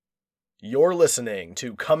You're listening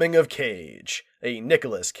to Coming of Cage, a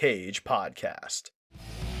Nicolas Cage podcast.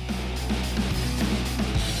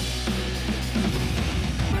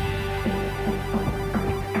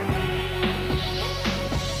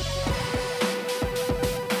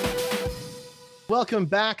 Welcome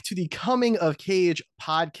back to the Coming of Cage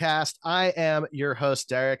podcast. I am your host,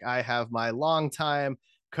 Derek. I have my longtime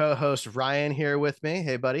co-host, Ryan, here with me.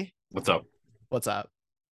 Hey, buddy. What's up? What's up?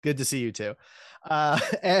 Good to see you too.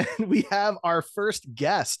 And we have our first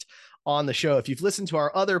guest on the show. If you've listened to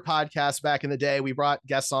our other podcasts back in the day, we brought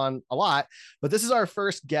guests on a lot, but this is our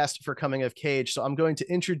first guest for Coming of Cage. So I'm going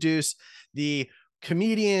to introduce the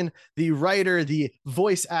comedian, the writer, the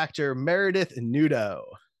voice actor, Meredith Nudo.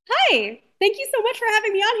 Hi, thank you so much for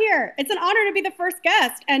having me on here. It's an honor to be the first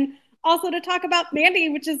guest and also to talk about Mandy,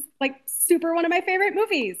 which is like super one of my favorite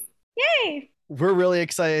movies. Yay! We're really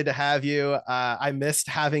excited to have you. I missed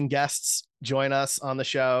having guests join us on the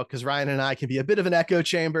show because Ryan and I can be a bit of an echo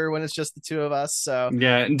chamber when it's just the two of us. So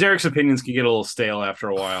yeah, and Derek's opinions can get a little stale after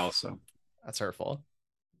a while. So that's hurtful.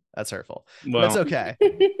 That's hurtful. Well, that's okay.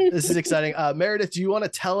 This is exciting. Meredith, do you want to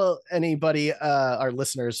tell anybody, our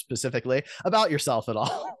listeners specifically, about yourself at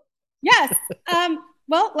all? Yes.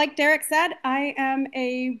 Well, like Derek said, I am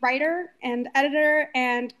a writer and editor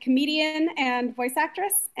and comedian and voice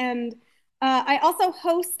actress. And I also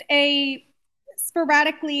host a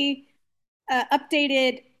sporadically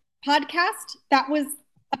updated podcast that was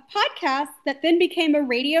a podcast that then became a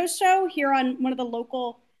radio show here on one of the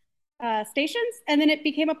local stations. And then it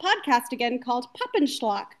became a podcast again called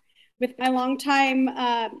Poppenschlock with my longtime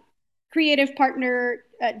creative partner,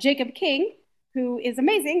 Jacob King, who is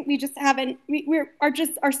amazing. We just haven't,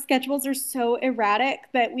 our schedules are so erratic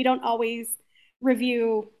that we don't always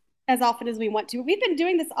review as often as we want to. We've been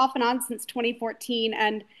doing this off and on since 2014,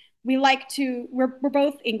 and we like to, we're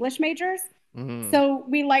both English majors. Mm-hmm. So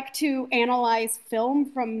we like to analyze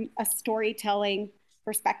film from a storytelling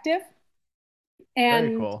perspective. And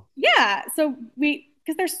very cool. Yeah, so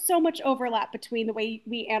because there's so much overlap between the way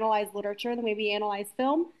we analyze literature and the way we analyze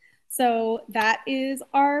film. So that is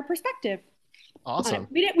our perspective. Awesome.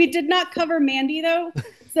 We did not cover Mandy though.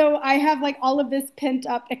 So I have like all of this pent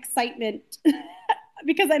up excitement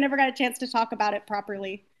because I never got a chance to talk about it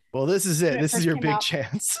properly. Well, this is it. This is your big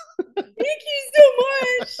chance. Thank you so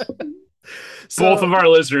much. Both of our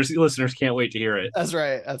listeners can't wait to hear it. That's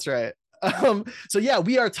right. That's right. So yeah,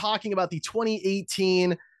 we are talking about the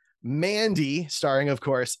 2018 Mandy, starring, of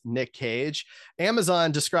course, Nic Cage.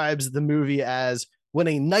 Amazon describes the movie as when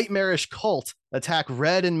a nightmarish cult attack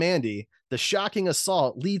Red and Mandy, the shocking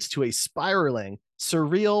assault leads to a spiraling,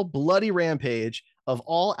 surreal, bloody rampage of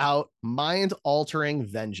all-out, mind-altering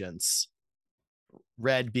vengeance.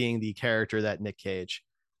 Red being the character that Nic Cage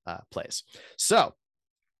plays. So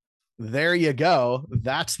there you go.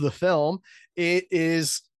 That's the film. It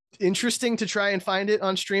is interesting to try and find it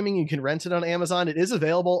on streaming. You can rent it on Amazon. It is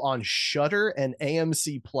available on Shudder and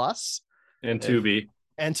AMC Plus and Tubi.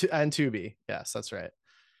 And Tubi. Yes, that's right.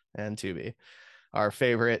 And Tubi, our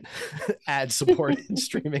favorite ad-supported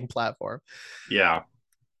streaming platform. Yeah.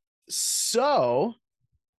 So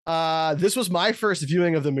this was my first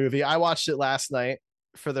viewing of the movie. I watched it last night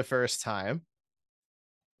for the first time.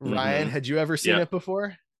 Ryan, had you ever seen it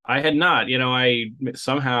before? I had not. I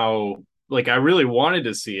somehow, I really wanted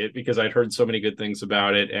to see it because I'd heard so many good things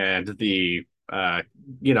about it, and the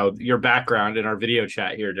your background in our video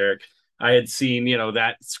chat here, Derek, I had seen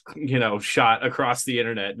that shot across the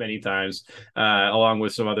internet many times, along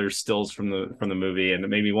with some other stills from the movie, and it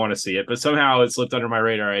made me want to see it, but somehow it slipped under my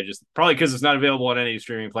radar. I just, probably because it's not available on any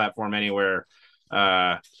streaming platform anywhere,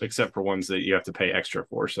 except for ones that you have to pay extra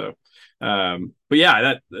for. So but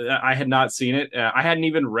yeah, that I had not seen it. I hadn't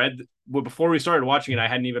even read, before we started watching it, I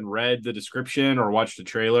hadn't even read the description or watched the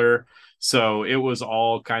trailer, so it was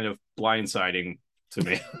all kind of blindsiding to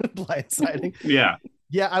me. Blindsiding.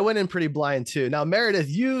 Yeah, I went in pretty blind too. Now, Meredith,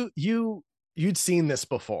 you'd seen this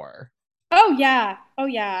before. Oh yeah.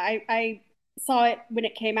 I saw it when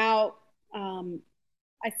it came out.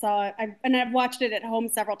 I saw it, and I've watched it at home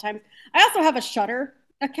several times. I also have a Shudder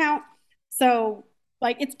account, so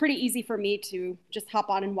it's pretty easy for me to just hop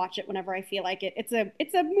on and watch it whenever I feel like it. It's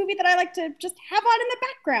a movie that I like to just have on in the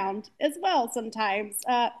background as well sometimes.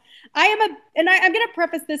 I'm going to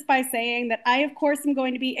preface this by saying that I, of course, am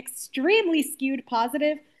going to be extremely skewed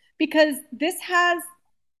positive because this has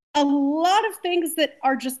a lot of things that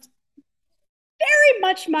are just very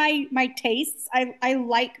much my tastes. I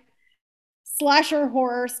like slasher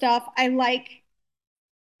horror stuff. I like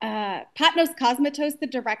Patnos Cosmatos, the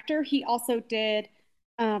director. He also did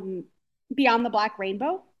Beyond the Black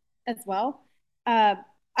Rainbow as well.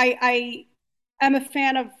 I I'm a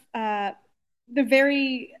fan of the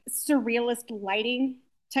very surrealist lighting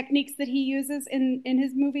techniques that he uses in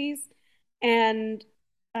his movies, and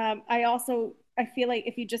I feel like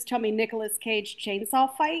if you just tell me Nicolas Cage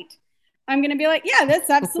chainsaw fight, I'm gonna be like, yeah, that's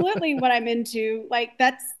absolutely what I'm into. Like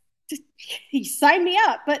that's just, he signed me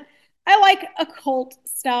up. But I like occult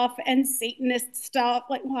stuff and Satanist stuff.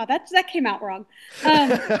 Like, wow, that came out wrong.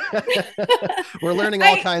 We're learning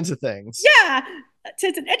all kinds of things. Yeah,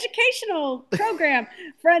 it's an educational program,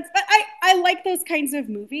 friends. But I like those kinds of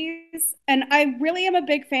movies, and I really am a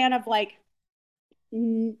big fan of like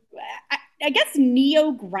I guess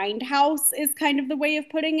neo grindhouse is kind of the way of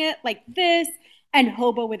putting it, like this and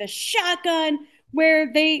Hobo with a Shotgun,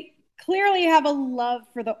 where they clearly have a love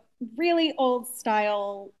for the really old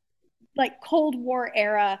style, like Cold War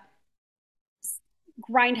era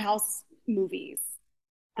grindhouse movies.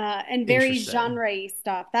 And very genre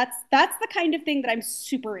stuff. That's the kind of thing that I'm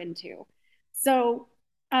super into. So,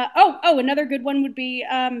 another good one would be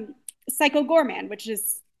Psycho Gorman, which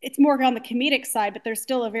is it's more on the comedic side, but there's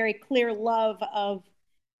still a very clear love of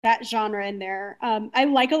that genre in there. I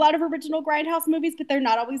like a lot of original grindhouse movies, but they're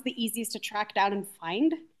not always the easiest to track down and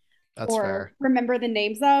find or remember the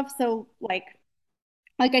names of. So, like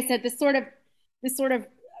I said, this sort of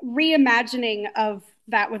reimagining of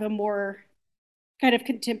that with a more kind of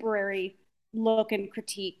contemporary look and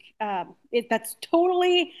critique.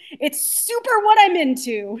 It's super what I'm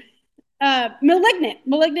into.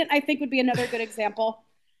 Malignant, I think would be another good example.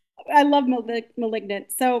 I love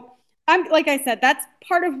Malignant. So I'm like I said, that's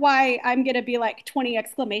part of why I'm gonna be like 20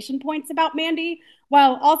 exclamation points about Mandy,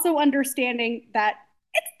 while also understanding that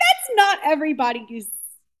that's not everybody's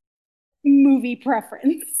movie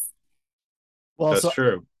preference. Well, that's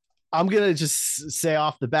true. I'm gonna just say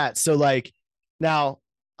off the bat. So like now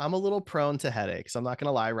I'm a little prone to headaches. I'm not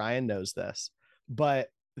gonna lie, Ryan knows this, but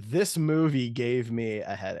this movie gave me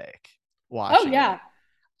a headache watching. Oh yeah.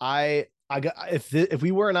 It. I got if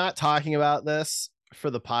we were not talking about this for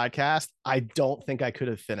the podcast, I don't think I could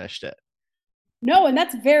have finished it. No, and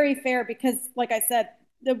that's very fair because, like I said,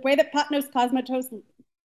 the way that Patnos Cosmatos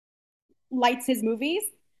lights his movies,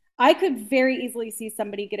 I could very easily see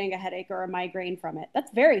somebody getting a headache or a migraine from it.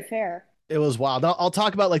 That's very fair. It was wild. I'll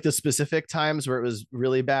talk about like the specific times where it was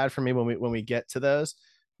really bad for me when we get to those.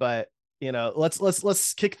 But you know,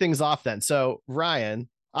 let's kick things off then. So Ryan,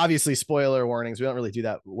 obviously spoiler warnings. We don't really do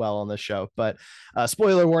that well on this show, but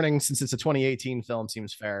spoiler warning since it's a 2018 film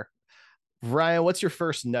seems fair. Ryan, what's your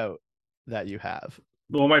first note that you have?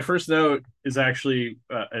 Well, my first note is actually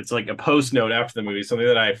it's like a post note after the movie, something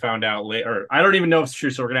that I found out later. I don't even know if it's true,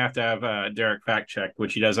 so we're gonna have to have Derek fact check,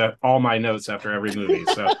 which he does all my notes after every movie.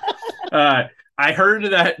 So I heard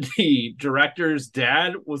that the director's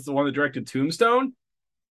dad was the one that directed Tombstone,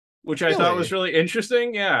 which I thought was really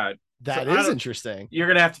interesting. Yeah, that is interesting. You're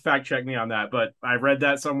gonna have to fact check me on that, but I read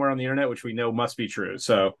that somewhere on the internet, which we know must be true.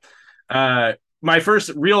 So my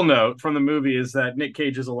first real note from the movie is that Nic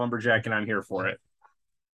Cage is a lumberjack, and I'm here for it.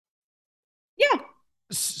 Yeah.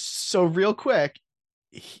 So real quick,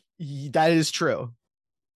 that is true.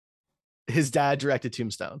 His dad directed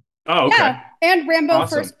Tombstone. Oh, okay. Yeah, and Rambo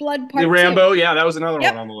awesome. First Blood Part 2. Rambo, yeah, that was another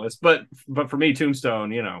one on the list. But for me,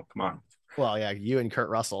 Tombstone, you know, come on. Well, yeah, you and Kurt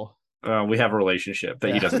Russell. We have a relationship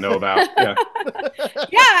that he doesn't know about. Yeah.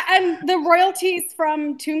 Yeah, and the royalties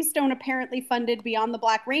from Tombstone apparently funded Beyond the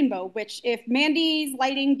Black Rainbow, which if Mandy's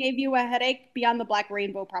lighting gave you a headache, Beyond the Black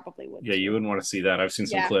Rainbow probably would. Yeah, you wouldn't want to see that. I've seen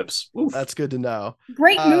some clips. Oof. That's good to know.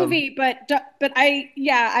 Great movie, but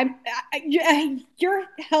your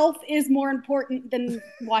health is more important than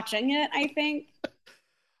watching it, I think.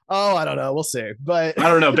 Oh, I don't know. We'll see. But I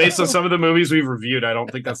don't know. Based on some of the movies we've reviewed, I don't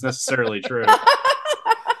think that's necessarily true.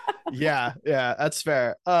 Yeah, that's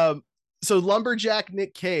fair. So lumberjack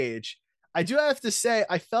Nic Cage, I do have to say,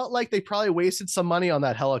 I felt like they probably wasted some money on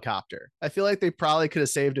that helicopter. I feel like they probably could have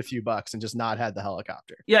saved a few bucks and just not had the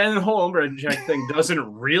helicopter. Yeah, and the whole lumberjack thing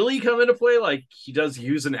doesn't really come into play. Like he does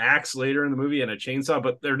use an axe later in the movie and a chainsaw,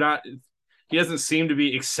 but they're not. He doesn't seem to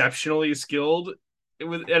be exceptionally skilled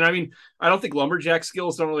with. And I mean, I don't think lumberjack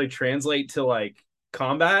skills don't really translate to like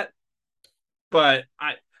combat, but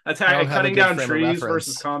cutting down trees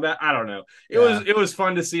versus combat. I don't know. It was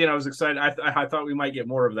fun to see, and I was excited. I thought we might get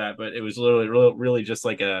more of that, but it was literally really just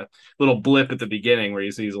like a little blip at the beginning where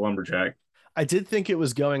you see he's a lumberjack. I did think it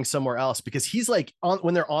was going somewhere else because he's like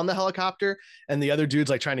when they're on the helicopter and the other dude's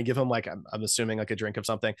like trying to give him like I'm assuming like a drink of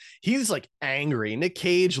something. He's like angry. Nic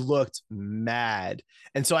Cage looked mad,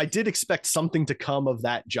 and so I did expect something to come of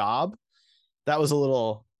that job. That was a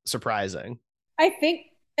little surprising. I think.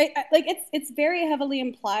 It's very heavily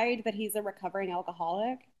implied that he's a recovering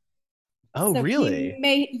alcoholic. Oh, So he really?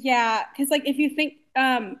 may, yeah, because like if you think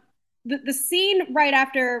the scene right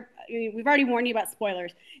after, I mean, we've already warned you about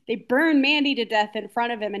spoilers. They burn Mandy to death in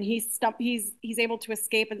front of him, and he's able to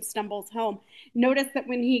escape and stumbles home. Notice that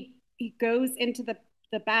when he goes into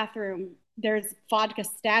the bathroom, there's vodka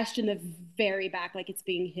stashed in the very back, like it's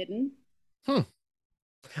being hidden. Hmm.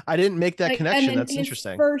 I didn't make that Like, and connection. then That's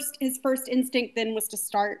interesting. his first instinct then was to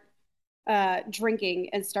start drinking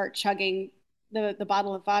and start chugging the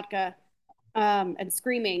bottle of vodka and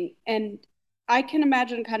screaming. And I can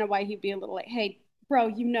imagine kind of why he'd be a little like, hey, bro,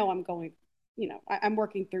 I'm going, I'm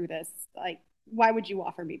working through this. Like, why would you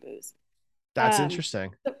offer me booze? That's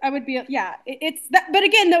interesting. So I would be, yeah, it's that. But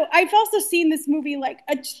again, though, I've also seen this movie like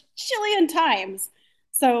a chillion times.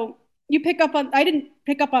 So I didn't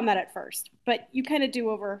pick up on that at first, but you kind of do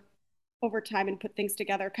over time and put things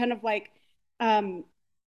together. Kind of like, um,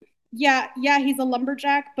 yeah, he's a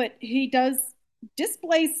lumberjack, but he does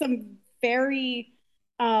display some very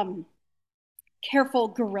um, careful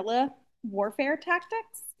guerrilla warfare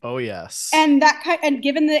tactics. Oh, yes. And and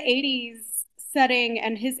given the 80s setting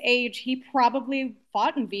and his age, he probably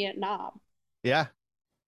fought in Vietnam. Yeah.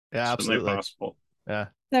 Yeah, Certainly absolutely. possible. Yeah.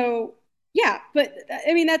 So yeah, but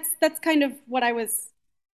I mean that's kind of what I was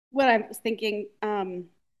thinking. Because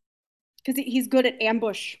he's good at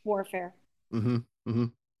ambush warfare. Mm-hmm. Mm-hmm.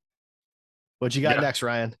 What you got Yeah. next,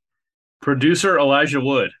 Ryan? Producer Elijah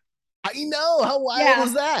Wood. I know. How wild Yeah.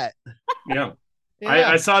 is that? Yeah. Yeah.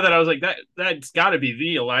 I saw that. I was like, that's got to be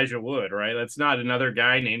the Elijah Wood, right? That's not another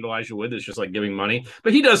guy named Elijah Wood that's just like giving money,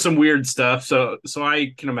 but he does some weird stuff. So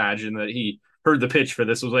I can imagine that he heard the pitch for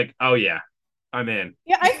this, was like, oh yeah, I'm in.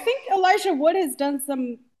 Yeah, I think Elijah Wood has done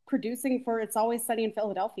some producing for It's Always Sunny in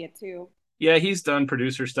Philadelphia too. Yeah, he's done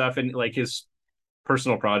producer stuff and like his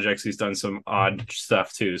personal projects. He's done some odd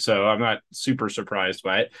stuff too. So I'm not super surprised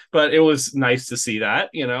by it, but it was nice to see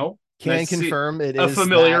that. Can Nice to see confirm it a is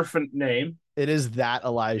familiar name. it is that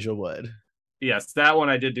Elijah Wood. Yes, that one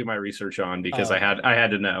I did do my research on because Oh, I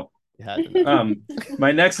had to know. you had to know.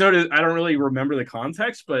 My next note is, I don't really remember the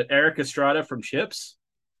context, but Eric Estrada from Chips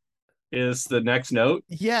is the next note.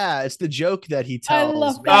 Yeah, it's the joke that he I tells.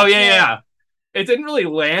 love that. Oh yeah. It didn't really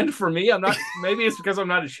land for me. I'm not. Maybe it's because I'm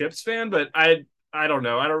not a Chips fan, but I don't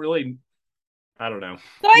know. I don't know.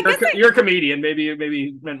 So I guess You're a comedian. Maybe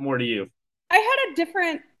it meant more to you.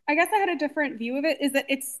 I guess I had a different view of it. Is that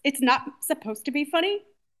it's not supposed to be funny.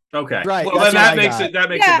 Okay. Right, Well, that's then what I makes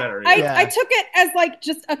got. it better. Yeah. I took it as like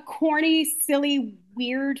just a corny, silly,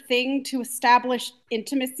 weird thing to establish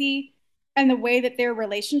intimacy and the way that their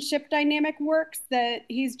relationship dynamic works. That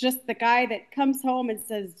he's just the guy that comes home and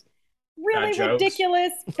says Bad really jokes.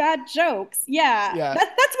 ridiculous bad jokes. Yeah, Yeah.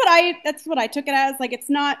 that's what I took it as. Like it's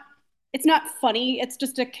not funny. It's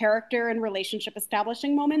just a character and relationship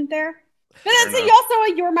establishing moment there. But Fair that's enough.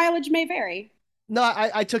 also your mileage may vary. No,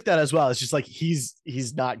 I took that as well. It's just like he's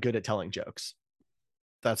not good at telling jokes.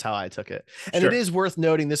 That's how I took it. And Sure. it is worth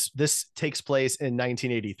noting this takes place in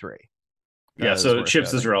 1983. Yeah, so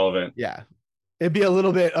Chips is relevant. Yeah. It'd be a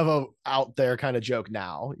little bit of a out there kind of joke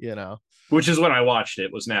now, Which is when I watched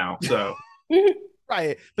it, was now. So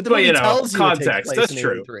Right. But the But, movie tells you context. it takes place That's in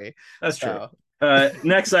true. 83. That's true. So,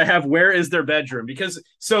 Next, I have, where is their bedroom? Because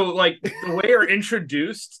like the way you're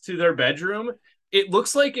introduced to their bedroom, it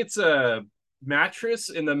looks like it's a mattress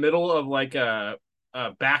in the middle of like a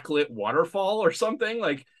backlit waterfall or something.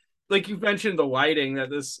 Like you mentioned the lighting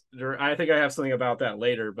I think I have something about that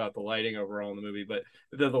later, about the lighting overall in the movie, but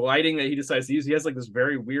the lighting that he decides to use, he has like this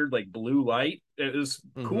very weird like blue light. It is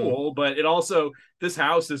cool, but it also, this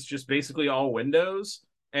house is just basically all windows,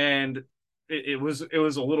 and it was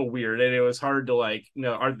a little weird, and it was hard to like,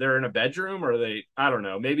 are they in a bedroom, or are they, I don't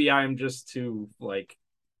know, maybe I'm just too like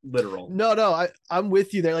literal. No, I'm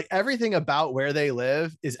with you there. Like everything about where they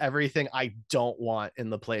live is everything I don't want in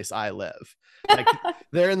the place I live. Like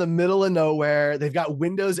they're in the middle of nowhere. They've got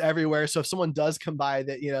windows everywhere. So if someone does come by,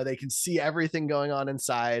 that, they can see everything going on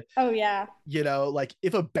inside. Oh yeah. Like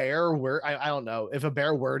if a bear were, I don't know, if a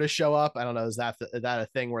bear were to show up, I don't know, is that a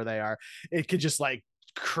thing where they are? It could just like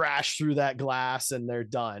crash through that glass and they're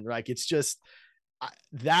done. Like it's just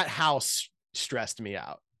that house stressed me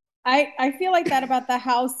out. I feel like that about the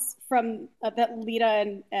house from that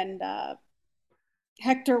Lita and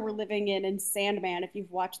Hector were living in Sandman. If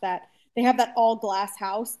you've watched that, they have that all glass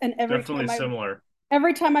house, and Definitely similar.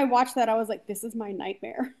 Every time I watch that, I was like, "This is my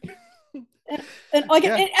nightmare." and like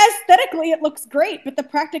it aesthetically, it looks great, but the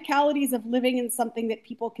practicalities of living in something that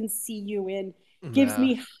people can see you in gives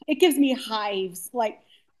me hives. Like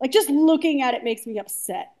just looking at it makes me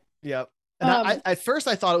upset. Yep. And I at first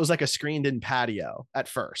I thought it was like a screened-in patio at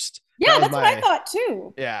first. Yeah, that's what I thought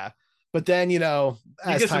too. Yeah. But then, you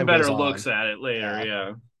as get some time better goes looks on, at it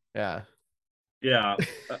later. yeah. Yeah.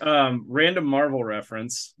 Random Marvel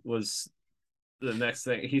reference was the next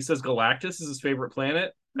thing. He says Galactus is his favorite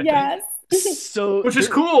planet, I think. Yes. So Which is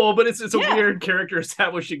cool, but it's a Yeah. weird character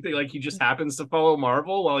establishing thing. Like he just happens to follow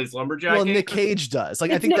Marvel while he's lumberjacking. Well, Nic Cage does.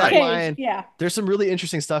 Like, I It's think Nic that Cage, line, yeah. there's some really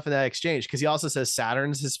interesting stuff in that exchange, because he also says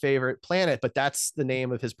Saturn's his favorite planet, but that's the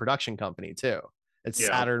name of his production company too. It's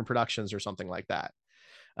Saturn Productions or something like that.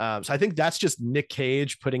 So I think that's just Nic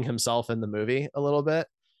Cage putting himself in the movie a little bit.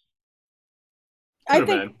 I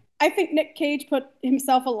think Nic Cage put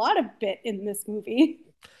himself a lot of bit in this movie.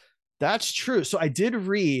 That's true. So I did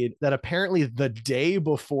read that apparently the day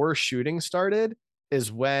before shooting started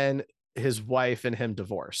is when his wife and him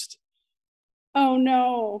divorced. Oh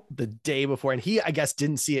no. The day before. And he, I guess,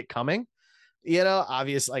 didn't see it coming.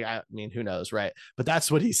 Obviously, I mean, who knows, right? But that's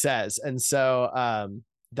what he says. And so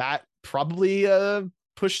that probably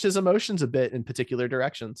pushed his emotions a bit in particular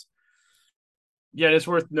directions. Yeah, it's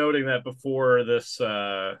worth noting that before this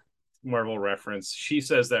Marvel reference, she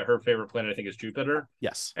says that her favorite planet, I think, is Jupiter.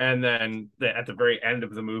 Yes. And then at the very end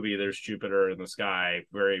of the movie, there's Jupiter in the sky,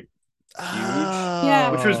 very huge. Yeah.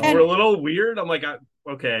 Which was a little weird. I'm like,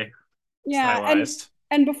 okay. Yeah. Stylized.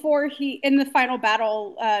 And before in the final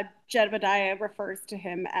battle, Jedediah refers to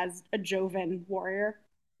him as a Jovan warrior.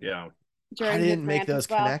 Yeah. I didn't make those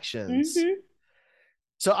connections. Mm-hmm.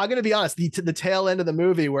 So I'm going to be honest, the tail end of the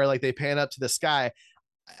movie where like they pan up to the sky,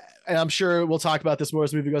 and I'm sure we'll talk about this more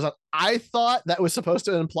as the movie goes on, I thought that was supposed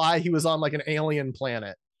to imply he was on like an alien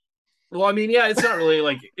planet. Well, I mean, yeah, it's not really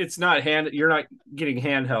like, it's not you're not getting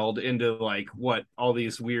handheld into like what all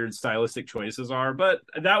these weird stylistic choices are, but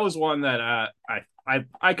that was one that I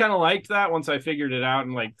kind of liked that once I figured it out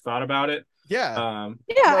and like thought about it. Yeah.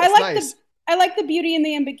 I like the beauty and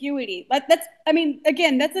the ambiguity. Like that's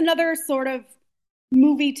another sort of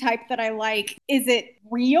movie type that I like. Is it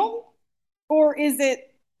real or is it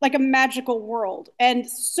like a magical world? And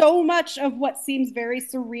so much of what seems very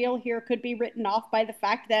surreal here could be written off by the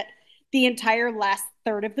fact that the entire last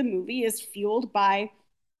third of the movie is fueled by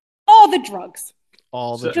all the drugs.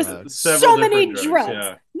 Drugs. So many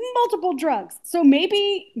drugs. Multiple drugs. So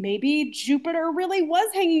maybe Jupiter really was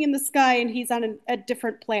hanging in the sky and he's on a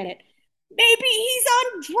different planet. Maybe he's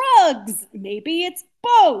on drugs. Maybe it's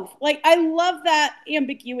both. Like, I love that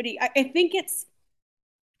ambiguity. I think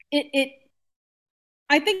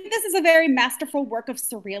I think this is a very masterful work of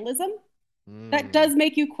surrealism that does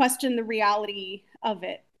make you question the reality of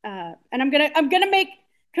it. And I'm gonna make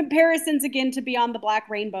comparisons again to Beyond the Black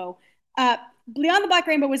Rainbow. Beyond the Black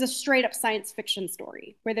Rainbow was a straight up science fiction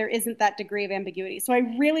story where there isn't that degree of ambiguity. So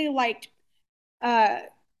I really liked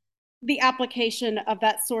the application of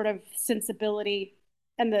that sort of sensibility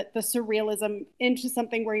and the surrealism into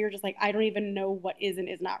something where you're just like, I don't even know what is and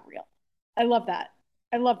is not real. I love that.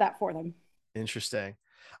 I love that for them. Interesting.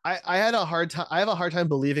 I have a hard time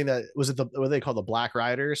believing that what they call the Black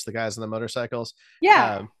Riders, the guys on the motorcycles.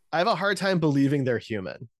 Yeah. I have a hard time believing they're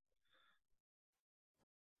human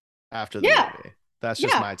after the movie. That's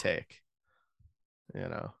just my take. I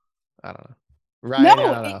don't know. Ryan, I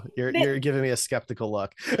don't know. You're giving me a skeptical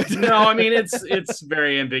look. No, I mean it's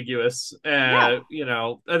very ambiguous. That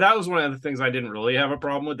was one of the things I didn't really have a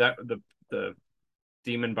problem with, that the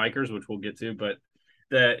demon bikers, which we'll get to, but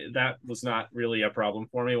that was not really a problem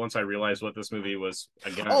for me once I realized what this movie was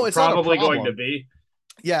it's probably going to be.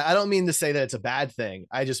 Yeah, I don't mean to say that it's a bad thing.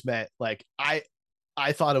 I just meant like I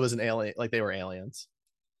thought it was an alien, like they were aliens.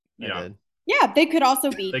 Yeah, they could also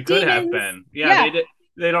be. They could have been. Yeah,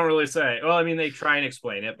 they don't really say. Well, I mean, they try and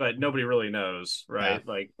explain it, but nobody really knows, right?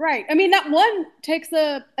 Yeah. Right. I mean, that one takes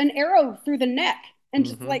an arrow through the neck and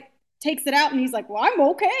just like takes it out, and he's like, "Well, I'm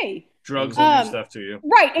okay." Drugs will do stuff to you.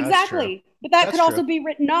 Right, exactly. But that could also be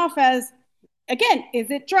written off as, again, is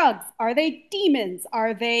it drugs? Are they demons?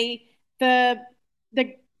 Are they the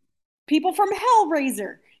people from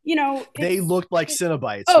Hellraiser? They looked like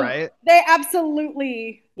Cenobites, right? They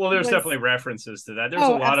absolutely. Well, there's definitely references to that. There's a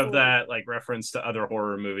lot of that, like reference to other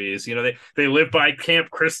horror movies. They live by Camp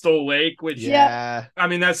Crystal Lake, which I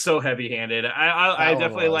mean, that's so heavy-handed. I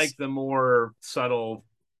definitely like the more subtle,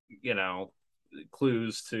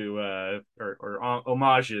 clues to or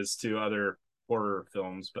homages to other horror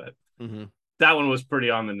films, but that one was pretty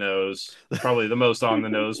on the nose. Probably the most on the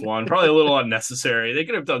nose one. Probably a little unnecessary. They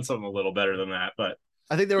could have done something a little better than that, but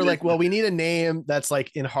I think they were like, well, we need a name that's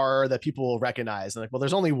like in horror that people will recognize. And like, well,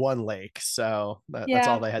 there's only one lake, so that's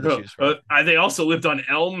all they had to choose from. They also lived on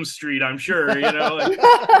Elm Street, I'm sure. We're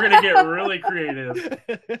gonna get really creative.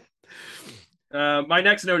 My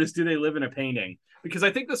next note is, do they live in a painting? Because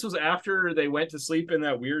I think this was after they went to sleep in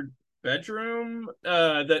that weird bedroom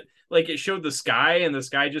that like it showed the sky and the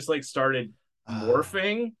sky just like started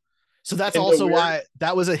morphing. So that's also why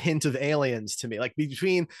that was a hint of aliens to me. Like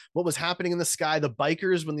between what was happening in the sky, the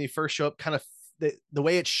bikers when they first show up, kind of the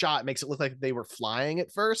way it's shot makes it look like they were flying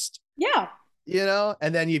at first. Yeah.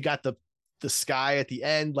 And then you've got the sky at the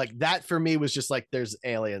end. Like that for me was just like there's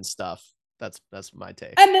alien stuff. That's my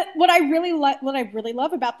take. And what I really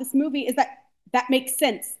love about this movie is that makes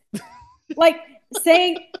sense. Like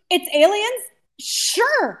saying it's aliens,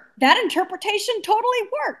 sure, that interpretation totally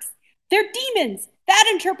works. They're demons. That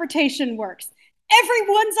interpretation works.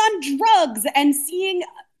 Everyone's on drugs and seeing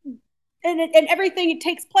and everything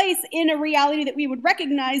takes place in a reality that we would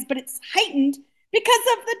recognize, but it's heightened because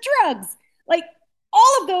of the drugs. Like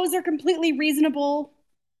all of those are completely reasonable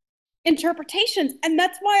interpretations, and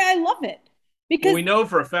that's why I love it. Because we know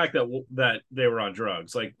for a fact that they were on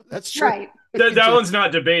drugs. Like that's true. Right. That one's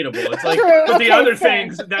not debatable. It's like, true. but the other fair.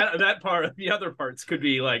 things the other parts could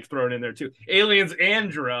be like thrown in there too. Aliens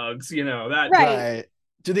and drugs, that right.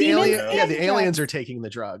 Do the aliens? Yeah, the aliens are taking the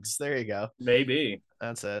drugs. There you go. Maybe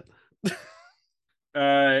that's it.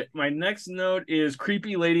 My next note is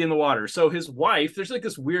creepy lady in the water. So his wife, there's like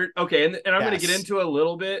this weird. Okay, and I'm going to get into it a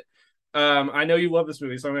little bit. I know you love this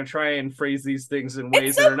movie, so I'm going to try and phrase these things in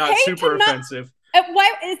ways that are not super offensive.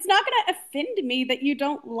 Why it's not going to offend me that you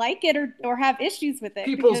don't like it or have issues with it.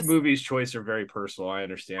 People's movies' choice are very personal. I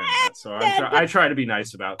understand that, so I try to be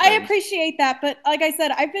nice about things. I appreciate that, but like I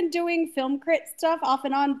said, I've been doing film crit stuff off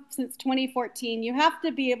and on since 2014. You have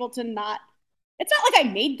to be able to not. It's not like I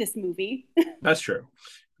made this movie. That's true.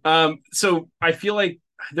 So I feel like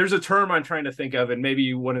there's a term I'm trying to think of, and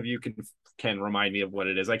maybe one of you can remind me of what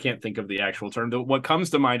it is. I can't think of the actual term. What comes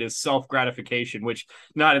to mind is self-gratification, which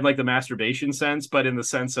not in like the masturbation sense, but in the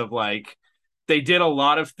sense of like they did a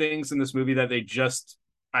lot of things in this movie that they just,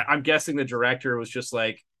 I'm guessing the director was just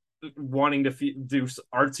like wanting to do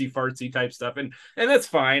artsy fartsy type stuff. And that's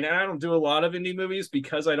fine. And I don't do a lot of indie movies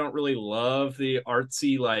because I don't really love the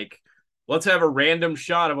artsy, like, let's have a random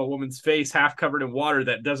shot of a woman's face half covered in water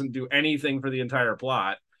that doesn't do anything for the entire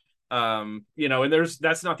plot. And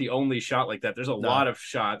that's not the only shot like that. There's a lot of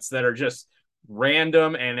shots that are just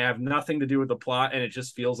random and have nothing to do with the plot, and it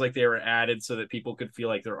just feels like they were added so that people could feel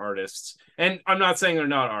like they're artists. And I'm not saying they're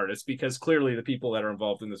not artists, because clearly the people that are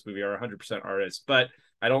involved in this movie are 100% artists, but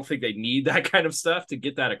I don't think they need that kind of stuff to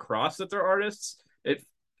get that across that they're artists.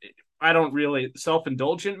 I don't really,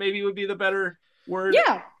 self-indulgent maybe would be the better word.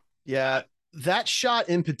 Yeah, that shot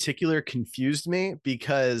in particular confused me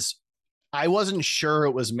because I wasn't sure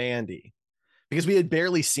it was Mandy, because we had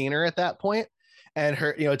barely seen her at that point, and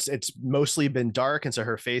her, it's mostly been dark, and so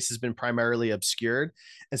her face has been primarily obscured,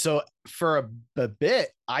 and so for a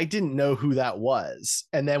bit I didn't know who that was,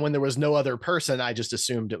 and then when there was no other person, I just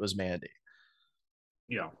assumed it was Mandy.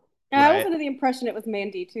 Yeah, I was under the impression it was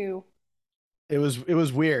Mandy too. It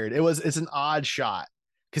was weird. It's an odd shot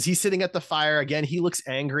because he's sitting at the fire again. He looks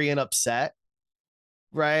angry and upset.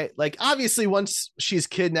 Right. Like, obviously, once she's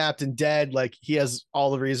kidnapped and dead, like, he has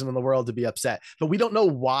all the reason in the world to be upset. But we don't know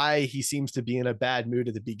why he seems to be in a bad mood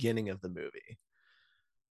at the beginning of the movie.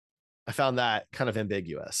 I found that kind of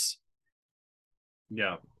ambiguous.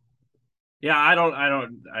 Yeah.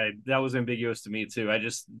 That was ambiguous to me too.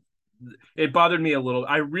 It bothered me a little.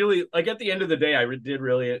 I really, like, at the end of the day, I did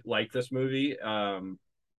really like this movie.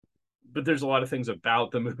 But there's a lot of things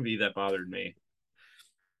about the movie that bothered me.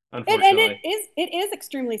 Unfortunately. And it is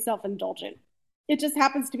extremely self-indulgent. It just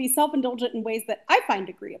happens to be self-indulgent in ways that I find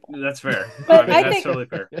agreeable. That's fair. But that's totally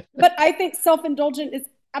fair. But I think self-indulgent is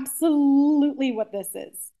absolutely what this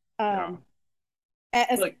is. And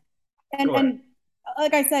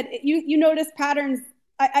like I said, you notice patterns.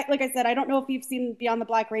 Like I said, I don't know if you've seen Beyond the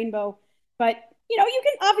Black Rainbow, but you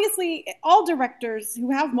can obviously, all directors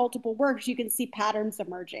who have multiple works, you can see patterns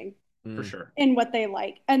emerging. For sure. In what they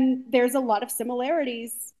like. And there's a lot of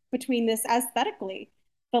similarities between this aesthetically.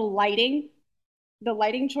 The lighting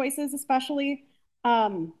choices, especially,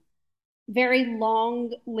 very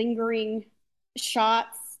long, lingering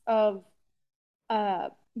shots of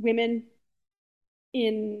women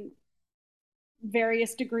in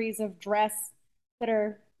various degrees of dress that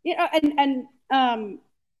are, in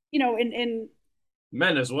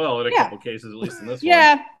men as well in a couple cases, at least in this one.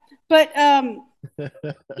 Yeah, but and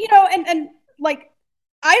like,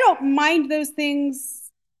 I don't mind those things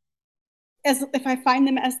as if I find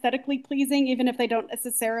them aesthetically pleasing, even if they don't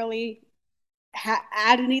necessarily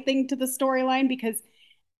add anything to the storyline, because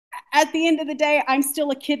at the end of the day, I'm still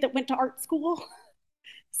a kid that went to art school.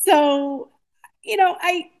 So,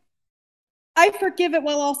 I forgive it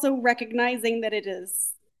while also recognizing that it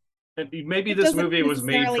is. And maybe this movie was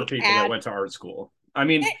made for people that went to art school. I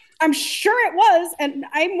mean, I'm sure it was, and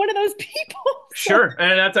I'm one of those people. Sure,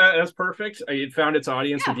 and that's perfect. It found its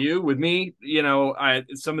audience Yeah. with you. With me,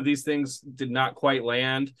 some of these things did not quite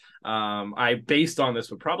land. I based on this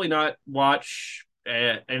would probably not watch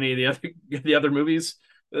any of the other movies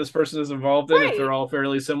this person is involved in if Right. they're all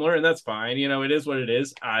fairly similar, and that's fine. It is what it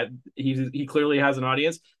is. He clearly has an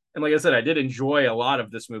audience, and like I said, I did enjoy a lot of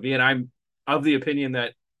this movie, and I'm of the opinion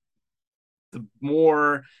that the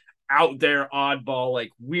more out there oddball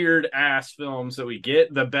like weird ass films that we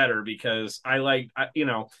get, the better, because you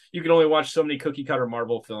can only watch so many cookie cutter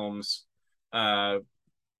Marvel films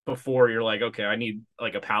before you're like, okay, I need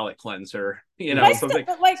like a palate cleanser, something.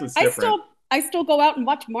 So it's different. I still go out and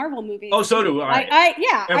watch Marvel movies. Oh, so do I.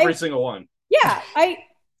 Every single one. Yeah,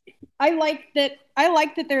 I like that. I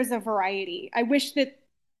like that there's a variety. I wish that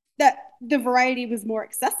the variety was more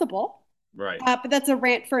accessible. Right. But that's a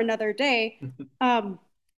rant for another day.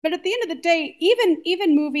 But at the end of the day,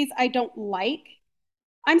 even movies I don't like,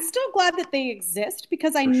 I'm still glad that they exist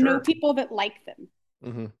because I know people that like them.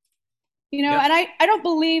 Mm-hmm. And I don't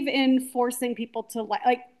believe in forcing people to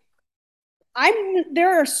like.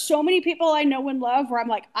 There are so many people I know and love where I'm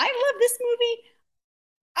like, I love this movie.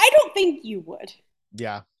 I don't think you would.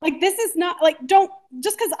 Yeah. Like, this is not like, don't,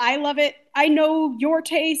 just because I love it, I know your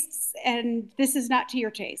tastes and this is not to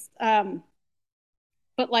your taste.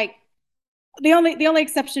 But like, the only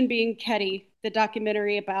exception being Ketty, the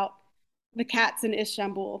documentary about the cats in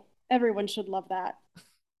Istanbul. Everyone should love that.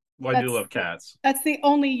 Well, I do love cats. That's the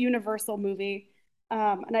only Universal movie.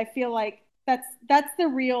 And I feel like that's the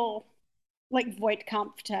real like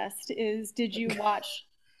Voight-Kampf test is did you watch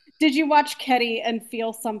Ketty and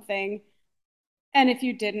feel something? And if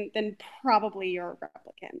you didn't, then probably you're a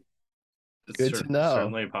replicant. It's good to know.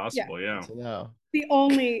 Certainly possible, yeah. Good to know.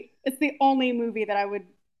 It's the only movie that I would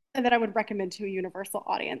recommend to a Universal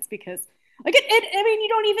audience because like I mean, you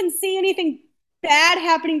don't even see anything bad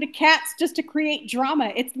happening to cats just to create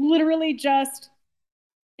drama. It's literally just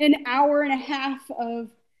an hour and a half of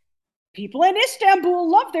people in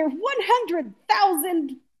Istanbul love their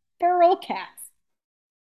 100,000 feral cats.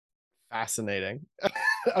 Fascinating.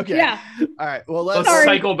 Okay. Yeah. All right. Well, let's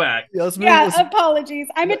cycle back. Apologies.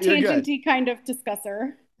 I'm a tangenty kind of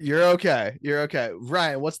discusser. You're okay.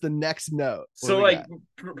 Ryan, what's the next note? So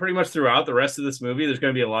pretty much throughout the rest of this movie, there's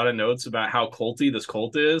going to be a lot of notes about how culty this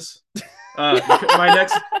cult is. My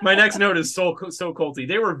next note is so culty.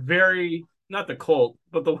 They were very, not the cult,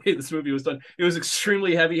 but the way this movie was done, it was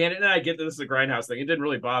extremely heavy-handed. And I get that this is a grindhouse thing. It didn't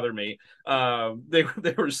really bother me. They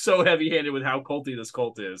were so heavy-handed with how culty this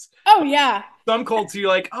cult is. Oh yeah. Some cults you're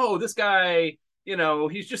like, oh, this guy,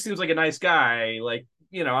 he just seems like a nice guy. Like,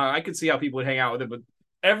 I could see how people would hang out with him, but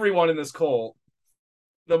everyone in this cult,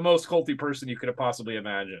 the most culty person you could have possibly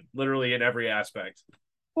imagined, literally in every aspect.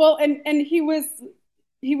 Well, and he was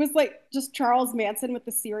like just Charles Manson with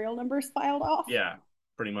the serial numbers filed off. Yeah,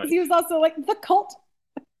 pretty much. He was also like the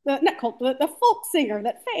folk singer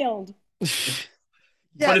that failed.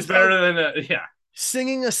 But it's better than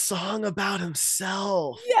singing a song about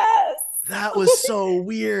himself. Yes, that was so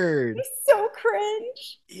weird. It was so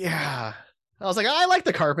cringe. Yeah, I was like, I like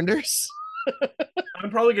the Carpenters. I'm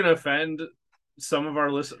probably going to offend some of our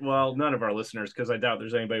none of our listeners, because I doubt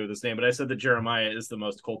there's anybody with this name, but I said that Jeremiah is the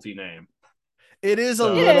most culty name. It is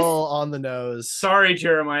a little on the nose. Sorry,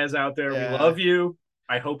 Jeremiah's out there. Yeah. We love you.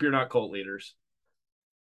 I hope you're not cult leaders.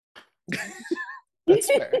 That's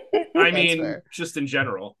fair. Fair. Just in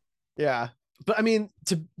general. Yeah. But I mean,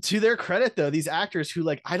 to their credit though, these actors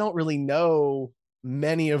who I don't really know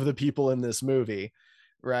many of the people in this movie,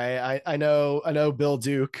 right? I know Bill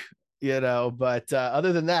Duke, but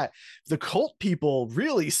other than that, the cult people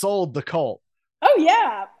really sold the cult. Oh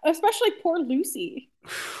yeah, especially poor Lucy.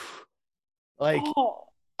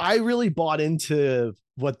 I really bought into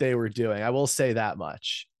what they were doing. I will say that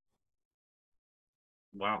much.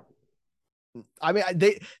 Wow. I mean,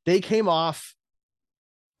 they came off,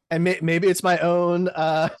 and maybe it's my own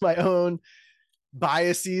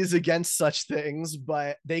biases against such things,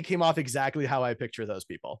 but they came off exactly how I picture those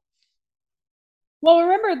people. Well,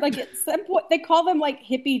 remember, at some point, they call them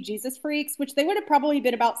hippie Jesus freaks, which they would have probably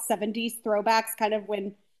been about 70s throwbacks, kind of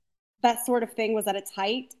when that sort of thing was at its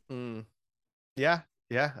height. Yeah,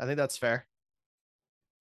 I think that's fair.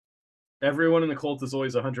 Everyone in the cult is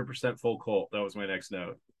always 100% full cult. That was my next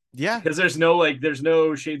note. Yeah, because there's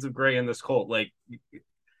no shades of gray in this cult.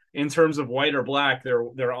 In terms of white or black,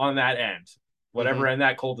 they're on that end. Whatever end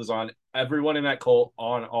that cult is on, everyone in that cult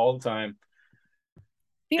on all the time.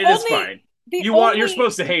 It's fine. You're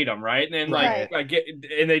supposed to hate them, right? And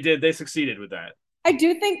they succeeded with that. I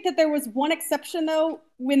do think that there was one exception though,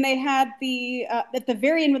 when they had at the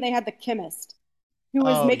very end when they had the chemist. who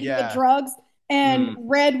was Oh making the yeah. drugs, and Mm.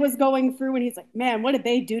 Red was going through, and he's like, "Man, what did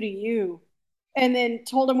they do to you?" And then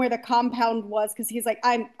told him where the compound was because he's like,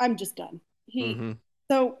 I'm just done. Hmm.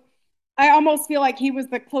 So I almost feel like he was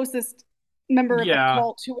the closest member of the Yeah.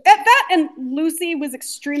 cult who at that, and Lucy was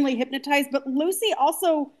extremely hypnotized, but Lucy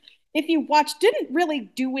also, if you watch, didn't really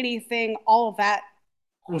do anything all of that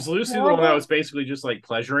Was Lucy the one that was horrible. basically just like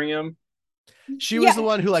pleasuring him? She was the Yeah,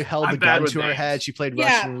 one who like held the I'm bad gun with to her head. names. She played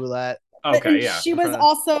yeah, Russian roulette but Okay, and yeah. she in was front of.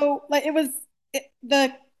 also like it was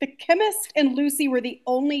the chemist and Lucy were the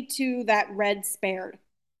only two that Red spared.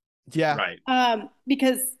 Yeah. Right.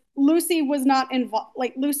 Because Lucy was not involved.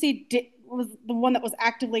 Like was the one that was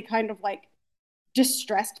actively kind of like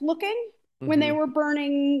distressed looking when they Hmm. were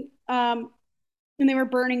burning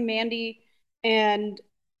Mandy, and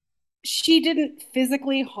she didn't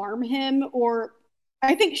physically harm him, or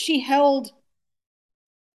I think she held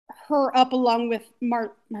her up along with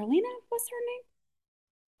Marlena was her name.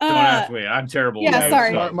 Don't ask me. I'm terrible with Yeah, Yeah. names.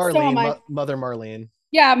 sorry. So So am Marlene, I. Mother Marlene.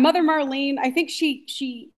 Yeah, Mother Marlene. I think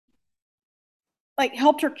she like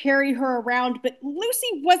helped her carry her around, but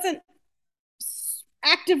Lucy wasn't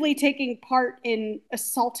actively taking part in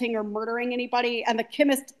assaulting or murdering anybody, and the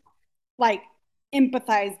chemist like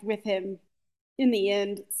empathized with him in the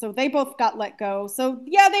end, so they both got let go. So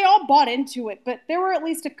yeah, they all bought into it, but there were at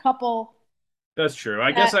least a couple that's true.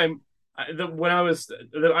 I guess that when I was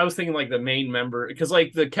thinking like the main member because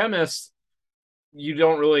like the chemist you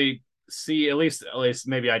don't really see at least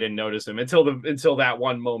maybe I didn't notice him until that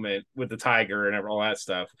one moment with the tiger and all that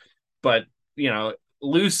stuff. But you know,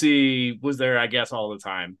 Lucy was there, I guess, all the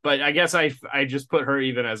time. But I guess I just put her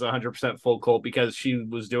even as 100% full cult because she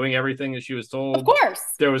was doing everything that she was of told. course.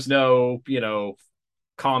 There was no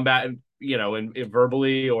combat, in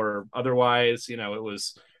verbally or otherwise. It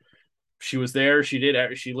was she was there. She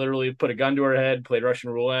literally put a gun to her head, played Russian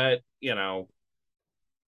roulette.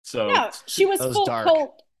 So No, she was That was full dark.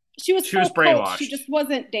 cult. She was she was full cult. She brainwashed. just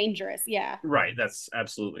wasn't dangerous. Yeah. Right, that's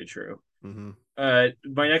absolutely true. Hmm.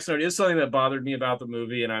 My next note is something that bothered me about the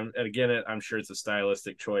movie, I'm sure it's a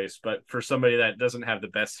stylistic choice, but for somebody that doesn't have the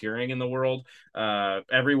best hearing in the world,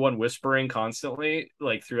 everyone whispering constantly,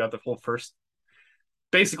 like throughout the whole first,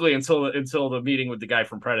 basically until the meeting with the guy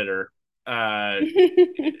from Predator.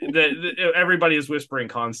 Everybody is whispering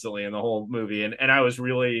constantly in the whole movie, and I was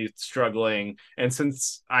really struggling. And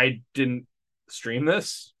since I didn't stream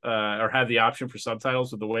this or have the option for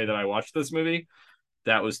subtitles with the way that I watched this movie,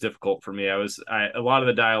 that was difficult for me. A lot of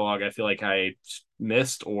the dialogue I feel like I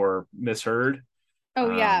missed or misheard.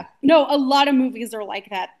 Oh yeah. Um, No, a lot of movies are like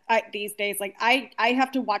that these days. Like I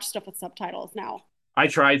have to watch stuff with subtitles now. I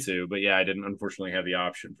tried to, but yeah, I didn't unfortunately have the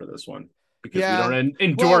option for this one because we don't Yeah.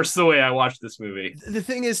 endorse Well, the way I watched this movie. the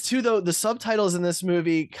thing is too, though, the subtitles in this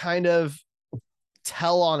movie kind of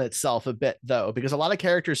tell on itself a bit, though, because a lot of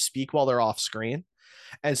characters speak while they're off screen.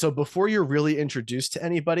 And so before you're really introduced to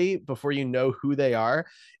anybody, before you know who they are,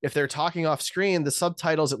 if they're talking off screen, the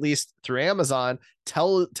subtitles, at least through Amazon,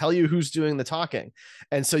 tell you who's doing the talking.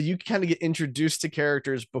 And so you kind of get introduced to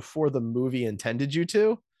characters before the movie intended you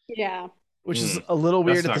to, Yeah. which is a little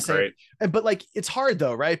That's weird at the not same. great. But like it's hard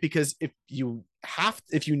though, right? Because if you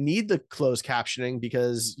need the closed captioning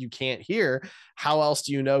because you can't hear, how else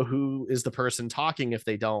do you know who is the person talking if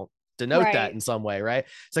they don't denote that Right. in some way, right?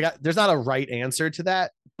 It's like there's not a right answer to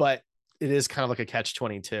that, but it is kind of like a catch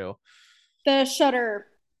 22. The Shutter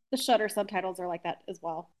subtitles are like that as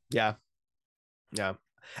well. Yeah. Yeah. And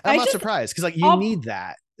I'm I not just surprised because like you need I'll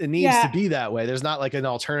that. It needs to yeah. be that way. There's not like an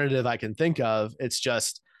alternative I can think of. It's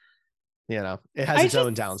just, it has I its just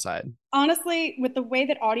own downside. honestly, with the way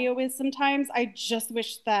that audio is sometimes, I just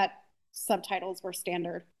wish that subtitles were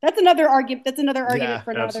standard. That's another argument Yeah.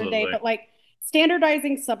 for another day, Absolutely. but like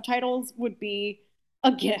standardizing subtitles would be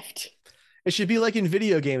a gift. It should be like in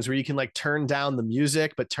video games where you can like turn down the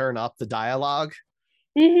music but turn up the dialogue.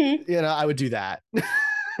 Mm-hmm. I would do that.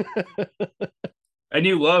 And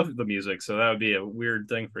you love the music, so that would be a weird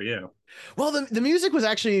thing for you. Well, the music was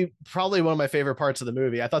actually probably one of my favorite parts of the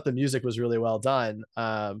movie. I thought the music was really well done,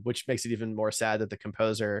 which makes it even more sad that the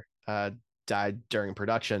composer died during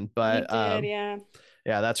production. He But did, yeah.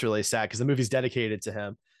 yeah, that's really sad because the movie's dedicated to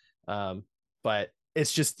him. But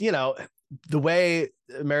it's just, the way,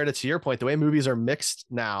 Meredith, to your point, the way movies are mixed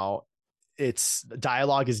now, it's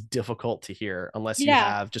dialogue is difficult to hear unless you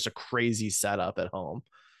Yeah. have just a crazy setup at home.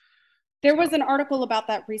 There So was an article about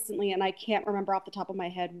that recently, and I can't remember off the top of my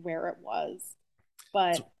head where it was.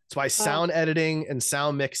 But that's why sound editing and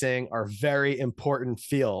sound mixing are very important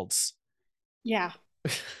fields. yeah.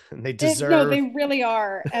 And they No, deserve they really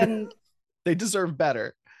are. And they deserve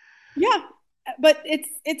better. yeah, but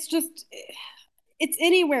it's just it's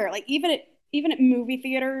anywhere. Like even at movie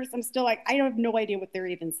theaters, I'm still like, I have no idea what they're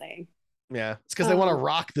even saying. Yeah, it's because they want to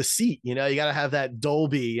rock the seat. You know, you got to have that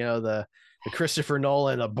Dolby. You know, the Christopher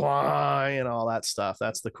Nolan, the blah, and all that stuff.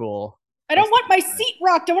 That's the cool. I don't want my seat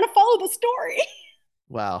rocked. I want to follow the story.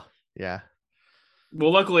 Wow. Yeah.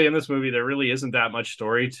 Well, luckily in this movie there really isn't that much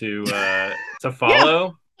story to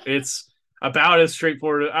follow. Yeah. It's about as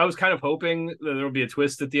straightforward. I was kind of hoping that there would be a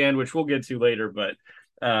twist at the end, which we'll get to later, but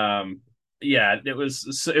yeah, it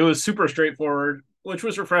was super straightforward, which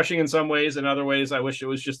was refreshing in some ways. In other ways, I wish it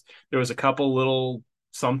was just there was a couple little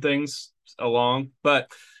somethings along. But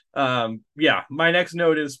yeah, my next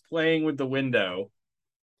note is playing with the window.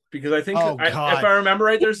 Because I think if I remember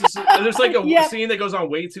right, there's like a scene that goes on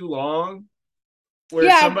way too long. Where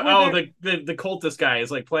the cultist guy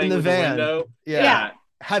is like playing with the window. Yeah.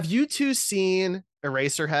 Have you two seen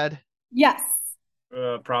Eraserhead? Yes.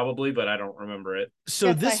 Probably, but I don't remember it.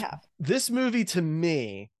 So yes, this movie to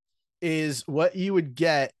me is what you would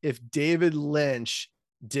get if David Lynch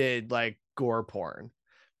did like gore porn,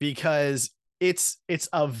 because it's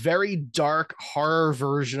a very dark horror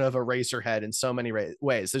version of Eraserhead in so many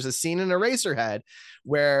ways. There's a scene in Eraserhead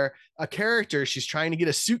where a character, she's trying to get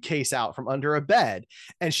a suitcase out from under a bed,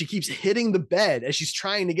 and she keeps hitting the bed as she's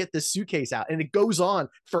trying to get this suitcase out, and it goes on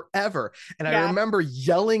forever. And I remember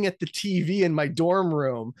yelling at the TV in my dorm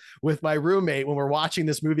room with my roommate when we're watching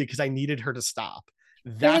this movie because I needed her to stop.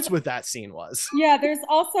 That's what that scene was. Yeah, there's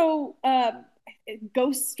also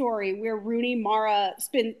Ghost Story where Rooney Mara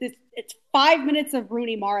spends it's 5 minutes of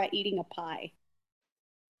Rooney Mara eating a pie.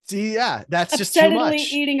 See, yeah, that's just too much.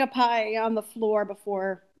 Eating a pie on the floor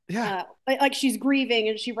before, like she's grieving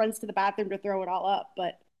and she runs to the bathroom to throw it all up.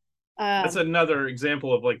 But that's another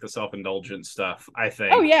example of like the self-indulgent stuff, I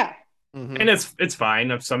think. Oh yeah. Mm-hmm. And it's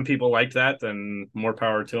fine. If some people liked that, then more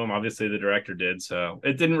power to them. Obviously, the director did, so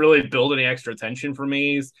it didn't really build any extra tension for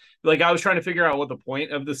me. Like I was trying to figure out what the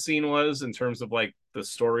point of the scene was in terms of like the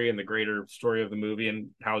story and the greater story of the movie and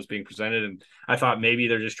how it's being presented. And I thought maybe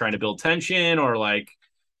they're just trying to build tension, or like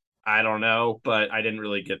I don't know, but I didn't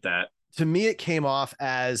really get that. To me, it came off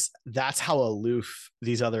as that's how aloof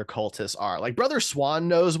these other cultists are. Like Brother Swan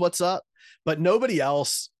knows what's up, but nobody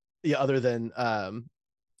else, other than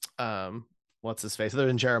what's his face, other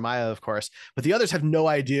than Jeremiah, of course, but the others have no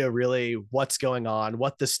idea really what's going on,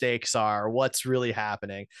 what the stakes are, what's really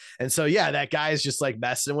happening. And so yeah, that guy's just like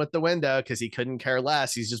messing with the window because he couldn't care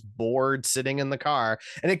less. He's just bored sitting in the car,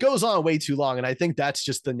 and it goes on way too long. And I think that's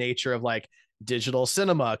just the nature of like digital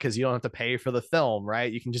cinema, because you don't have to pay for the film,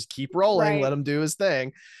 right? You can just keep rolling, let him do his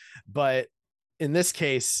thing. But in this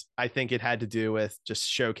case, I think it had to do with just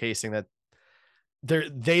showcasing that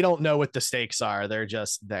they don't know what the stakes are. They're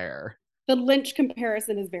just there. The Lynch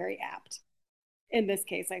comparison is very apt in this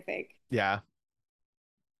case, I think. Yeah.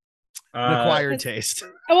 An acquired taste.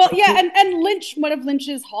 Well, yeah, and Lynch, one of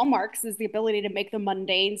Lynch's hallmarks is the ability to make the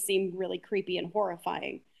mundane seem really creepy and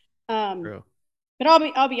horrifying. True. But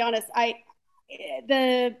I'll be honest,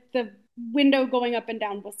 the window going up and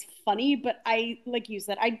down was funny, but like you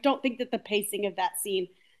said, I don't think that the pacing of that scene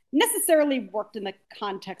necessarily worked in the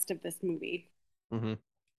context of this movie. Mm-hmm.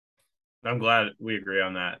 I'm glad we agree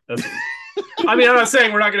on that. I mean, I'm not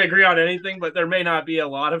saying we're not going to agree on anything, but there may not be a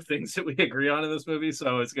lot of things that we agree on in this movie,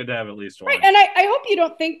 so it's good to have at least one. Right, and I hope you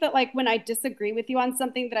don't think that like when I disagree with you on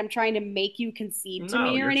something that I'm trying to make you concede to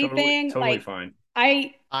me or anything. Totally like, fine.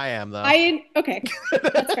 I am though. Okay,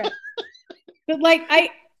 that's fair. But like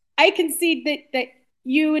I concede that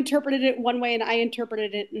you interpreted it one way and I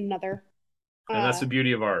interpreted it another. And that's the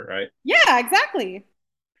beauty of art, right? Yeah, exactly.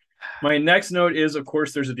 My next note is, of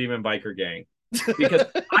course, there's a demon biker gang, because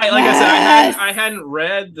I hadn't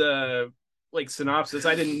read the like synopsis.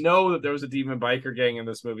 I didn't know that there was a demon biker gang in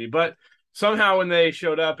this movie, but somehow when they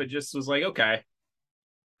showed up, it just was like, okay,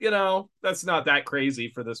 that's not that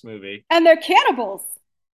crazy for this movie. And they're cannibals.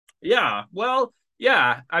 Yeah, well,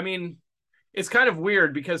 yeah. I mean, it's kind of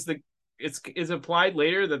weird because it's implied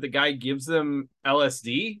later that the guy gives them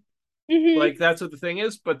LSD, like that's what the thing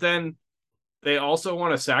is, but then they also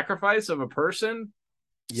want a sacrifice of a person.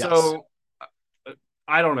 Yes. So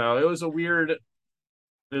I don't know. It was a weird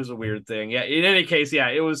thing. Yeah. In any case, yeah,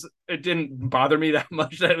 it didn't bother me that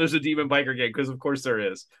much that it was a demon biker gang, because of course there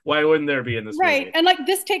is. Why wouldn't there be in this movie? And like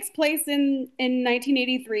this takes place in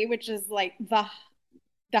 1983, which is like the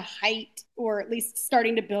height, or at least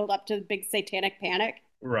starting to build up to the big satanic panic.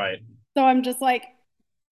 Right. So I'm just like,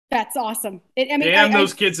 that's awesome. Damn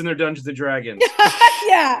those kids in their Dungeons and Dragons.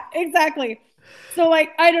 Yeah, exactly. So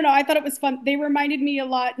like, I don't know. I thought it was fun. They reminded me a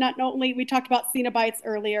lot. Not only we talked about Cenobites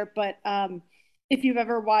earlier, but if you've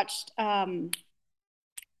ever watched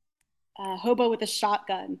Hobo with a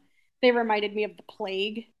Shotgun, they reminded me of The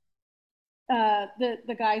Plague.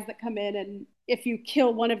 the guys that come in, and if you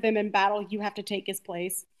kill one of them in battle, you have to take his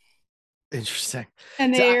place. Interesting.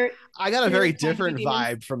 And So they're I got a they're very trying to be different demons.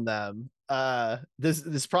 vibe from them.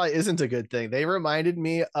 This probably isn't a good thing. They reminded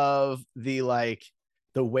me of the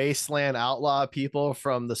Wasteland Outlaw people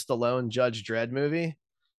from the Stallone Judge Dredd movie.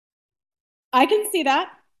 I can see that.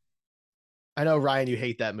 I know, Ryan, you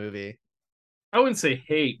hate that movie. I wouldn't say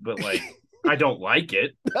hate, but like I don't like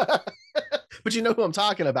it. But you know who I'm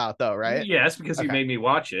talking about, though, right? Yes, because you Okay. made me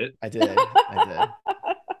watch it. I did. I did.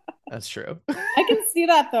 That's true. I can see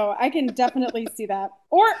that though. I can definitely see that.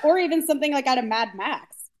 Or even something like out of Mad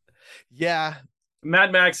Max. Yeah.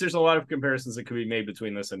 Mad Max, there's a lot of comparisons that could be made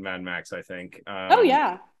between this and Mad Max, I think. Oh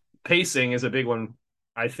yeah. Pacing is a big one.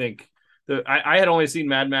 I think I had only seen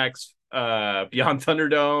Mad Max Beyond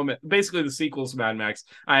Thunderdome, basically the sequels to Mad Max.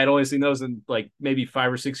 I had only seen those in like maybe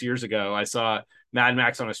 5 or 6 years ago. I saw Mad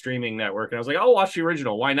Max on a streaming network and I was like, I'll watch the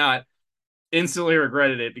original. Why not? Instantly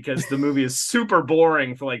regretted it because the movie is super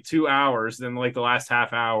boring for like 2 hours. Then like the last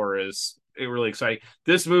half hour is really exciting.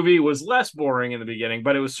 This movie was less boring in the beginning,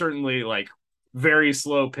 but it was certainly like very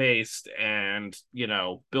slow paced and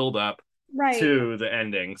build up Right. to the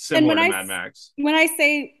ending, And similar to Mad Max. when I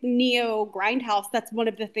say neo grindhouse, that's one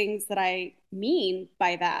of the things that I mean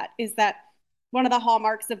by that is that one of the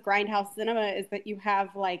hallmarks of grindhouse cinema is that you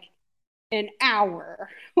have like an hour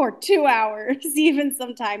or 2 hours, even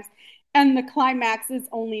sometimes, and the climax is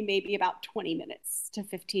only maybe about 20 minutes to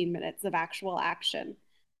 15 minutes of actual action.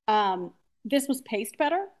 This was paced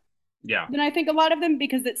better Yeah. than I think a lot of them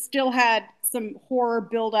because it still had some horror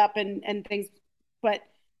buildup and things, but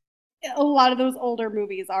a lot of those older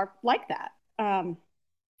movies are like that.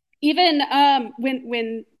 Even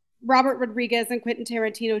when Robert Rodriguez and Quentin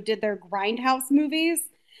Tarantino did their grindhouse movies,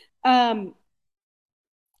 um,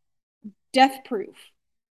 Death Proof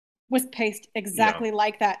was paced exactly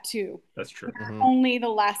like that too. That's true. Mm-hmm. Only the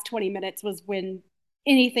last 20 minutes was when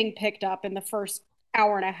anything picked up, and the first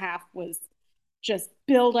hour and a half was just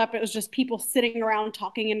build up. It was just people sitting around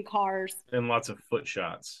talking in cars. And lots of foot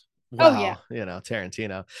shots. Oh yeah.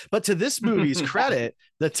 Tarantino. But to this movie's credit,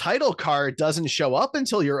 the title card doesn't show up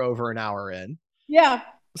until you're over an hour in. Yeah.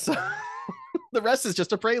 So the rest is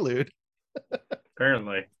just a prelude.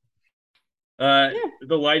 Apparently.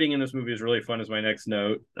 The lighting in this movie is really fun is my next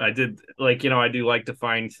note. I do like to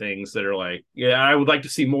find things that are like, I would like to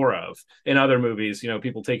see more of in other movies,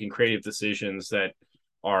 people taking creative decisions that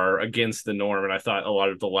are against the norm. And I thought a lot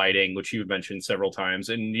of the lighting, which you've mentioned several times,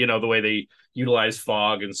 and the way they utilize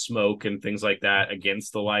fog and smoke and things like that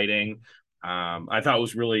against the lighting, I thought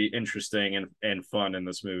was really interesting and fun in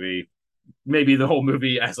this movie. Maybe the whole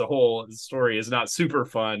movie as a whole, the story is not super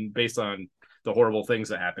fun based on the horrible things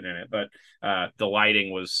that happen in it, but the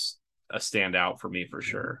lighting was a standout for me for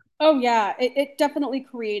sure. Oh yeah, it definitely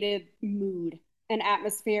created mood and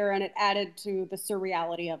atmosphere, and it added to the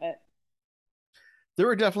surreality of it. There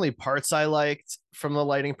were definitely parts I liked from the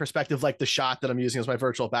lighting perspective, like the shot that I'm using as my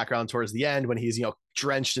virtual background towards the end when he's,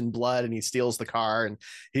 drenched in blood and he steals the car and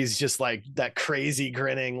he's just like that crazy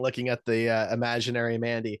grinning, looking at the imaginary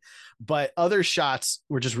Mandy. But other shots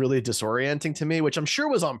were just really disorienting to me, which I'm sure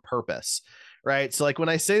was on purpose. Right. So like when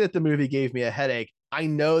I say that the movie gave me a headache, I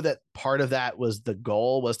know that part of that was the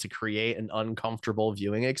goal was to create an uncomfortable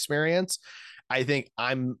viewing experience. I think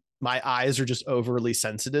my eyes are just overly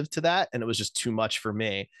sensitive to that. And it was just too much for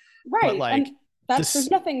me. Right. But like, and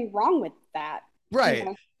there's nothing wrong with that. Right.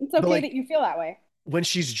 It's okay like, that you feel that way. When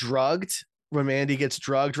she's drugged, when Mandy gets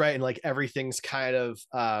drugged, right. And like everything's kind of,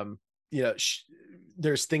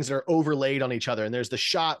 there's things that are overlaid on each other. And there's the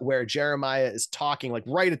shot where Jeremiah is talking like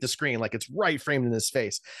right at the screen, like it's right framed in his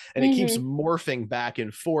face. And it keeps morphing back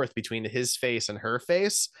and forth between his face and her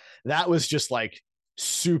face. That was just like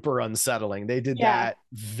super unsettling. They did that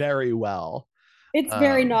very well. It's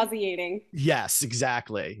very nauseating. Yes,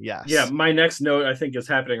 exactly. Yes. Yeah. My next note, I think, is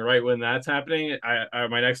happening right when that's happening.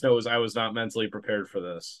 My next note was I was not mentally prepared for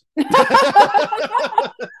this.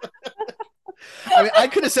 I mean, I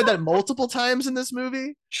could have said that multiple times in this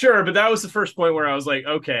movie. Sure, but that was the first point where I was like,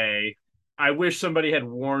 okay, I wish somebody had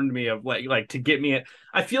warned me of like to get me.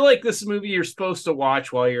 I feel like this movie you're supposed to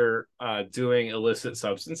watch while you're doing illicit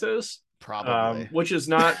substances, probably, which is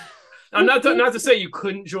not. I'm not to say you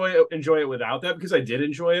couldn't enjoy it without that, because I did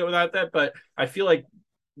enjoy it without that, but I feel like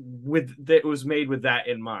it was made with that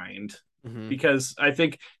in mind, because I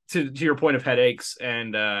think to your point of headaches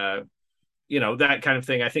and that kind of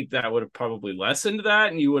thing, I think that would have probably lessened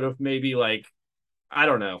that, and you would have maybe like, I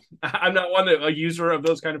don't know. I'm not a user of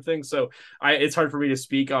those kind of things, so it's hard for me to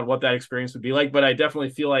speak on what that experience would be like, but I definitely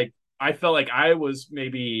feel like I felt like I was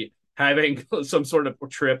maybe having some sort of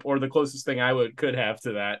trip, or the closest thing I could have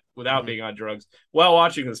to that without being on drugs while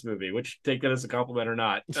watching this movie, which take that as a compliment or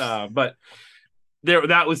not. But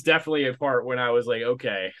that was definitely a part when I was like,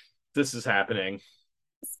 okay, this is happening.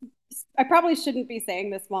 I probably shouldn't be saying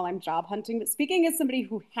this while I'm job hunting, but speaking as somebody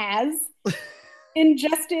who has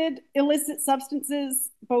ingested illicit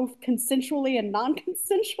substances, both consensually and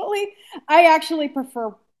non-consensually, I actually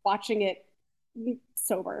prefer watching it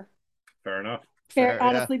sober. Fair enough.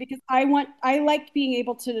 Honestly, because I like being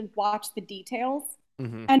able to watch the details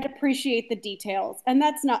and appreciate the details. And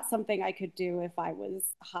that's not something I could do if I was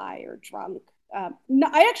high or drunk. No,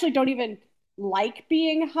 I actually don't even like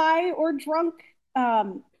being high or drunk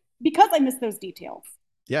because I miss those details.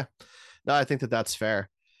 Yeah, no, I think that's fair.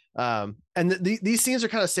 And these scenes are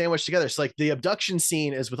kind of sandwiched together. So like the abduction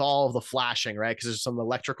scene is with all of the flashing, right? Because there's some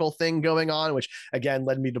electrical thing going on, which again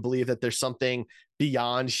led me to believe that there's something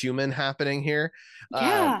beyond human happening here.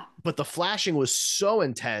 Yeah. But the flashing was so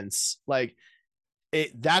intense, like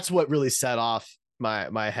that's what really set off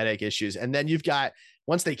my headache issues. And then you've got,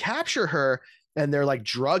 once they capture her and they're like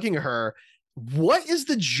drugging her, what is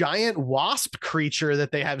the giant wasp creature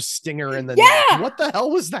that they have stinger in the neck? What the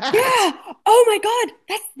hell was that? Yeah. Oh my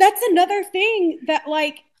God. That's another thing that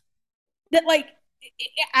it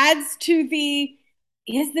adds to the,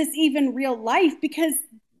 is this even real life? Because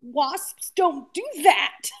wasps don't do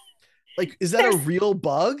that. Like, is that a real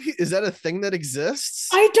bug? Is that a thing that exists?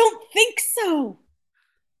 I don't think so.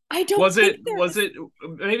 Was it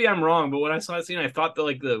maybe I'm wrong, but when I saw that scene, I thought that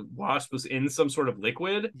like the wasp was in some sort of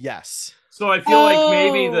liquid. Yes. So I feel like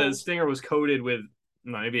maybe the stinger was coated with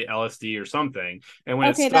maybe LSD or something, and when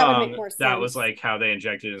it stung, that was like how they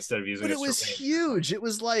injected it instead of using. But it was huge. It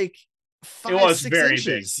was like 6 very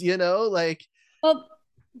inches. big. You know, like. Well,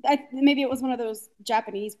 maybe it was one of those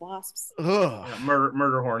Japanese wasps.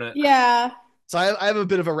 Murder hornet. Yeah. So I have a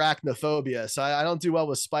bit of arachnophobia, so I don't do well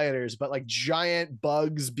with spiders, but like giant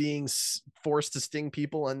bugs being forced to sting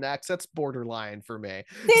people in necks, that's borderline for me.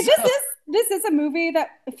 See, this is a movie that,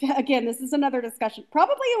 again, this is another discussion.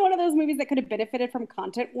 Probably one of those movies that could have benefited from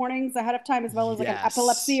content warnings ahead of time, as well as like an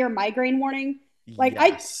epilepsy or migrine warning. Like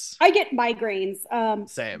I get migraines.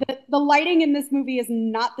 Same. The lighting in this movie is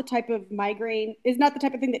not the type of thing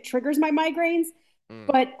that triggers my migraines.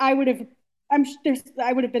 But I would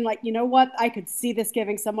have been like, you know what? I could see this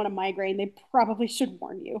giving someone a migraine. They probably should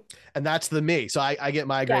warn you. And that's me. So I get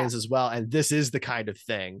migraines as well. And this is the kind of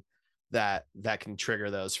thing that can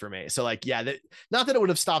trigger those for me. So like, yeah, not that it would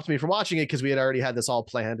have stopped me from watching it because we had already had this all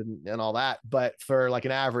planned and all that. But for like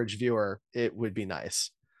an average viewer, it would be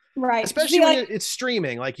nice. Right. Especially when it's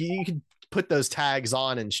streaming. Like you can put those tags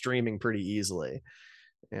on and streaming pretty easily.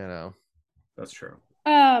 You know. That's true.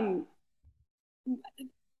 What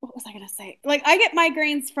was I gonna say? Like I get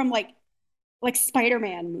migraines from like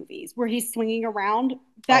Spider-Man movies where he's swinging around.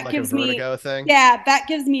 That like gives a vertigo thing. Yeah, that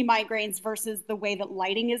gives me migraines versus the way that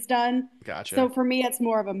lighting is done. Gotcha. So for me, it's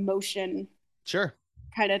more of a motion. Sure.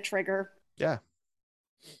 Kind of trigger. Yeah.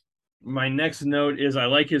 My next note is I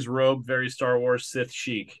like his robe, very Star Wars Sith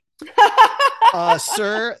chic.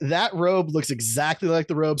 Sir, that robe looks exactly like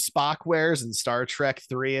the robe Spock wears in Star Trek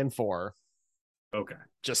 3 and 4. Okay.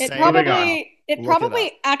 Just it saying. It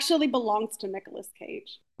probably actually belongs to Nicolas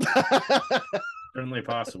Cage. Certainly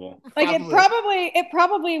possible. Like it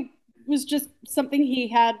probably was just something he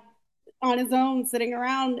had on his own sitting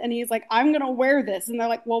around, and he's like, I'm gonna wear this, and they're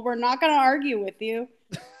like, well, we're not gonna argue with you.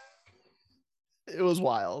 It was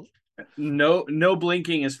wild. No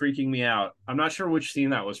blinking is freaking me out. I'm not sure which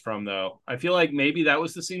scene that was from though. I feel like maybe that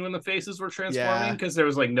was the scene when the faces were transforming because there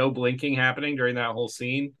was like no blinking happening during that whole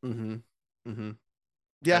scene.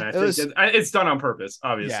 Yeah, it's done on purpose,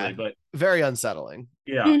 obviously, but very unsettling.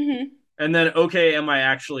 Yeah. And then, okay, am I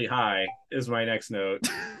actually high? Is my next note.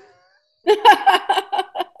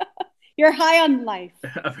 You're high on life.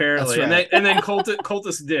 Apparently, right. and then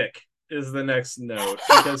cultist Dick is the next note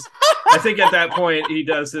because I think at that point he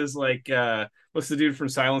does his like what's the dude from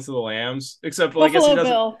Silence of the Lambs? Except well, I guess he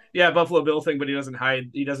doesn't. Bill. Yeah, Buffalo Bill thing, but he doesn't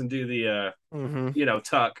hide. He doesn't do the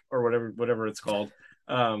tuck or whatever it's called.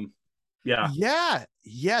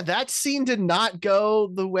 Yeah, that scene did not go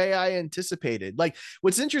the way I anticipated. Like,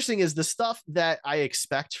 what's interesting is the stuff that I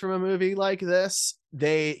expect from a movie like this,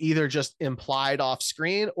 they either just implied off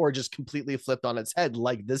screen or just completely flipped on its head,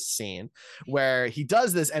 like this scene where he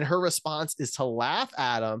does this and her response is to laugh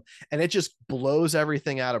at him, and it just blows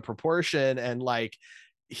everything out of proportion, and like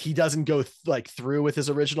he doesn't go through with his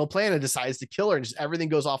original plan and decides to kill her, and just everything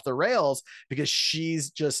goes off the rails because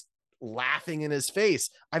she's just laughing in his face.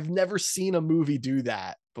 I've never seen a movie do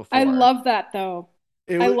that before. I love that though.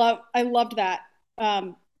 I loved that.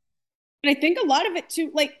 And I think a lot of it too,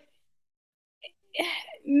 like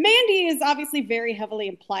Mandy is obviously very heavily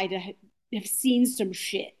implied to have seen some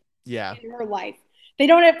shit Yeah. in her life. They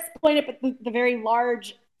don't explain it, but the very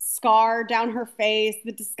large scar down her face,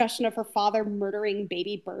 the discussion of her father murdering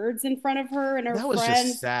baby birds in front of her and her That was just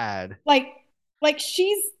friends, sad. like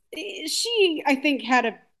she I think had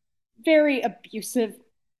a very abusive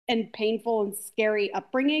and painful and scary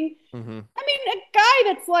upbringing. Mm-hmm. I mean, a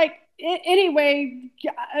guy that's like, anyway,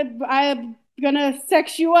 I'm gonna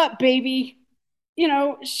sex you up, baby. You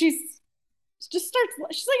know, just starts.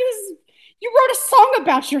 She's like, "This is, you wrote a song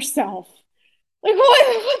about yourself. Like,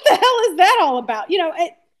 what the hell is that all about?" You know,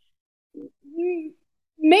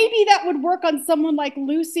 maybe that would work on someone like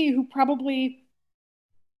Lucy, who probably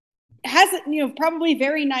hasn't, probably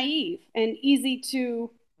very naive and easy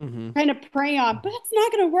to Mm-hmm. kind of prey on. But it's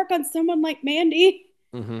not going to work on someone like Mandy.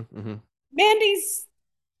 Mm-hmm. Mm-hmm. Mandy's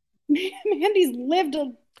Mandy's lived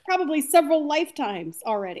probably several lifetimes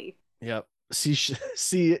already. Yep. She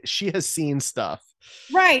has seen stuff.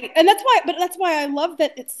 Right. And that's why I love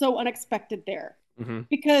that it's so unexpected there. Mm-hmm.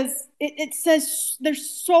 Because it says there's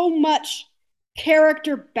so much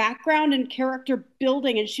character background and character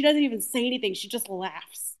building, and she doesn't even say anything. She just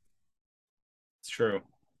laughs. It's true.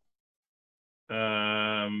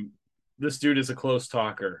 This dude is a close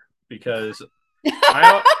talker because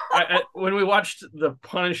when we watched the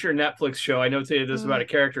Punisher Netflix show, I notated this about a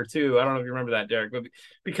character too. I don't know if you remember that, Derek, but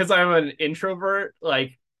because I'm an introvert,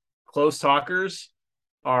 like close talkers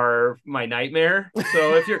are my nightmare.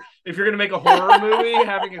 So if you're gonna make a horror movie,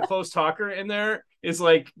 having a close talker in there is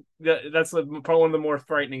like that's probably one of the more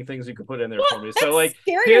frightening things you could put in there for me. So like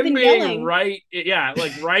him being yelling. Right, yeah,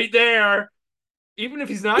 like right there. Even if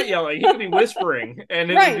he's not yelling, he could be whispering,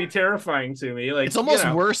 and it would be terrifying to me. Like it's almost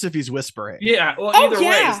worse if he's whispering. Yeah, well, either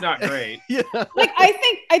way, it's not great. Yeah, like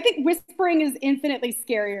I think whispering is infinitely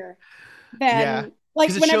scarier than like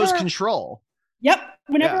because it shows control. Yep.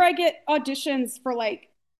 Whenever I get auditions for like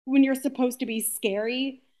when you're supposed to be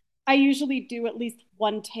scary, I usually do at least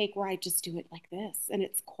one take where I just do it like this, and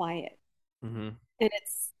it's quiet, and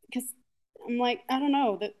it's because I'm like, I don't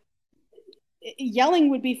know, that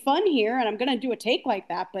yelling would be fun here, and I'm gonna do a take like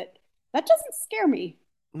that, but that doesn't scare me.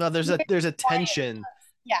 No, there's a tension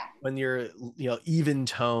when you're even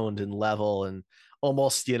toned and level and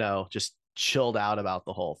almost just chilled out about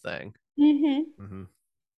the whole thing.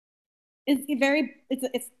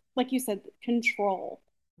 It's like you said, control,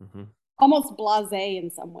 almost blasé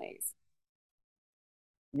in some ways.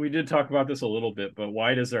 We did talk about this a little bit, but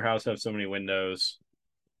why does their house have so many windows?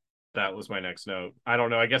 That was my next note. I don't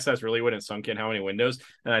know. I guess that's really when it sunk in how many windows.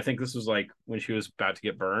 And I think this was like when she was about to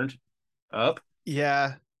get burned up.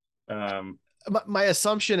 Yeah. My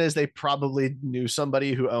assumption is they probably knew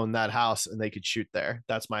somebody who owned that house and they could shoot there.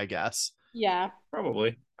 That's my guess. Yeah.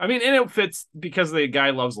 Probably. I mean, and it fits because the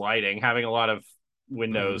guy loves lighting. Having a lot of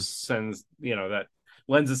windows sends, that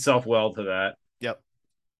lends itself well to that. Yep.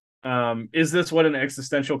 Is this what an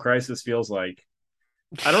existential crisis feels like?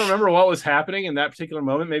 I don't remember what was happening in that particular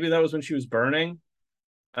moment. Maybe that was when she was burning.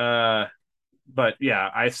 But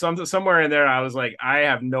yeah, somewhere in there, I was like, I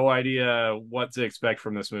have no idea what to expect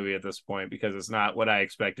from this movie at this point because it's not what I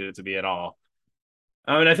expected it to be at all.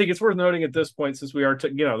 And I think it's worth noting at this point, since we are,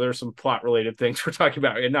 there's some plot related things we're talking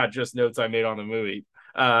about, and not just notes I made on the movie.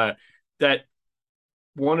 That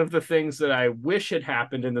one of the things that I wish had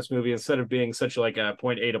happened in this movie, instead of being such like a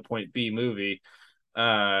point A to point B movie,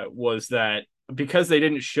 was that because they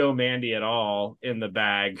didn't show Mandy at all in the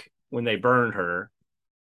bag when they burned her,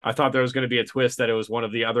 I thought there was going to be a twist that it was one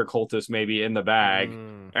of the other cultists maybe in the bag,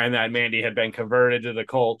 and that Mandy had been converted to the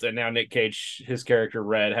cult, and now Nic Cage, his character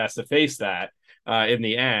Red, has to face that in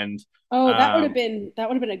the end. Oh, that would have been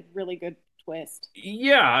a really good twist.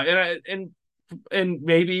 Yeah, and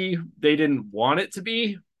maybe they didn't want it to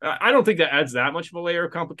be. I don't think that adds that much of a layer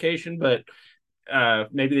of complication, but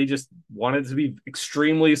maybe they just wanted it to be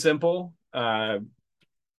extremely simple.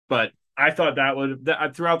 But I thought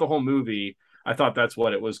throughout the whole movie, I thought that's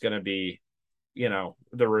what it was going to be,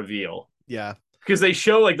 the reveal. Yeah. Because they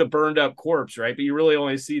show like the burned up corpse, right? But you really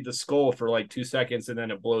only see the skull for like 2 seconds and then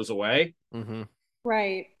it blows away.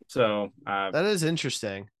 Right. So that is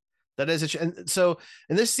interesting. And so,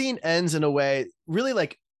 and this scene ends in a way really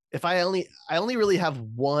like, if I only really have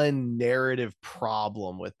one narrative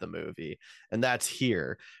problem with the movie, and that's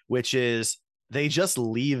here, which is they just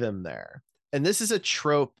leave him there. And this is a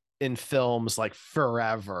trope in films like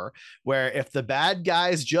forever, where if the bad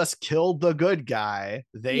guys just killed the good guy,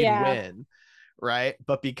 they'd win, right?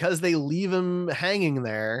 But because they leave him hanging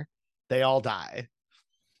there, they all die.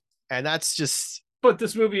 And that's just... But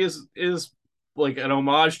this movie is like an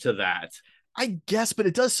homage to that. I guess, but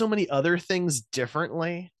it does so many other things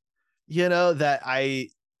differently. that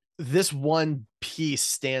this one piece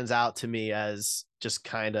stands out to me as just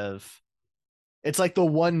kind of, it's like the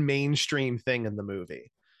one mainstream thing in the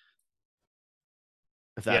movie,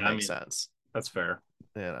 if that makes sense. That's fair.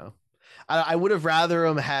 I would have rather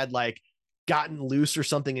him had like gotten loose or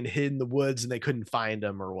something and hid in the woods and they couldn't find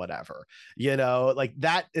him or whatever, like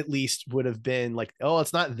that at least would have been like, oh,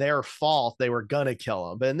 it's not their fault, they were gonna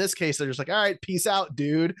kill him. But in this case, they're just like, all right, peace out,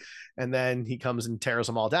 dude. And then he comes and tears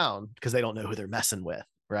them all down because they don't know who they're messing with,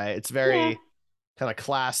 right? It's very kind of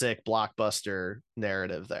classic blockbuster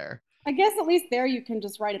narrative there. I guess at least there you can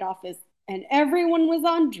just write it off as, and everyone was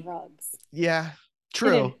on drugs. Yeah.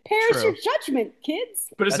 True. Perish your judgment, kids.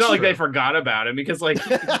 But it's not like they forgot about him, because like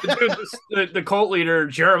the cult leader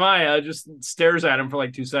Jeremiah just stares at him for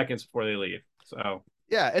like 2 seconds before they leave. So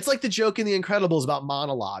yeah, it's like the joke in The Incredibles about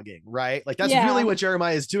monologuing, right? Like that's really what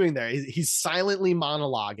Jeremiah is doing there. He's silently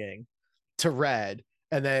monologuing to Red,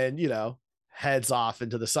 and then heads off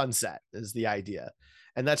into the sunset is the idea.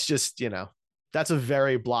 And that's just that's a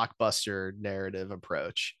very blockbuster narrative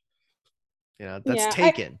approach. That's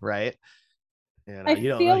Taken, right? You don't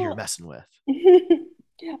know who you're messing with.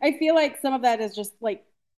 I feel like some of that is just like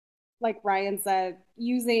Ryan said,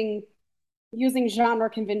 using genre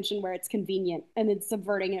convention where it's convenient and then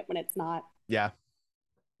subverting it when it's not. Yeah.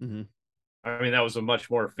 Mm-hmm. I mean, that was a much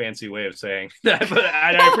more fancy way of saying that, but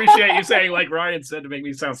I appreciate you saying like Ryan said to make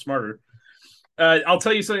me sound smarter. I'll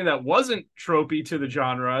tell you something that wasn't tropey to the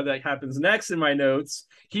genre that happens next in my notes.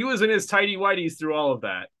 He was in his tidy whities through all of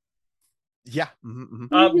that. Yeah.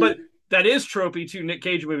 Mm-hmm. But that is tropey to Nic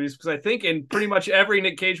Cage movies, because I think in pretty much every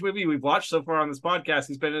Nic Cage movie we've watched so far on this podcast,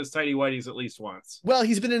 he's been in his tidy whities at least once. Well,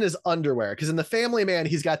 he's been in his underwear, because in The Family Man,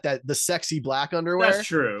 he's got the sexy black underwear. That's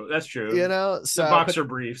true. So the boxer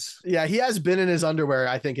briefs. Yeah, he has been in his underwear,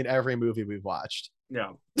 I think, in every movie we've watched. Yeah.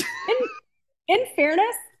 In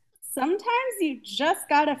fairness, sometimes you just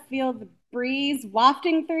gotta feel the breeze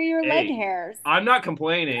wafting through your leg hairs. I'm not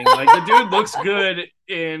complaining. Like, the dude looks good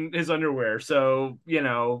in his underwear, so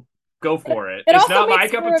go for it. It's not my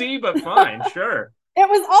cup of tea, but fine, sure.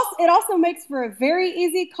 It also makes for a very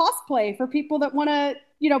easy cosplay for people that want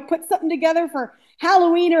to, put something together for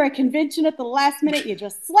Halloween or a convention at the last minute. You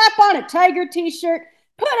just slap on a Tiger t-shirt,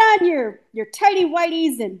 put on your tidy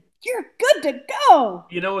whities, and you're good to go.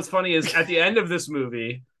 You know what's funny is at the end of this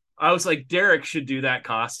movie, I was like, Derek should do that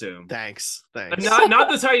costume. Thanks.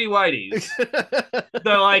 Not the tidy whities.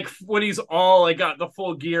 The like when he's all like got the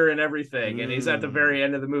full gear and everything, and he's at the very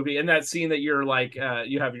end of the movie. And that scene that you're like,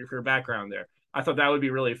 you have your background there. I thought that would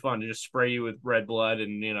be really fun to just spray you with red blood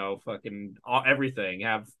and fucking everything.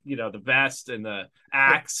 Have the vest and the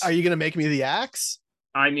axe. Are you gonna make me the axe?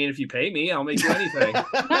 I mean, if you pay me, I'll make you anything.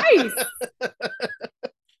 Nice.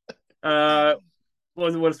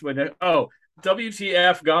 What's my name? Oh.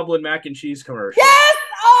 WTF Goblin mac and cheese commercial. Yes!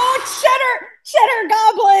 Oh, cheddar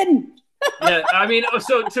goblin. Yeah, I mean,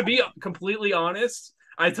 so to be completely honest,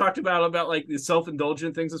 I talked about like the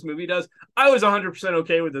self-indulgent things this movie does. I was 100%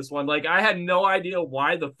 okay with this one. Like, I had no idea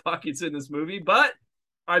why the fuck it's in this movie, but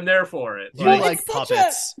I'm there for it. You like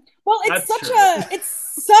puppets.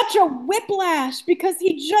 It's such a whiplash, because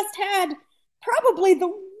he just had probably the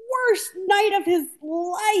worst night of his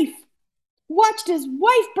life. Watched his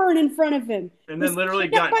wife burn in front of him, and then literally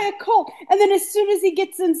got by a cult. And then as soon as he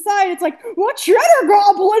gets inside, it's like, "What, cheddar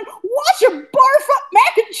goblin? Watch him barf up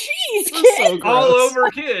mac and cheese, kid!" So all over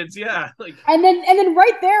kids, yeah. Like, and then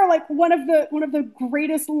right there, like one of the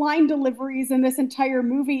greatest line deliveries in this entire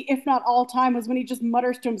movie, if not all time, was when he just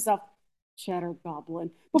mutters to himself, "Cheddar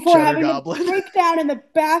goblin," before having a breakdown in the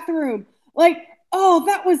bathroom. Like, oh,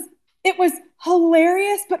 it was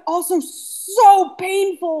hilarious, but also so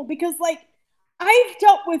painful, because like, I've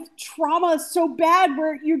dealt with trauma so bad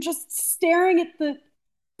where you're just staring at the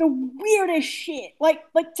weirdest shit. Like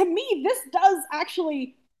to me, this does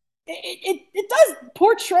actually, it does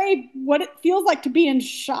portray what it feels like to be in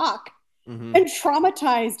shock and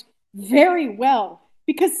traumatized very well.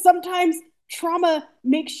 Because sometimes trauma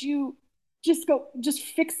makes you just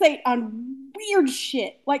fixate on weird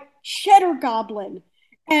shit, like cheddar goblin,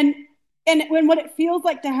 and when what it feels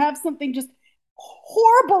like to have something just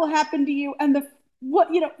horrible happen to you, and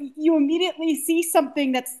you immediately see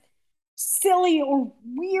something that's silly or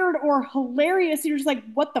weird or hilarious, and you're just like,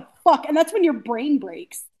 what the fuck? And that's when your brain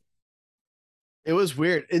breaks. It was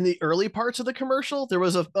weird. In the early parts of the commercial, there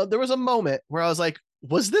was a moment where I was like,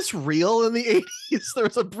 was this real in the 80s? There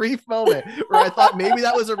was a brief moment where I thought maybe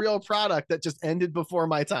that was a real product that just ended before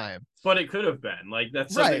my time. But it could have been. Like,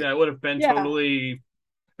 that's something that would have been totally,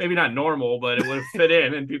 maybe not normal, but it would have fit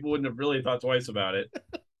in, and people wouldn't have really thought twice about it.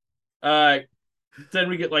 Then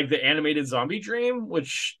we get like the animated zombie dream,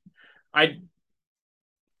 which I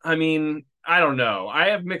I mean, I don't know. I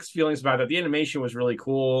have mixed feelings about that. The animation was really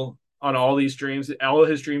cool on all these dreams. All of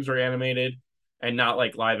his dreams were animated and not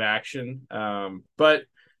like live action. But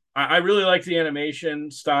I really liked the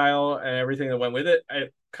animation style and everything that went with it.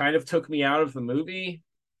 It kind of took me out of the movie,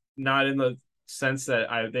 not in the sense that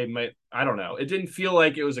they might. I don't know. It didn't feel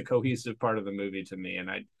like it was a cohesive part of the movie to me, and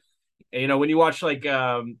when you watch like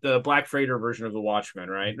the Black Freighter version of The Watchmen,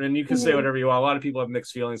 right? And you can say Mhm. whatever you want. A lot of people have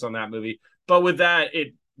mixed feelings on that movie, but with that,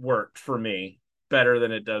 it worked for me better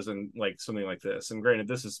than it does in like something like this. And granted,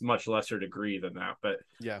 this is much lesser degree than that, but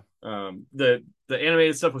Yeah. The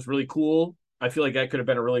animated stuff was really cool. I feel like that could have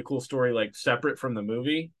been a really cool story, like separate from the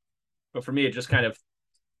movie. But for me, it just kind of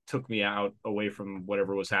took me out away from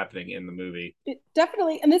whatever was happening in the movie. It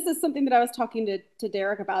definitely, and this is something that I was talking to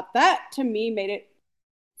Derek about. That to me made it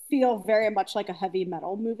feel very much like a heavy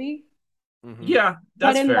metal movie, Mm-hmm. Yeah,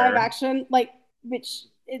 but that's in live fair action, like this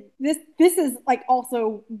is like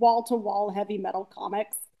also wall to wall heavy metal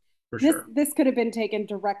comics. for This sure. this could have been taken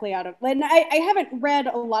directly out of. And I haven't read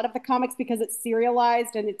a lot of the comics because it's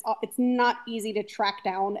serialized and it's not easy to track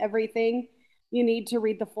down everything. You need to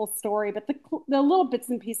read the full story, but the little bits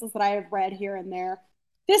and pieces that I have read here and there,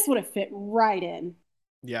 this would have fit right in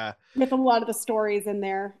Yeah. with a lot of the stories in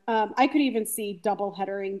there. I could even see double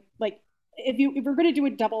headering, like if we're going to do a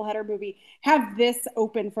double header movie, have this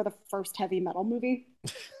open for the first heavy metal movie.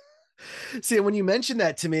 See, when you mentioned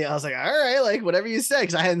that to me, I was like, all right, like whatever you say,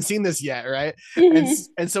 because I hadn't seen this yet, right? And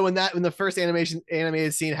Mm-hmm. and so when the first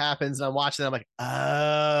animated scene happens and I'm watching it, I'm like,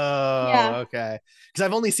 oh, Yeah. okay. Because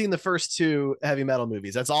I've only seen the first two heavy metal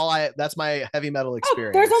movies. That's my heavy metal Oh, there's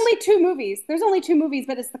experience. only two movies. There's only two movies,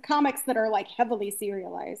 but it's the comics that are like heavily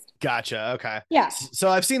serialized. Gotcha. Okay. Yeah. So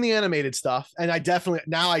I've seen the animated stuff, and I definitely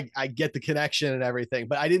now I get the connection and everything,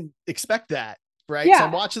 but I didn't expect that. Right. So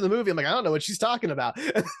I'm Yeah. watching the movie. I'm like, I don't know what she's talking about.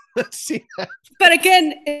 See, But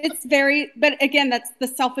again, but again, that's the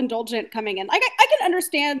self-indulgent coming in. Like I can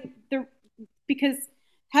understand because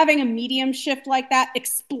having a medium shift like that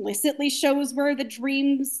explicitly shows where the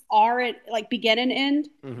dreams are at like begin and end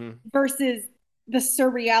mm-hmm. versus the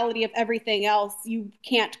surreality of everything else. You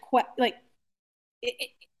can't quite like it,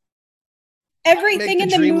 Make everything the in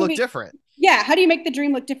the dream look movie. different. Yeah. How do you make the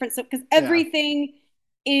dream look different? So, because Yeah. everything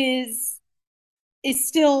is is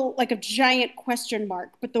still like a giant question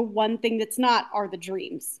mark, but the one thing that's not are the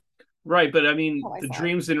dreams. Right, but I That's mean, how I the saw it.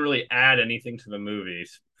 dreams didn't really add anything to the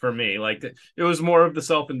movies for me. Like it was more of the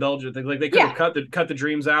self-indulgent thing. Like they could have Yeah. cut the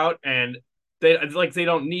dreams out, and they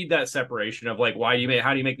don't need that separation of like how do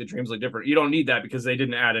you make the dreams look different? You don't need that because they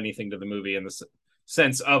didn't add anything to the movie in the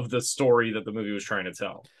sense of the story that the movie was trying to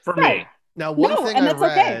tell. For Right. me, Now, one No, thing and I that's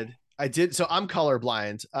okay. read, I did, so I'm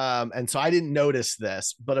colorblind, and so I didn't notice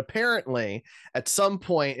this, but apparently at some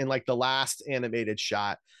point in like the last animated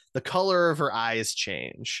shot, the color of her eyes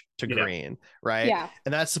change to yeah, green, right? Yeah.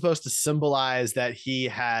 And that's supposed to symbolize that he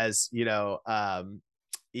has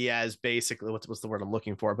basically what's the word I'm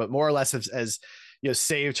looking for, but more or less as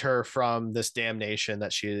saved her from this damnation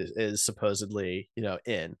that she is supposedly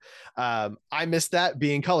in. I missed that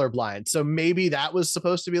being colorblind, so maybe that was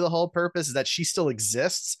supposed to be the whole purpose, is that she still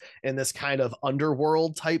exists in this kind of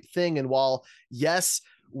underworld type thing, and while yes,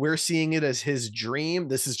 we're seeing it as his dream,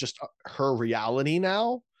 this is just her reality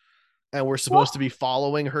now, and we're supposed to Well, be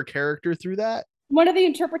following her character through that. one of the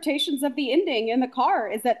interpretations of the ending in the car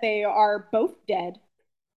is that they are both dead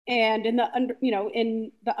and in the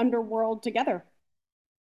in the underworld together.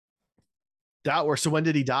 That or so when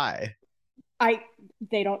did he die? I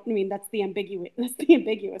they don't I mean that's the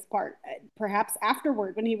ambiguous part. Perhaps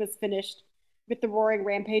afterward when he was finished with the roaring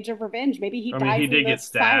rampage of revenge, maybe he I mean, he dies in did get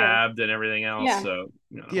the fire. stabbed and everything else, Yeah. so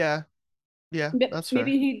Yeah, yeah, that's fair.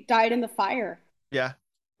 Maybe he died in the fire. Yeah.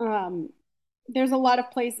 Um, there's a lot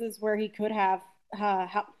of places where he could have.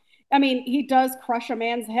 I mean, he does crush a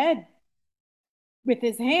man's head with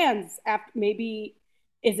his hands. After maybe,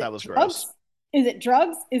 is That it was drugs? gross. Is it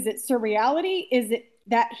drugs? Is it surreality? Is it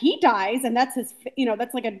that he dies and that's his?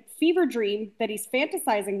 That's like a fever dream that he's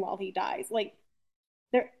fantasizing while he dies. Like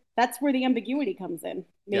there, that's where the ambiguity comes in.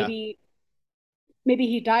 Yeah. Maybe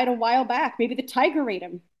he died a while back. Maybe the tiger ate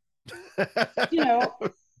him. You know,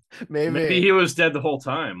 maybe Maybe. he was dead the whole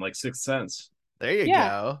time, like Sixth Sense. There you yeah.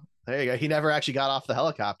 go. There you go. He never actually got off the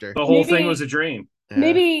helicopter. The whole thing was Maybe a dream. Yeah.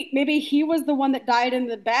 maybe he was the one that died in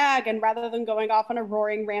the bag, and rather than going off on a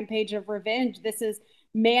roaring rampage of revenge, this is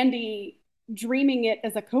Mandy dreaming it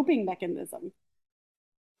as a coping mechanism.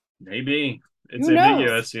 Maybe it's Who knows?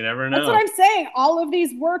 ambiguous. You never That's what know. I'm saying. All of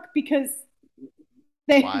these work because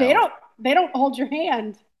they Wild. don't hold your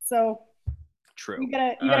hand. So True. You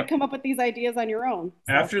gotta come up with these ideas on your own.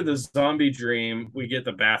 So. After the zombie dream, we get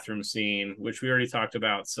the bathroom scene, which we already talked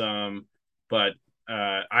about some, but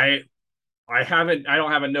I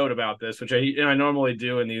don't have a note about this, which I normally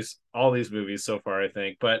do in all these movies so far, I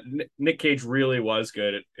think. But Nic Cage really was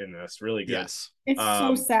good in this, really good. Yes. It's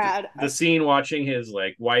so sad. The scene watching his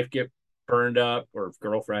like wife get burned up, or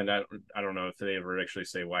girlfriend, I don't know if they ever actually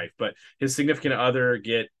say wife, but his significant other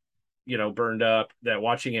get burned up, that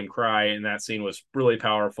watching him cry in that scene was really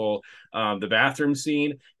powerful. The bathroom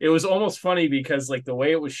scene, it was almost funny because like the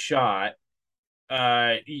way it was shot,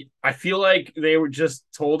 I feel like they were just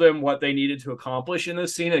told him what they needed to accomplish in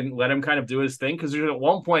this scene and let him kind of do his thing, because at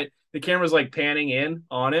one point the camera's like panning in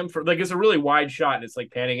on him for like, it's a really wide shot and it's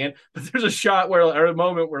like panning in, but there's a shot where, or a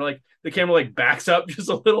moment where like the camera like backs up just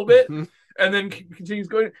a little bit and then continues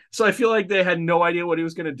going. So I feel like they had no idea what he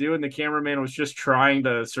was going to do, and the cameraman was just trying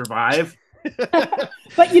to survive.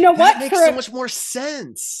 But you know what? That makes so much more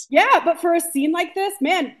sense. Yeah, but for a scene like this,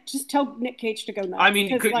 man, just tell Nic Cage to go nuts. I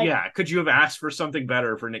mean, could you have asked for something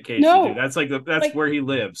better for Nic Cage to do? That's that's where he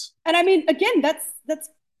lives. And I mean, again, that's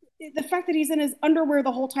the fact that he's in his underwear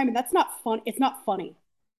the whole time, and that's not fun. It's not funny.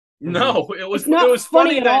 No, it was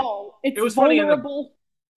funny at all. It was vulnerable.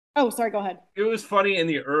 Oh, sorry, go ahead. It was funny in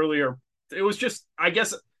the earlier. It was just, I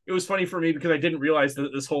guess, it was funny for me because I didn't realize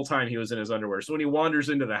that this whole time he was in his underwear. So when he wanders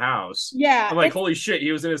into the house, I'm like, holy shit,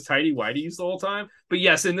 he was in his tidy whities the whole time. But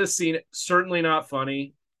yes, in this scene, certainly not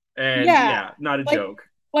funny, and not a joke.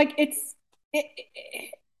 Like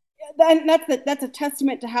that's a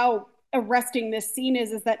testament to how arresting this scene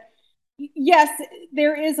is that yes,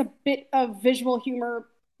 there is a bit of visual humor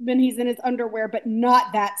when he's in his underwear, but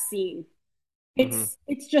not that scene.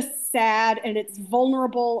 It's just sad, and it's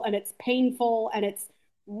vulnerable, and it's painful, and it's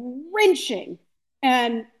wrenching.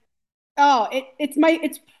 And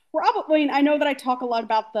it's probably, I know that I talk a lot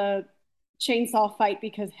about the chainsaw fight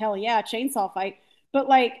because hell yeah, chainsaw fight, but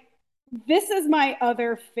like this is my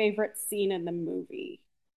other favorite scene in the movie.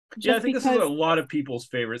 I think this is a lot of people's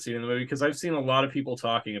favorite scene in the movie, because I've seen a lot of people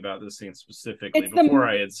talking about this scene specifically before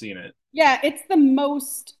I had seen it. Yeah, it's the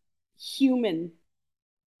most human.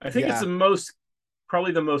 I think it's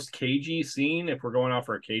probably the most cagey scene, if we're going off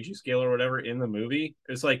for a cagey scale or whatever, in the movie.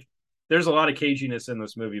 It's like, there's a lot of caginess in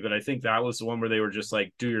this movie, but I think that was the one where they were just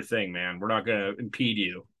like, do your thing, man. We're not going to impede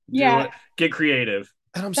you. Get creative.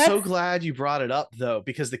 And I'm so glad you brought it up, though,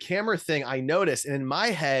 because the camera thing I noticed, and in my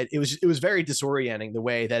head, it was very disorienting the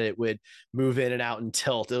way that it would move in and out and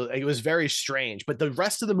tilt. It was very strange, but the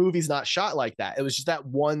rest of the movie's not shot like that. It was just that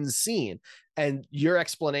one scene, and your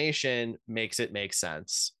explanation makes it make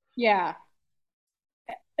sense. Yeah.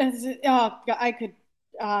 It's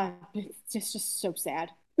just so sad.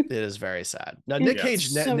 It is very sad. Now, Nic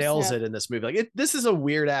Cage nails it in this movie. Like, this is a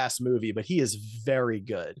weird ass movie, but he is very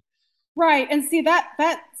good. Right. And see that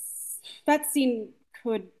scene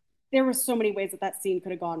there were so many ways that scene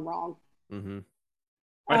could have gone wrong.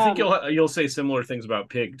 I think you'll say similar things about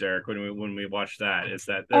Pig, Derek, when we watch that. Is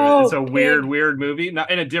that it's a weird movie, not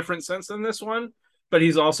in a different sense than this one, but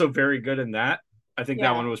he's also very good in that. I think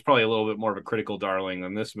that one was probably a little bit more of a critical darling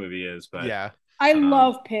than this movie is, but I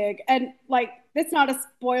love Pig, and like it's not a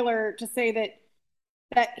spoiler to say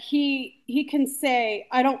that he can say,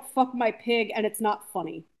 "I don't fuck my pig," and it's not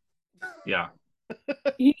funny. Yeah.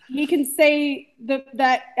 He can say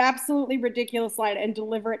that absolutely ridiculous line and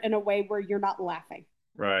deliver it in a way where you're not laughing.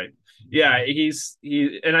 Right. Yeah,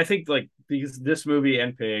 and I think like this movie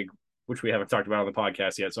and Pig, which we haven't talked about on the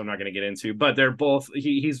podcast yet, so I'm not going to get into, but they're both,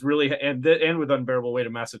 he's really, and with Unbearable Weight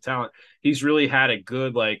of Massive Talent, he's really had a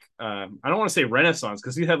good, like, I don't want to say renaissance,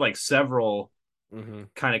 because he had like several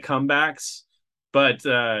kind of comebacks, but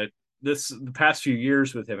the past few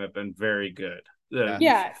years with him have been very good.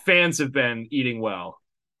 Fans have been eating well.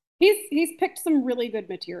 He's picked some really good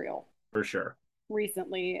material. For sure.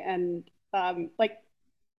 Recently, and like,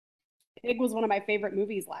 Pig was one of my favorite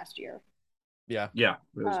movies last year. Yeah, it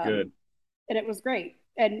was good, and it was great.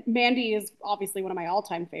 And Mandy is obviously one of my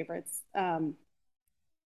all-time favorites.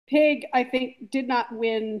 Pig, I think, did not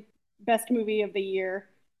win Best Movie of the Year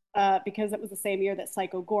because it was the same year that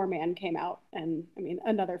Psycho Goreman came out, and I mean,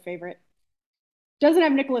 another favorite. Doesn't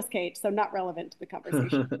have Nicolas Cage, so not relevant to the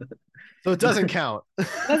conversation. So it doesn't count.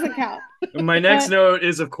 Doesn't count. My next note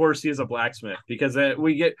is, of course, he is a blacksmith, because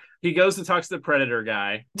he goes to talk to the Predator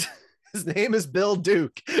guy. His name is Bill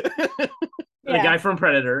Duke. The guy from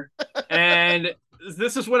Predator. And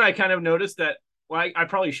this is when I kind of noticed that, well, I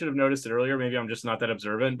probably should have noticed it earlier. Maybe I'm just not that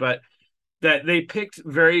observant, but that they picked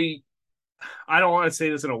I don't want to say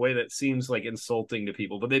this in a way that seems like insulting to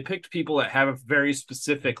people, but they picked people that have very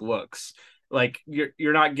specific looks. Like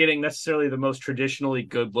you're not getting necessarily the most traditionally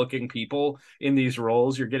good looking people in these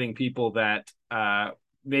roles. You're getting people that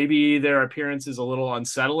maybe their appearance is a little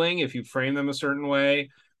unsettling if you frame them a certain way.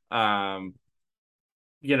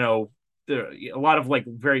 You know, a lot of like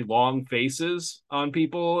very long faces on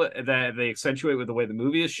people that they accentuate with the way the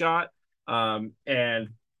movie is shot. And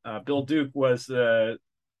Bill Duke was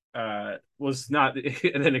not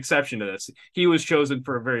an exception to this. He was chosen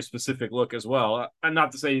for a very specific look as well. And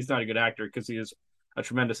not to say he's not a good actor, because he is a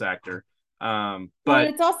tremendous actor. But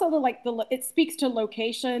it's also it speaks to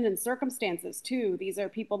location and circumstances too. These are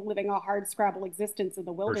people living a hard scrabble existence in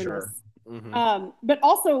the wilderness. Sure. Mm-hmm. But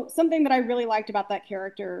also something that I really liked about that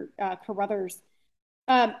character, Carruthers,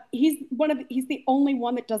 he's the only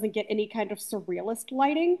one that doesn't get any kind of surrealist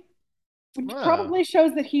lighting, which probably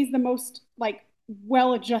shows that he's the most like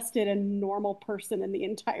well-adjusted and normal person in the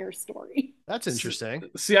entire story. That's interesting.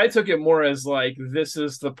 See, I took it more as like, this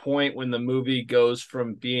is the point when the movie goes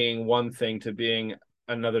from being one thing to being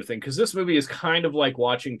another thing, because this movie is kind of like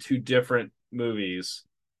watching two different movies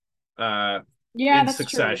in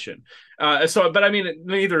succession. But I mean,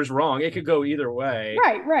 neither is wrong. It could go either way.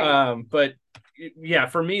 Right. But yeah,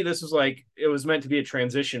 for me, this was like, it was meant to be a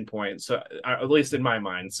transition point. So at least in my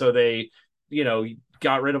mind. So they,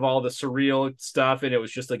 got rid of all the surreal stuff, and it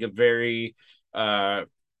was just like a very down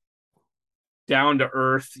to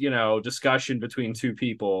earth, discussion between two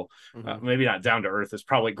people. Mm-hmm. Maybe not down to earth, it's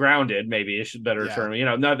probably grounded. Maybe it's a better term.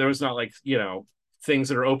 No, there was not like, things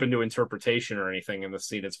that are open to interpretation or anything in the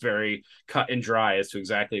scene. It's very cut and dry as to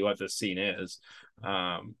exactly what this scene is.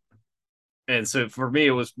 And so for me,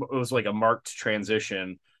 it was like a marked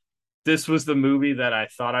transition. This was the movie that I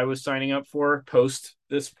thought I was signing up for post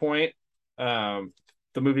this point.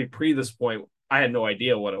 The movie pre this point, I had no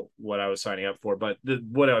idea what I was signing up for, but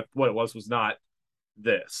what it was not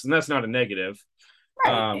this, and that's not a negative.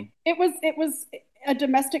 Right. It was a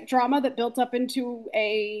domestic drama that built up into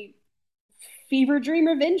a fever dream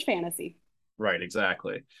revenge fantasy. Right,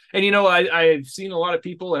 exactly. And I've seen a lot of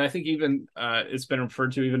people, and I think even it's been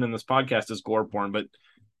referred to even in this podcast as gore porn, but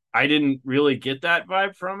I didn't really get that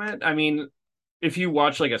vibe from it. I mean, if you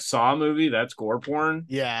watch like a Saw movie, that's gore porn.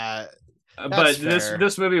 Yeah. But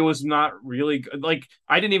this movie was not really good. Like,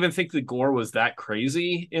 I didn't even think the gore was that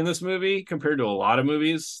crazy in this movie compared to a lot of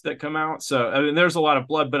movies that come out. So I mean, there's a lot of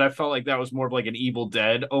blood, but I felt like that was more of like an Evil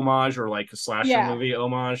Dead homage or like a slasher movie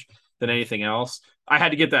homage than anything else. I had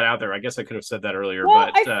to get that out there. I guess I could have said that earlier. Well,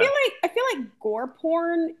 but I feel like gore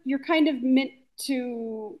porn, you're kind of meant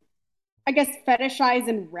to, I guess, fetishize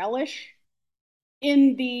and relish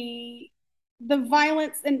in the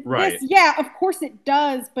violence, and right. This, yeah, of course it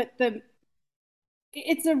does, but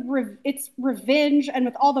it's revenge, and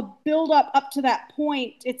with all the build up to that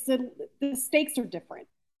point, the stakes are different.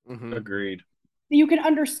 Mm-hmm. Agreed. You can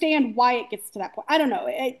understand why it gets to that point. I don't know.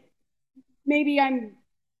 Maybe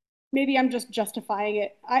I'm just justifying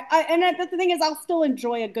it. The thing is, I'll still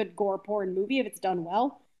enjoy a good gore porn movie if it's done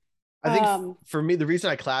well. I think for me, the reason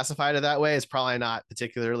I classified it that way is probably not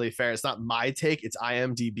particularly fair. It's not my take; it's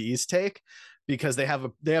IMDb's take, because they have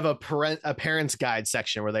a parent's guide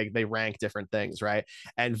section where they rank different things, right?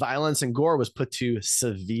 And violence and gore was put to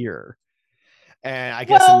severe, and I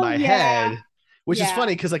guess in my head, which is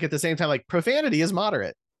funny because like at the same time, like profanity is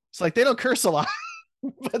moderate. It's like they don't curse a lot.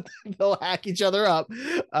 But they'll hack each other up.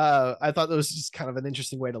 I thought that was just kind of an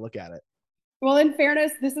interesting way to look at it. Well, in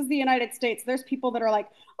fairness, this is the United States. There's people that are like,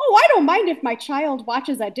 oh, I don't mind if my child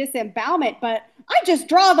watches a disembowelment, but I just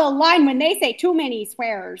draw the line when they say too many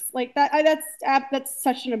swears. Like that's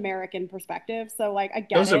such an American perspective. So like, I get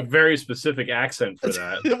it. That was a very specific accent for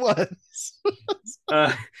that. It was.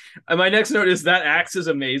 My next note is that axe is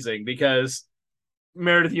amazing because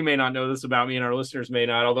Meredith, you may not know this about me, and our listeners may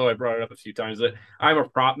not, although I brought it up a few times, that I'm a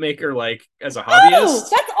prop maker, like, as a hobbyist. Oh,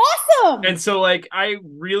 that's awesome! And so, like, I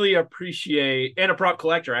really appreciate, and a prop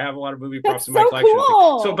collector. I have a lot of movie props in my collection.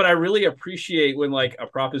 Cool. So, but I really appreciate when, like, a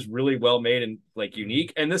prop is really well made and, like,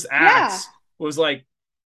 unique. And this axe was, like,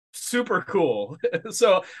 super cool.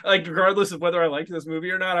 So, like, regardless of whether I liked this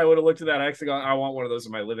movie or not, I would have looked at that axe and gone, I want one of those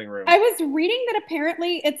in my living room. I was reading that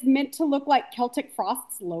apparently it's meant to look like Celtic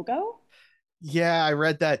Frost's logo. Yeah, I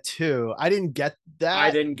read that too. I didn't get that.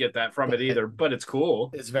 I didn't get that from it either, but it's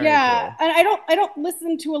cool. It's very cool. And I don't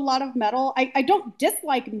listen to a lot of metal. I don't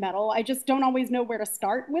dislike metal. I just don't always know where to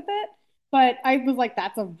start with it. But I was like,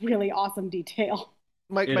 that's a really awesome detail.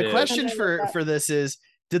 My question for this is,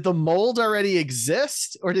 did the mold already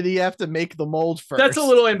exist, or did he have to make the mold first? That's a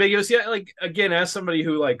little ambiguous. Yeah, like, again, as somebody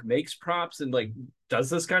who like makes props and like does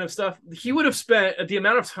this kind of stuff, he would have spent the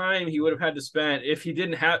amount of time he would have had to spend if he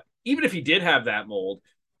didn't have, even if he did have that mold,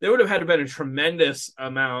 there would have had to been a tremendous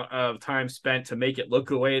amount of time spent to make it look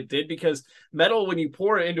the way it did, because metal, when you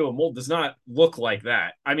pour it into a mold, does not look like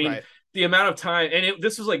that. I mean, Right. the amount of time, and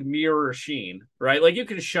this was like mirror sheen, right? Like you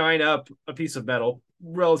can shine up a piece of metal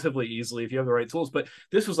relatively easily if you have the right tools, but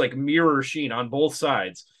this was like mirror sheen on both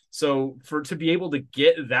sides. So to be able to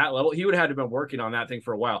get that level, he would have had to have been working on that thing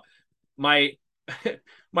for a while. My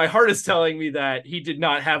my heart is telling me that he did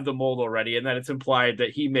not have the mold already, and that it's implied that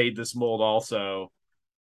he made this mold also.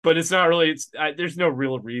 But it's not really. There's no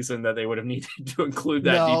real reason that they would have needed to include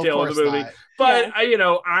that No, of detail in the course movie. not. But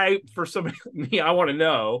Yeah. I for somebody like me, I want to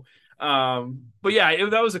know. But yeah,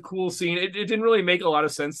 that was a cool scene. It didn't really make a lot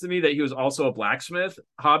of sense to me that he was also a blacksmith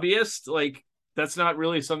hobbyist. Like that's not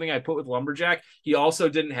really something I put with lumberjack. He also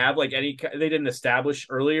didn't have like any. They didn't establish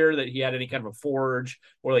earlier that he had any kind of a forge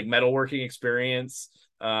or like metalworking experience.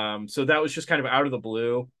 So that was just kind of out of the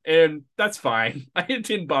blue, and that's fine. It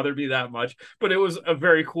didn't bother me that much, but it was a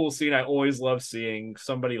very cool scene. I always love seeing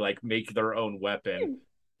somebody like make their own weapon.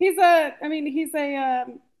 He's a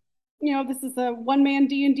this is a one-man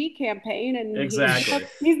D&D campaign, and Exactly.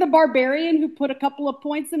 he's the barbarian who put a couple of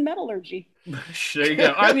points in metallurgy. There you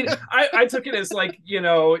go. I mean, I took it as like,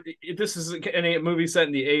 this is a movie set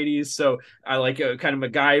in the 80s. So I like a kind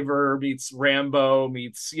of MacGyver meets Rambo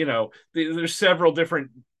meets, there's several different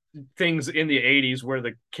things in the 80s where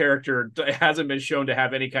the character hasn't been shown to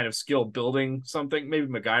have any kind of skill building something. Maybe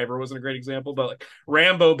MacGyver wasn't a great example, but like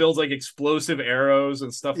Rambo builds like explosive arrows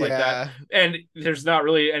and stuff like that. Yeah. And there's not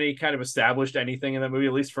really any kind of established anything in that movie,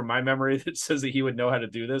 at least from my memory, that says that he would know how to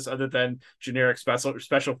do this other than generic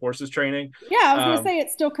special forces training. Yeah, I was going to say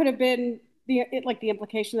it still could have been the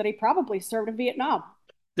implication that he probably served in Vietnam.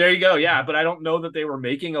 There you go. Yeah, but I don't know that they were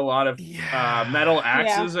making a lot of metal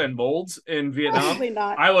axes and molds in Vietnam. Probably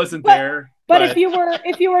not. I wasn't there. But if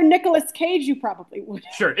you were Nicolas Cage, you probably would.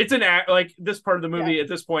 Sure, it's an act like this part of the movie. At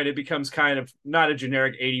this point, it becomes kind of not a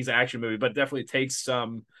generic '80s action movie, but definitely takes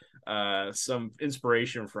some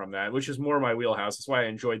inspiration from that, which is more my wheelhouse. That's why I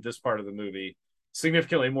enjoyed this part of the movie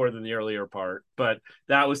significantly more than the earlier part. But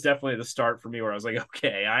that was definitely the start for me, where I was like,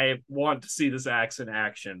 okay, I want to see this axe in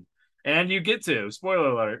action. And you get to, spoiler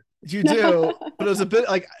alert. You do, but it was a bit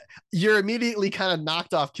like you're immediately kind of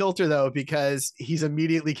knocked off kilter though, because he's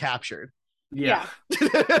immediately captured. Yeah.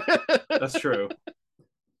 That's true.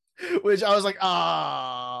 Which I was like,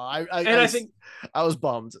 I think I was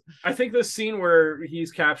bummed. I think the scene where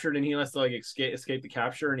he's captured and he has to like escape the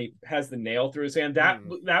capture, and he has the nail through his hand,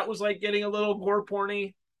 that was like getting a little gore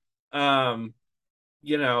porny. That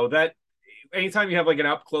anytime you have like an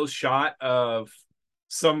up close shot of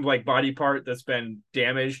some like body part that's been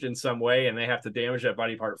damaged in some way, and they have to damage that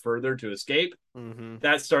body part further to escape,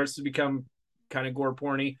 that starts to become kind of gore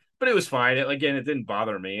porny. But it was fine. It didn't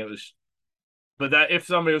bother me. It was, but that if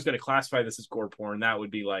somebody was going to classify this as gore porn, that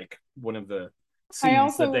would be like one of the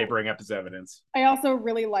scenes that they bring up as evidence. I also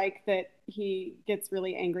really like that he gets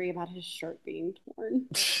really angry about his shirt being torn.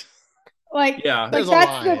 Like, yeah, like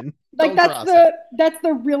that's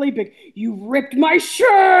the really big, you ripped my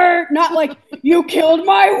shirt, not like you killed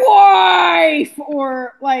my wife,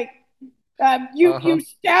 or like you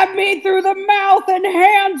stabbed me through the mouth and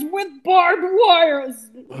hands with barbed wires.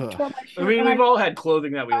 I mean, we've all had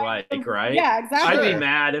clothing that we like, right? Yeah, exactly. I'd be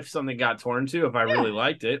mad if something got torn too, if I really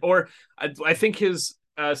liked it. Or I think his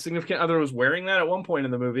significant other was wearing that at one point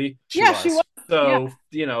in the movie. She was. So,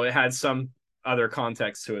 it had some other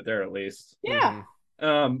context to it there at least. Yeah.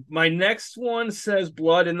 My next one says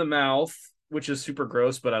blood in the mouth, which is super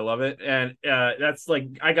gross, but I love it. And that's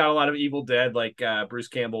like, I got a lot of Evil Dead, like Bruce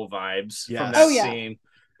Campbell vibes from that scene.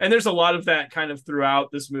 And there's a lot of that kind of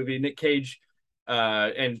throughout this movie. Nic Cage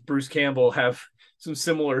and Bruce Campbell have some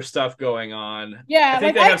similar stuff going on. Yeah. I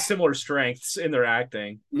think they have similar strengths in their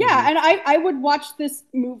acting. Yeah. And I would watch this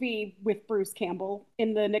movie with Bruce Campbell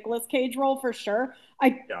in the Nicolas Cage role for sure.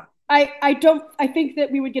 I think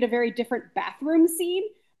that we would get a very different bathroom scene,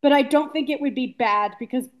 but I don't think it would be bad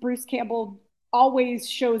because Bruce Campbell always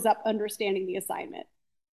shows up understanding the assignment.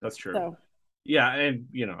 That's true. So. Yeah, and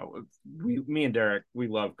me and Derek, we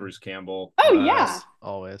love Bruce Campbell. Oh yeah,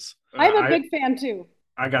 always. I'm a big fan too.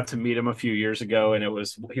 I got to meet him a few years ago, and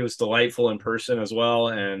he was delightful in person as well.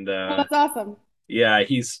 And that's awesome. Yeah,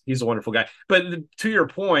 he's a wonderful guy. But to your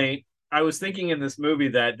point, I was thinking in this movie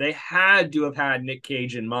that they had to have had Nic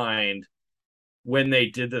Cage in mind when they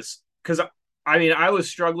did this, because I was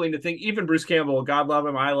struggling to think. Even Bruce Campbell, God love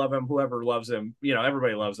him, I love him, whoever loves him,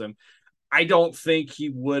 everybody loves him. I don't think he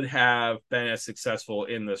would have been as successful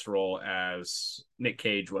in this role as Nic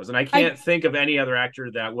Cage was, and I can't think of any other actor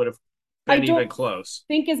that would have been even close.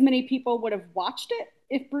 I think as many people would have watched it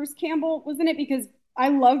if Bruce Campbell was in it, because I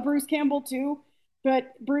love Bruce Campbell too.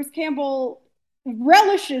 but Bruce Campbell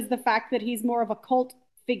relishes the fact that he's more of a cult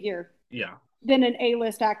figure Yeah. than an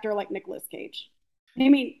A-list actor like Nicolas Cage. I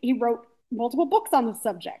mean, he wrote multiple books on the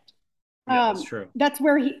subject. Yeah, that's true. That's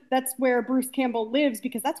where Bruce Campbell lives,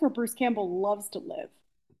 because that's where Bruce Campbell loves to live.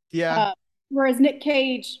 Yeah. Whereas Nic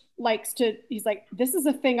Cage he's like, this is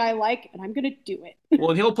a thing I like, and I'm gonna do it.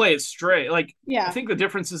 Well, and he'll play it straight. Like, Yeah. I think the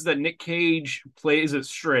difference is that Nic Cage plays it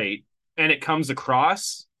straight, and it comes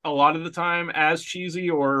across a lot of the time as cheesy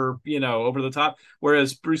or, over the top.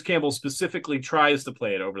 Whereas Bruce Campbell specifically tries to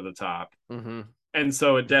play it over the top. Mm-hmm. And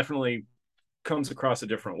so it definitely comes across a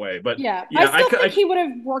different way. But yeah, I still think he would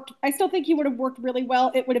have worked. I still think he would have worked really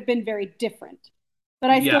well. It would have been very different, but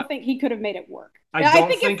I still think he could have made it work. I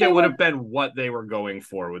don't think it would have been what they were going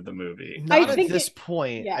for with the movie. Not at this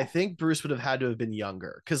point. Yeah. I think Bruce would have had to have been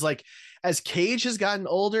younger, because like as Cage has gotten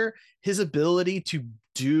older, his ability to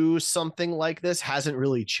do something like this hasn't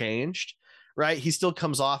really changed, right? He still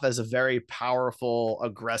comes off as a very powerful,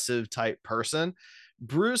 aggressive type person.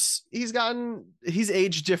 Bruce, he's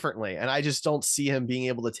aged differently, and I just don't see him being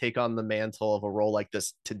able to take on the mantle of a role like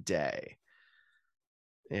this today.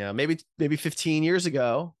 Yeah, maybe 15 years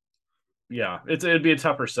ago. Yeah, it'd be a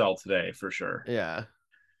tougher sell today for sure. Yeah.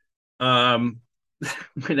 My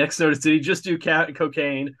next note is, did he just do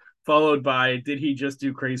cocaine, followed by, did he just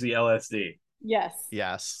do crazy LSD?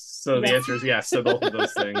 Yes. So the answer is yes. So both of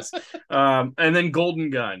those things. And then Golden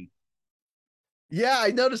Gun. Yeah,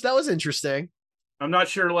 I noticed that was interesting. I'm not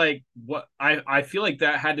sure, like, what I feel like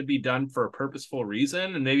that had to be done for a purposeful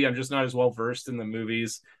reason, and maybe I'm just not as well versed in the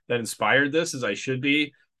movies that inspired this as I should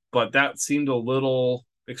be, but that seemed a little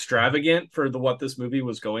extravagant for what this movie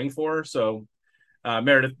was going for. So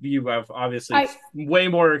Meredith, you have obviously way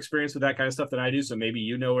more experience with that kind of stuff than I do, so maybe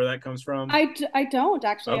you know where that comes from. I don't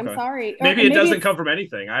actually. Okay. I'm sorry. Maybe it doesn't come from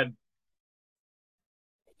anything.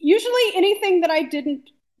 Usually anything that I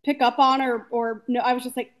didn't pick up on or no, I was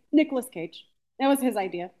just like, Nicolas Cage. That was his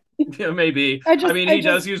idea. Yeah, maybe. He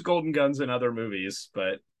does use golden guns in other movies,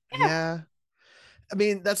 but yeah. I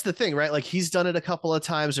mean, that's the thing, right? Like, he's done it a couple of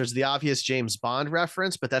times. There's the obvious James Bond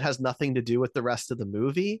reference, but that has nothing to do with the rest of the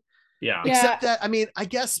movie. Yeah. Except that, I mean, I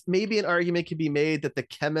guess maybe an argument could be made that the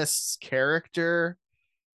chemist's character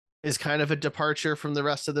is kind of a departure from the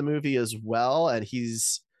rest of the movie as well. And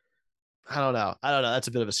I don't know. That's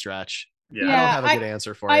a bit of a stretch. Yeah. I don't have a good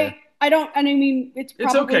answer for you. I don't, and I mean, it's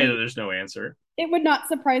okay that there's no answer. It would not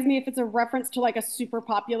surprise me if it's a reference to like a super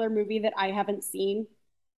popular movie that I haven't seen.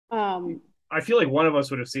 I feel like one of us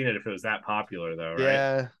would have seen it if it was that popular, though, right?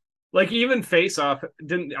 Yeah. Like, even Face Off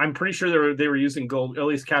I'm pretty sure they were using gold. At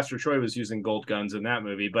least Castor Troy was using gold guns in that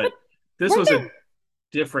movie, but this was a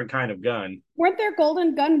different kind of gun. Weren't there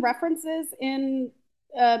golden gun references in?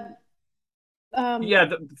 In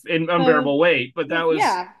Unbearable Weight, but that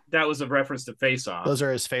was a reference to Face Off. Those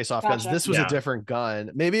are his Face Off guns. This was a different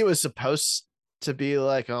gun. Maybe it was supposed to be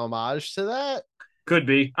like an homage to that. Could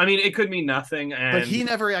be. I mean, it could mean nothing. But he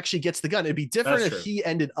never actually gets the gun. It'd be different if he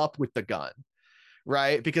ended up with the gun,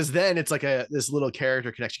 right? Because then it's like this little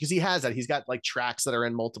character connection. Because he has that. He's got like tracks that are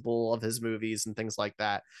in multiple of his movies and things like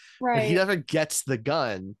that. Right. But he never gets the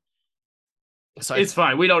gun. So it's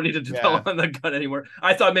fine. We don't need to develop on the gun anymore.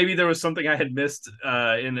 I thought maybe there was something I had missed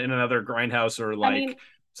in another Grindhouse or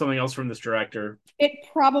something else from this director. It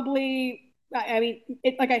probably,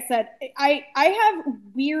 like I said, I have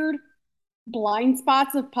weird blind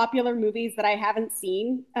spots of popular movies that I haven't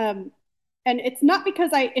seen. And it's not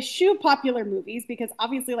because I eschew popular movies, because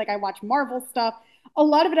obviously, like, I watch Marvel stuff. A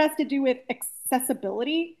lot of it has to do with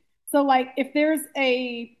accessibility. So like, if there's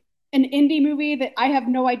an indie movie that I have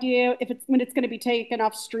no idea when it's going to be taken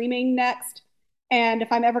off streaming next, and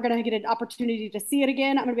if I'm ever going to get an opportunity to see it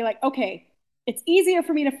again, I'm going to be like, okay, it's easier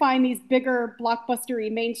for me to find these bigger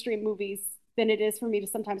blockbustery mainstream movies than it is for me to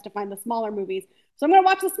sometimes to find the smaller movies. So I'm going to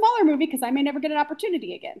watch the smaller movie because I may never get an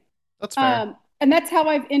opportunity again. That's fair. And that's how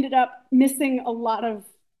I've ended up missing a lot of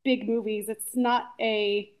big movies. It's not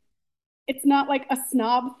like a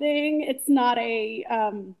snob thing. It's not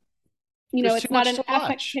it's not an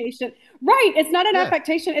affectation. Right. It's not an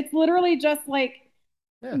affectation. It's literally just like,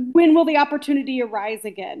 when will the opportunity arise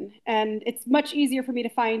again? And it's much easier for me to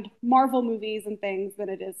find Marvel movies and things than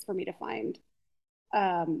it is for me to find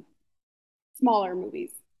smaller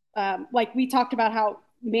movies. Like we talked about how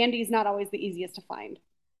Mandy's not always the easiest to find.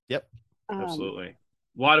 Yep. Absolutely.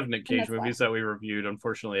 A lot of Nic Cage movies that we reviewed,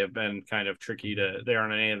 unfortunately, have been kind of tricky they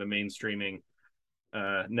aren't on any of the main streaming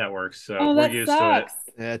networks, so we're used to it.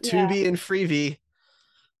 Yeah, Tubi and Freevee.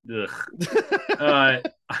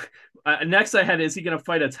 Next I had, is he going to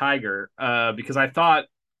fight a tiger? Because I thought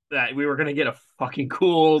that we were going to get a fucking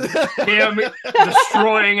cool him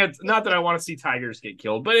destroying it. Not that I want to see tigers get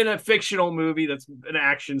killed, but in a fictional movie that's an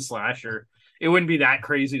action slasher, it wouldn't be that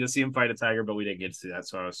crazy to see him fight a tiger, but we didn't get to see that,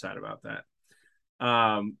 so I was sad about that.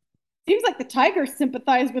 Seems like the tiger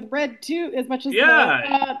sympathized with Red too, as much as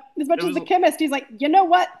the chemist. He's like, you know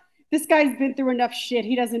what? This guy's been through enough shit.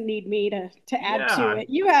 He doesn't need me to add to it.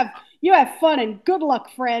 You have fun and good luck,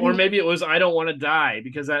 friend. Or maybe it was I don't want to die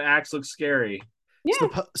because that axe looks scary.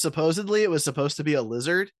 Yeah. Supposedly, it was supposed to be a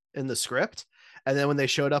lizard in the script, and then when they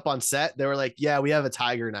showed up on set, they were like, "Yeah, we have a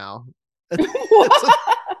tiger now."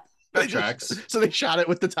 That tracks. So they shot it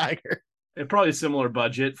with the tiger. It probably similar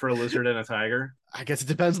budget for a lizard and a tiger. I guess it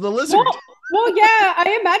depends on the lizard. Well, yeah,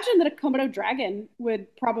 I imagine that a Komodo dragon would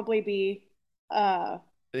probably be.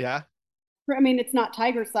 Yeah. I mean, it's not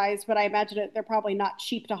tiger sized, but I imagine they're probably not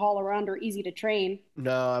cheap to haul around or easy to train.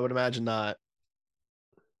 No, I would imagine not.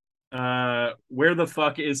 Where the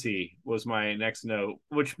fuck is he? Was my next note,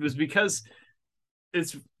 which was because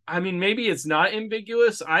maybe it's not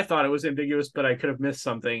ambiguous. I thought it was ambiguous, but I could have missed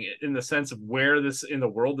something in the sense of where this in the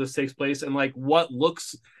world this takes place and like what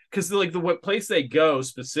looks, because like what place they go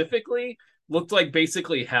specifically looked like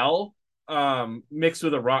basically hell, mixed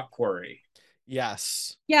with a rock quarry.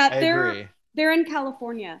 Yes. Yeah, they're in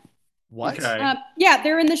California. What? Okay. Yeah,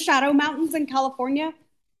 they're in the Shadow Mountains in California.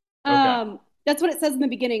 Okay. That's what it says in the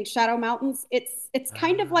beginning, Shadow Mountains. It's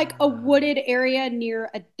kind of like a wooded area near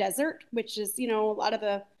a desert, which is, a lot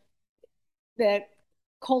of the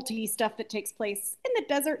culty stuff that takes place in the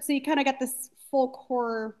desert. So you kind of got this folk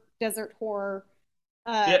horror, desert horror.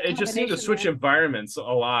 It just seemed to switch environments a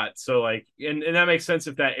lot. So like, and that makes sense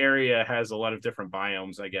if that area has a lot of different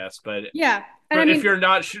biomes, I guess. But yeah, and if you're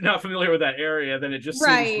not familiar with that area, then it just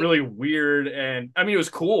seems really weird. And I mean, it was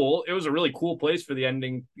cool. It was a really cool place for the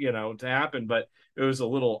ending, to happen. But it was a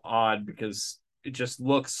little odd because it just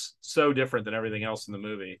looks so different than everything else in the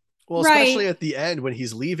movie. Well, especially at the end when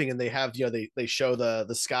he's leaving and they have, they show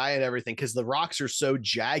the sky and everything, because the rocks are so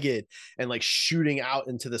jagged and like shooting out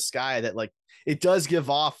into the sky that like it does give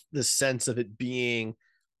off the sense of it being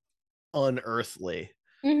unearthly.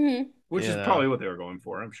 Mm-hmm. Which is probably what they were going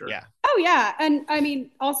for, I'm sure. Yeah. Oh, yeah. And I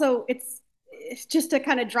mean, also, it's just to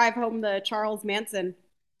kind of drive home the Charles Manson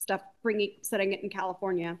stuff, setting it in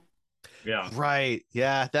California. Yeah. Right.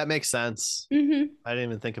 Yeah, that makes sense. Mm-hmm. I didn't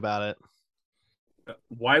even think about it.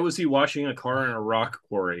 Why was he washing a car in a rock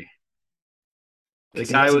quarry? The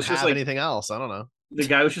guy was just like anything else. I don't know. The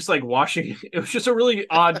guy was just like washing. It was just a really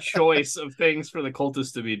odd choice of things for the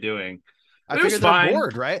cultists to be doing. I figured they're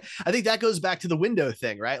bored, right? I think that goes back to the window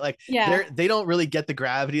thing, right? Like, they don't really get the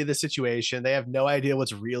gravity of the situation. They have no idea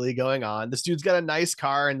what's really going on. This dude's got a nice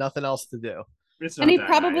car and nothing else to do. And he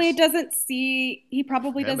probably doesn't see. He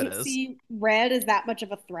probably doesn't see Red as that much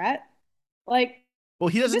of a threat. Like, well,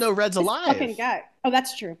 he doesn't know Red's alive. Fucking guy. Oh,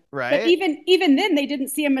 that's true. Right. But even then, they didn't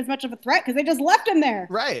see him as much of a threat because they just left him there.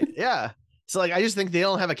 Right. Yeah. So like, I just think they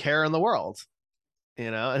don't have a care in the world,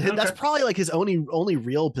 and that's probably like his only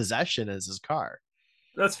real possession is his car.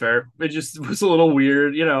 That's fair. It just was a little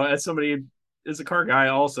weird, as somebody is a car guy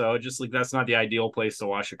also, just like that's not the ideal place to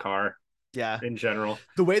wash a car. Yeah. In general.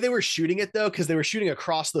 The way they were shooting it though, because they were shooting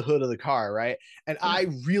across the hood of the car, right? And I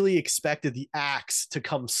really expected the axe to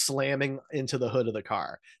come slamming into the hood of the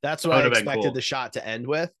car. That's what I expected the shot to end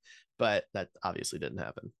with, but that obviously didn't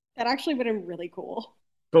happen. That actually would have been really cool.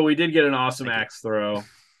 But we did get an awesome axe throw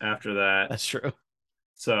after that. That's true.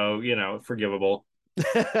 So, forgivable.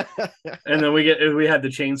 And then we had the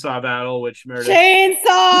chainsaw battle, which Meredith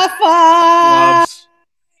chainsaw fight loves.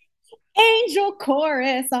 Angel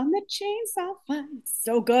chorus on the chainsaw fight.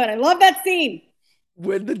 So good. I love that scene.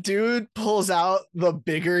 When the dude pulls out the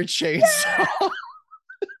bigger chainsaw.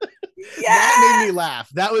 Yeah. That made me laugh.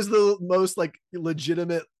 That was the most like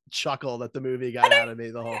legitimate chuckle that the movie got out of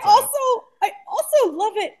me the whole time. I also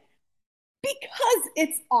love it because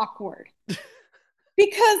it's awkward.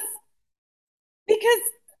 because it's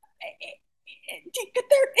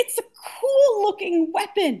a cool looking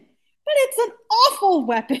weapon, but it's an awful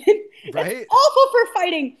weapon. Right? It's awful for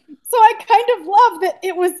fighting. So I kind of love that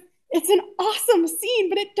it's an awesome scene,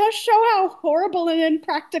 but it does show how horrible and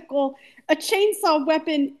impractical a chainsaw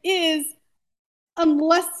weapon is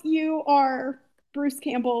unless you are Bruce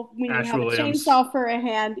Campbell when Ash you have Williams. a chainsaw for a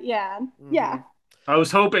hand. Yeah. Mm-hmm. Yeah. I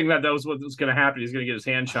was hoping that was what was going to happen. He's going to get his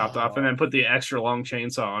hand chopped off and then put the extra long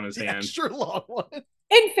chainsaw on his hand. Extra long one.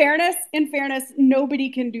 In fairness,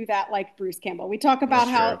 nobody can do that like Bruce Campbell. We talk about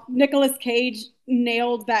how Nicolas Cage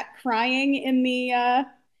nailed that crying in the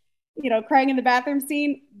crying in the bathroom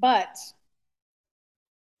scene, but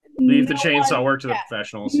leave the chainsaw work to the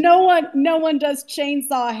professionals. No one does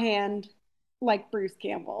chainsaw hand like Bruce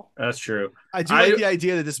Campbell. That's true. I do like the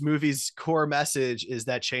idea that this movie's core message is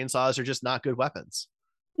that chainsaws are just not good weapons.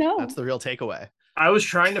 No, that's the real takeaway. I was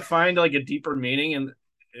trying to find like a deeper meaning and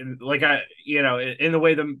like in the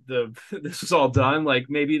way the this was all done, like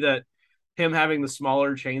maybe that him having the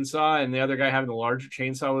smaller chainsaw and the other guy having the larger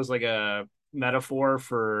chainsaw was like a metaphor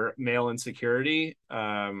for male insecurity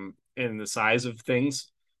in the size of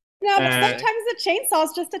things. No, but sometimes a chainsaw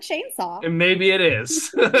is just a chainsaw. And maybe it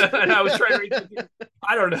is. And I was trying to read,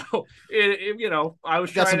 I don't know. I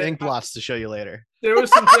was got trying some ink blots to show you later. There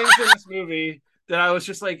was some things in this movie that I was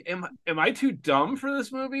just like, am I too dumb for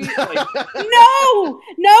this movie? Like,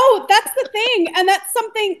 no, that's the thing. And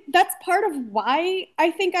that's part of why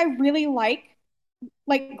I think I really like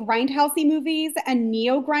grindhousey movies and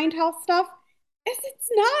neo grindhouse stuff. It's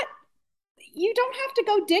not, you don't have to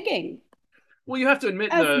go digging. Well, you have to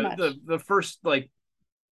admit the first like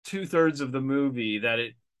 2/3 of the movie that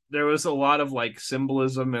there was a lot of like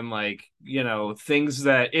symbolism and like, things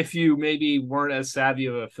that if you maybe weren't as savvy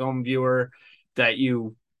of a film viewer, that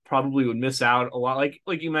you probably would miss out a lot.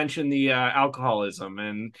 Like you mentioned the alcoholism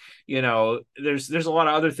and, there's a lot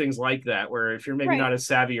of other things like that where if you're maybe not as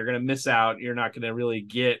savvy, you're going to miss out. You're not going to really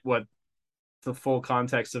get what the full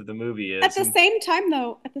context of the movie is. At the same time,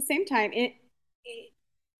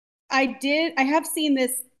 I have seen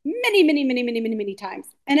this many times,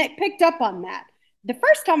 and it picked up on that. The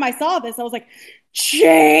first time I saw this, I was like,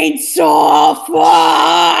 chainsaw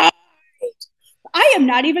fight! I am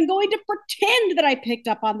not even going to pretend that I picked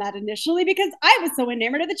up on that initially because I was so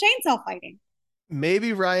enamored of the chainsaw fighting.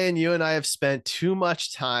 Maybe, Ryan, you and I have spent too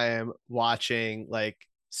much time watching like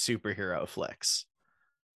superhero flicks.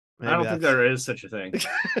 Maybe I don't think there is such a thing.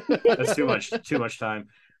 That's too much time.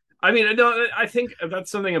 I mean, no, I think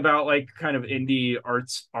that's something about like kind of indie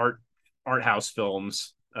art house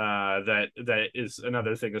films that is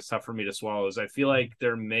another thing that's tough for me to swallow. Is I feel like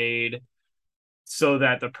they're made so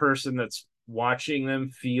that the person that's watching them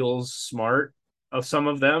feels smart of some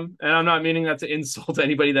of them, and I'm not meaning that to insult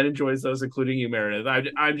anybody that enjoys those, including you, Meredith. I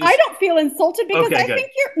don't feel insulted because I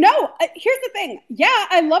think here's the thing. Yeah,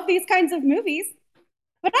 I love these kinds of movies.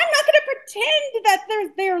 But I'm not going to pretend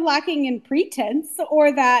that they're lacking in pretense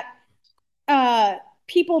or that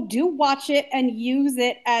people do watch it and use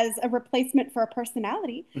it as a replacement for a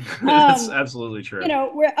personality. That's absolutely true.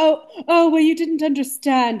 Well, you didn't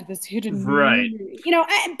understand this hidden meaning.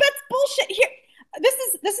 That's bullshit. Here,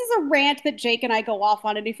 this is a rant that Jake and I go off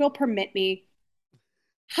on, and if you'll permit me,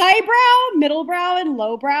 highbrow, middlebrow, and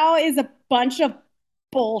lowbrow is a bunch of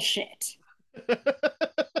bullshit.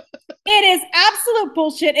 It is absolute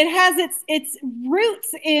bullshit. It has its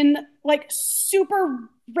roots in like super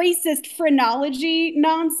racist phrenology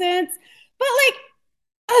nonsense. But like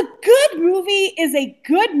a good movie is a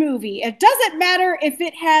good movie. It doesn't matter if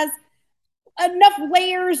it has enough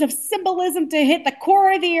layers of symbolism to hit the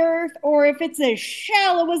core of the earth or if it's as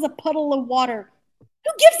shallow as a puddle of water.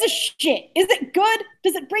 Who gives a shit? Is it good?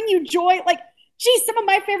 Does it bring you joy? Like, geez, some of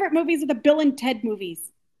my favorite movies are the Bill and Ted movies.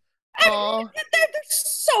 They're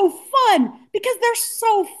so fun because they're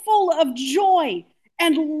so full of joy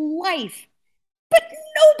and life. But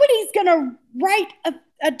nobody's gonna write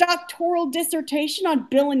a doctoral dissertation on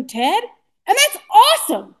Bill and Ted, and that's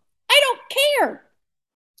awesome. I don't care.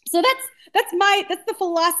 So that's the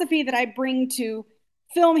philosophy that I bring to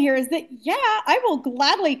film here is that I will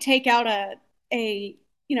gladly take out a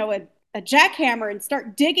jackhammer and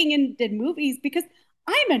start digging into movies because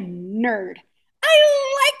I'm a nerd. I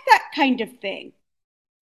like that kind of thing.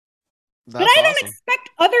 But I don't expect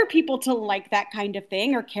other people to like that kind of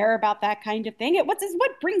thing or care about that kind of thing. What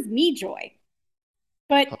brings me joy.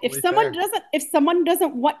 But if someone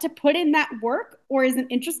doesn't want to put in that work or isn't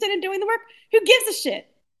interested in doing the work, who gives a shit?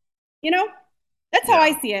 That's how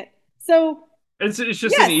I see it. So it's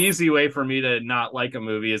just an easy way for me to not like a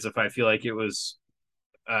movie is if I feel like it was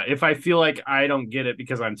if I feel like I don't get it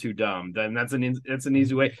because I'm too dumb, then that's an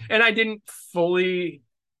easy way. And I didn't fully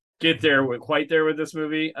get quite there with this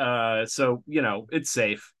movie. So, it's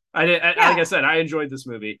safe. Like I said, I enjoyed this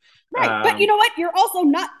movie. Right. But you know what? You're also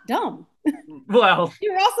not dumb. Well,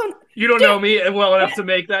 you don't know me well enough to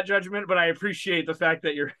make that judgment, but I appreciate the fact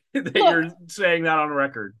that you're saying that on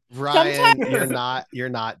record. Ryan, you're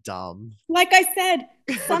not dumb. Like I said,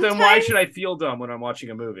 but then why should I feel dumb when I'm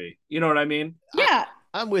watching a movie? You know what I mean? Yeah.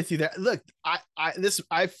 I'm with you there. Look,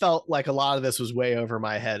 I felt like a lot of this was way over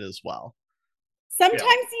my head as well. Sometimes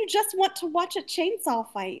you just want to watch a chainsaw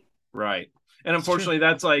fight. Right. And unfortunately,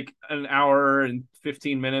 that's like an hour and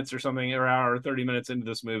 15 minutes or something, or hour 30 minutes into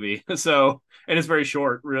this movie. So, and it's very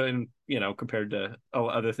short, really, compared to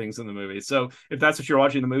other things in the movie. So if that's what you're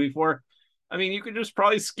watching the movie for, I mean, you could just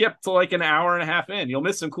probably skip to like an hour and a half in. You'll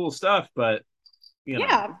miss some cool stuff, but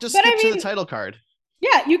Yeah, just but skip I to the mean, title card.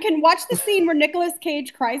 yeah, you can watch the scene where Nicolas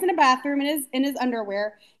Cage cries in a bathroom in his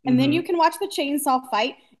underwear, and then you can watch the chainsaw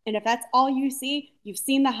fight. And if that's all you see, you've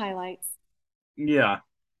seen the highlights. yeah,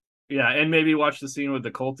 yeah, and maybe watch the scene with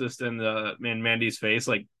the cultist and the man Mandy's face,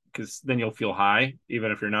 like because then you'll feel high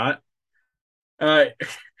even if you're not. Uh,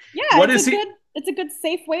 Yeah, what is he? it's a good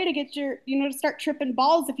safe way to get your to start tripping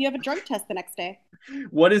balls if you have a drug test the next day.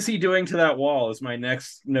 What is he doing to that wall? Is my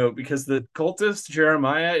next note because the cultist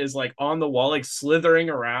Jeremiah is like on the wall, like slithering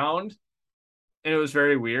around, and it was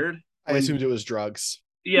very weird. I assumed it was drugs.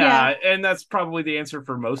 Yeah, and that's probably the answer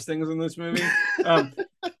for most things in this movie.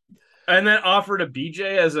 And then offered a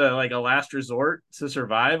BJ as a last resort to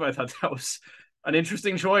survive. I thought that was an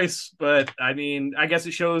interesting choice, but I mean, I guess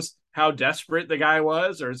it shows how desperate the guy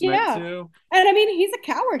was, or is meant to. And I mean, he's a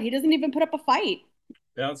coward. He doesn't even put up a fight.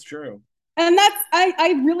 Yeah, that's true. And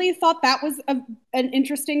I really thought that was an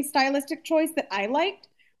interesting stylistic choice that I liked.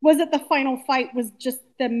 Was that the final fight was just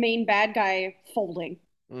the main bad guy folding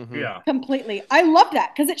completely. I love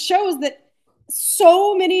that because it shows that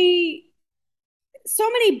so many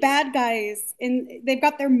bad guys they've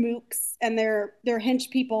got their mooks and their hench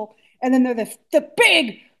people, and then they're the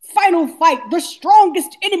big final fight, the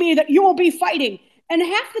strongest enemy that you will be fighting. And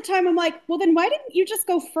half the time I'm like, well, then why didn't you just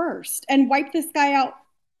go first and wipe this guy out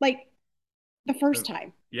like the first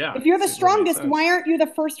time? Yeah. If you're the strongest, why aren't you the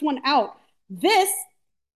first one out? This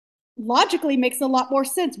logically makes a lot more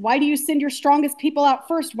sense. Why do you send your strongest people out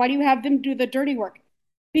first? Why do you have them do the dirty work?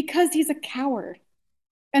 Because he's a coward.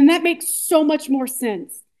 And that makes so much more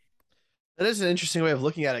sense. That is an interesting way of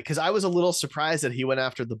looking at it, because I was a little surprised that he went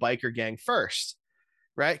after the biker gang first,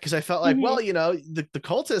 right? Because I felt like, well, the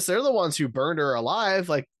cultists, they're the ones who burned her alive.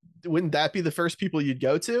 Like, wouldn't that be the first people you'd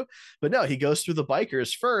go to? But no, he goes through the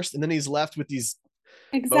bikers first, and then he's left with these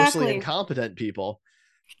mostly incompetent people.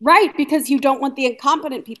 Right, because you don't want the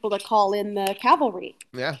incompetent people to call in the cavalry.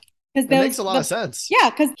 Yeah, that makes a lot of sense. Yeah,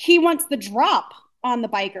 because he wants the drop on the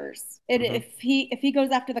bikers. If he goes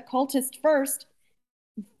after the cultist first,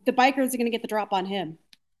 the bikers are going to get the drop on him.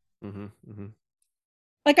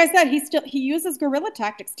 Like I said, he uses guerrilla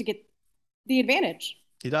tactics to get the advantage.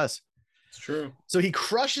 He does. It's true. So he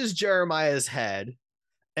crushes Jeremiah's head,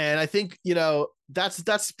 and I think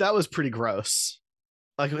that was pretty gross.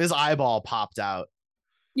 Like his eyeball popped out.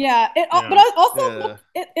 Yeah, but also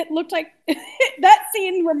it looked like that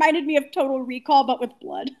scene reminded me of Total Recall, but with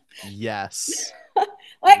blood. Yes. And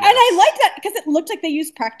I liked that because it looked like they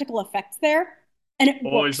used practical effects there, and it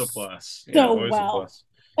always a plus. So well.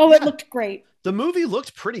 It looked great. The movie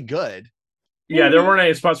looked pretty good. Yeah, there weren't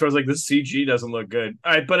any spots where I was like, this CG doesn't look good.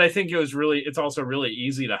 But I think it's also really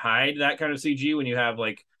easy to hide that kind of CG when you have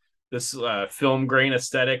like this film grain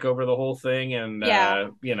aesthetic over the whole thing, and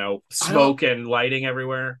smoke and lighting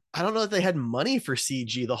everywhere. I don't know if they had money for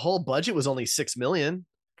CG. The whole budget was only $6 million.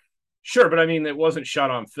 Sure, but I mean, it wasn't shot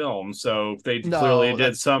on film, so they clearly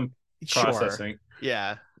did some processing.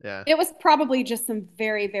 Yeah. It was probably just some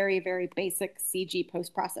very, very, very basic CG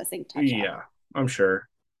post-processing touch. Yeah, I'm sure.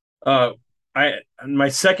 My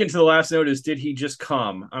second to the last note is, did he just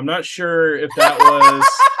come? I'm not sure if that was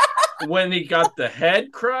when he got the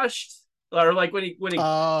head crushed, or like when he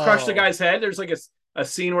crushed the guy's head. There's like a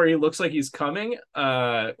scene where he looks like he's coming,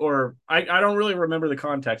 or I don't really remember the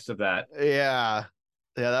context of that. Yeah,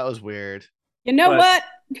 that was weird. You know what?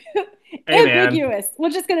 Hey, ambiguous. Man, we're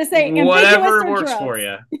just gonna say whatever works for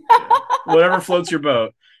you. Whatever floats your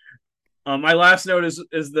boat. My last note is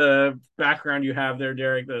the background you have there,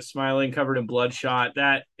 Derek, the smiling covered in bloodshot.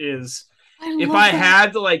 That is, I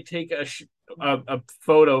had to like take a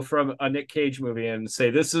photo from a Nic Cage movie and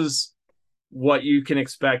say, this is what you can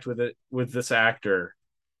expect with this actor,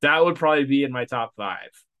 that would probably be in my top 5.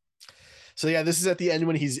 So yeah, this is at the end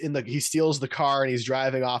when he steals the car and he's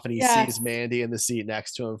driving off, and he sees Mandy in the seat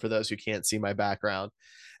next to him, for those who can't see my background.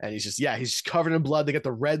 And he's just covered in blood. They get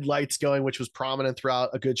the red lights going, which was prominent throughout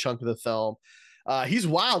a good chunk of the film. He's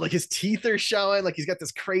wild. Like his teeth are showing, like he's got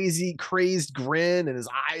this crazed grin, and his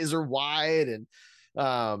eyes are wide,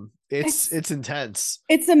 and it's intense.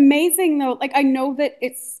 It's amazing though. Like I know that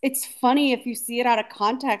it's funny if you see it out of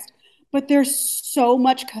context, but there's so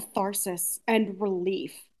much catharsis and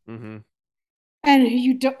relief. And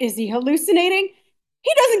is he hallucinating?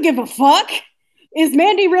 He doesn't give a fuck. Is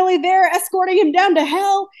Mandy really there escorting him down to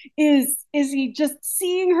hell? Is he just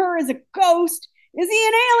seeing her as a ghost? Is he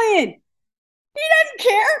an alien? He doesn't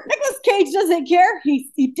care. Nicolas Cage doesn't care.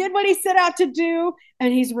 He did what he set out to do,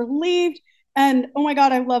 and he's relieved. And oh my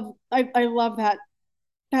god, I love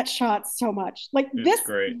that shot so much. Like this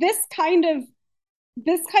kind of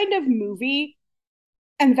this kind of movie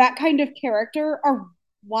and that kind of character are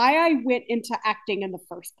why I went into acting in the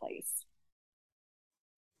first place.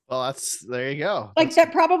 Well, there you go. Like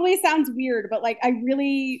that probably sounds weird, but like I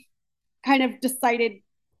really kind of decided,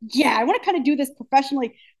 yeah, I want to kind of do this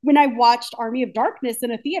professionally when I watched Army of Darkness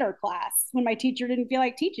in a theater class when my teacher didn't feel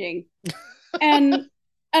like teaching. And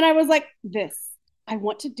I was like, I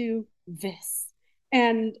want to do this.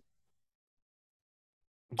 And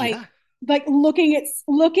like Yeah. like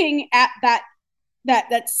looking at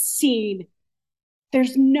that scene,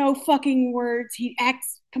 there's no fucking words. He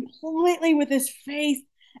acts completely with his face,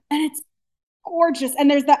 and it's gorgeous. And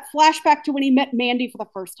there's that flashback to when he met Mandy for the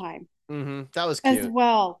first time. Mm-hmm. That was as cute.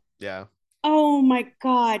 well. Yeah. Oh my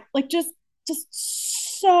God. Like just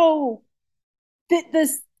so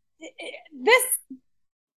this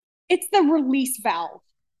it's the release valve.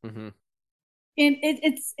 Mm-hmm. And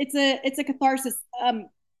it's a catharsis.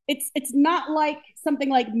 It's not like something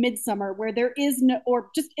like Midsummer where there is no, or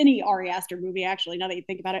just any Ari Aster movie, actually, now that you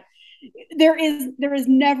think about it, there is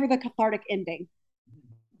never the cathartic ending.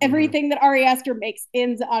 Everything that Ari Aster makes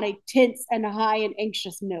ends on a tense and high and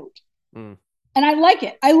anxious note. And I like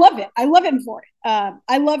it. I love it. I love him for it.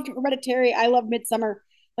 I loved Hereditary. I love Midsummer.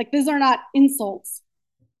 Like, these are not insults,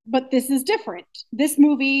 but this is different. This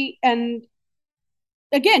movie, and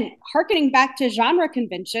again, harkening back to genre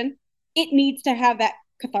convention, it needs to have that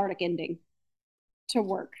cathartic ending to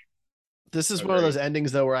work. This is one of those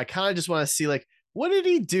endings, though, where I kind of just want to see, like, what did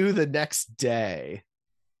he do the next day?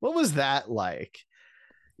 What was that like?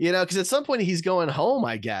 You know, because at some point he's going home,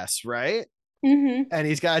 I guess, right? Mm-hmm. And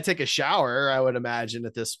he's got to take a shower, I would imagine,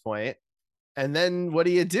 at this point. And then what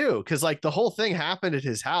do you do? Because like the whole thing happened at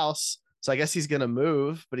his house. So I guess he's going to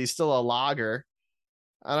move, but he's still a logger.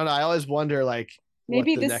 I don't know. I always wonder, like,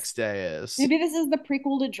 maybe what the next day is. Maybe this is the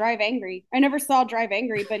prequel to Drive Angry. I never saw Drive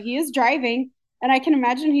Angry, but he is driving. And I can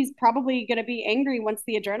imagine he's probably going to be angry once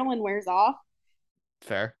the adrenaline wears off.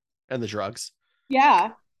 Fair. And the drugs. Yeah.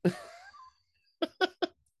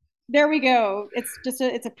 There we go. It's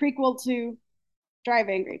a prequel to Drive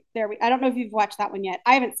Angry. I don't know if you've watched that one yet.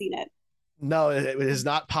 I haven't seen it. No, it has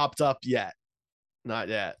not popped up yet. Not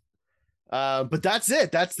yet. But that's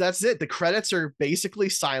it. That's it. The credits are basically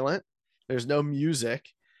silent. There's no music.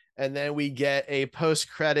 And then we get a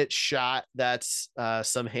post-credit shot that's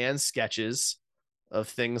some hand sketches of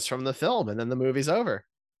things from the film, and then the movie's over.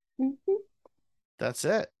 Mm-hmm. That's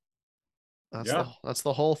it. That's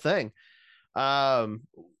the whole thing.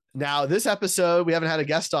 Now this episode we haven't had a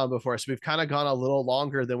guest on before, so we've kind of gone a little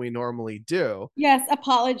longer than we normally do. Yes,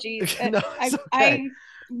 apologies. No, I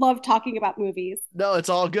love talking about movies. No, it's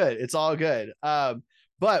all good. It's all good.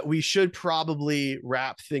 But we should probably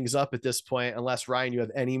wrap things up at this point, unless Ryan, you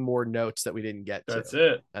have any more notes that we didn't get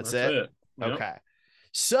to. That's it. Yep. Okay.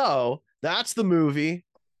 So that's the movie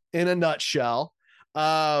in a nutshell.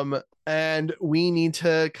 And we need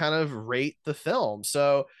to kind of rate the film.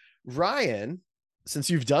 So Ryan,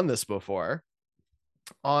 since you've done this before,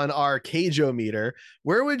 on our Cage-o-meter,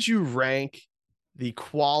 where would you rank the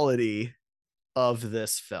quality of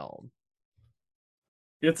this film?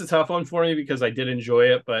 It's a tough one for me because I did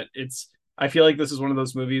enjoy it, but I feel like this is one of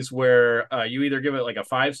those movies where you either give it like a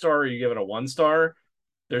 5-star or you give it a 1-star.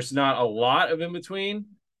 There's not a lot of in between,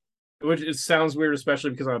 which it sounds weird,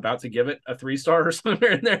 especially because I'm about to give it a 3-star or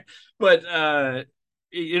somewhere in there. But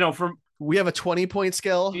we have a 20-point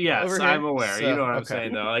scale. Yes, over here, I'm aware. So, you know what I'm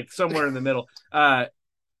saying, though, like somewhere in the middle. I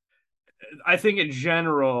think in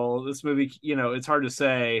general, this movie, it's hard to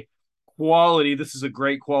say quality. This is a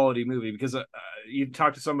great quality movie because you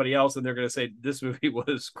talk to somebody else and they're going to say this movie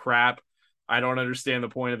was crap. I don't understand the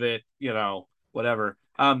point of it, whatever.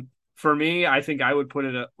 For me, I think I would put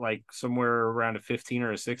it at like somewhere around a 15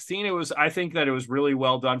 or a 16. I think that it was really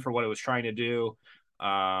well done for what it was trying to do.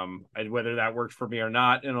 And whether that worked for me or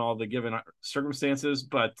not in all the given circumstances,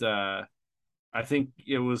 but I think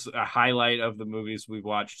it was a highlight of the movies we've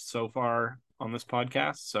watched so far on this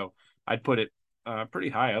podcast. So I'd put it pretty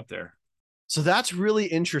high up there. So that's really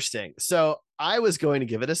interesting. So I was going to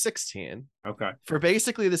give it a 16. Okay. For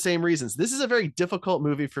basically the same reasons. This is a very difficult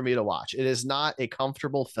movie for me to watch. It is not a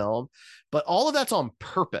comfortable film, but all of that's on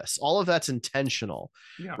purpose. All of that's intentional.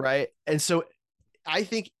 Yeah. Right. And so I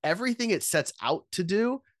think everything it sets out to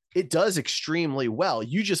do, it does extremely well.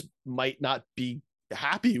 You just might not be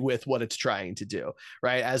happy with what it's trying to do,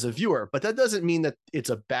 right, as a viewer, but that doesn't mean that it's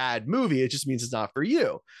a bad movie. It just means it's not for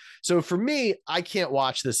you. So for me, I can't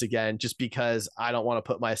watch this again just because I don't want to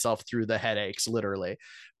put myself through the headaches, literally.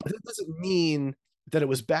 But it doesn't mean that it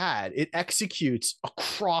was bad. It executes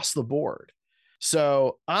across the board.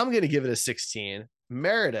 So I'm going to give it a 16.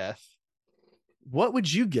 Meredith, what would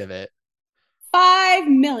you give it 5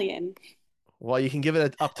 million. Well, you can give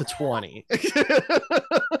it up to 20.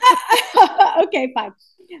 Okay, fine.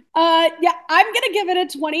 Yeah, I'm gonna give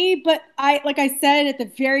it a 20, but like I said at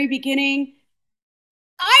the very beginning,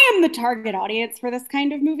 I am the target audience for this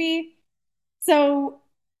kind of movie. So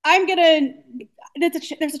I'm gonna there's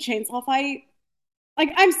a chainsaw fight.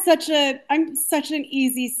 Like I'm such an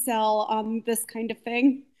easy sell on this kind of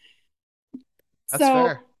thing. That's So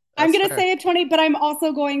fair. I'm That's gonna fair. say a 20, but I'm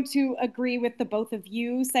also going to agree with the both of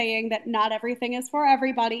you saying that not everything is for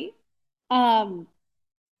everybody. Um,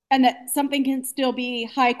 and that something can still be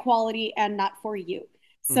high quality and not for you.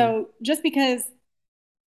 Mhm. So just because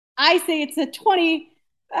I say it's a 20,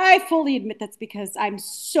 I fully admit that's because I'm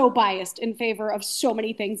so biased in favor of so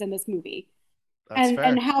many things in this movie That's and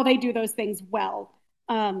fair. how they do those things well.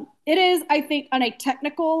 It is, I think, on a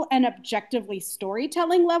technical and objectively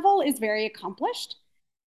storytelling level, is very accomplished.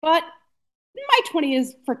 But my 20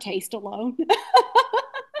 is for taste alone.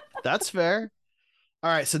 That's fair.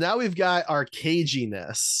 All right, so now we've got our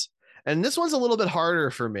caginess. And this one's a little bit harder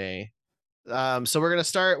for me. So we're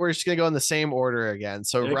just gonna go in the same order again.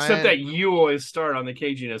 So Except Ryan, that you always start on the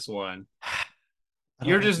caginess one. I don't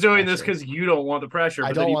You're want just the doing this pressure. because you don't want the pressure, I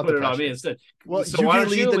but then don't you want put the it on me pressure. instead. Well, So you why can don't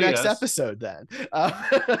lead you the lead next us? episode then. All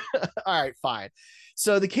right, fine.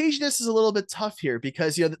 So the caginess is a little bit tough here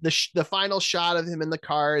because the final shot of him in the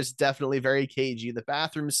car is definitely very cagey. The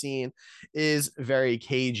bathroom scene is very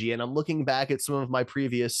cagey, and I'm looking back at some of my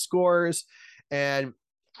previous scores, and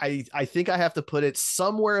I think I have to put it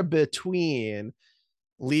somewhere between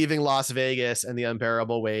Leaving Las Vegas and The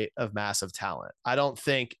Unbearable Weight of Massive Talent. I don't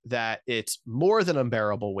think that it's more than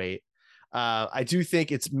unbearable weight. I do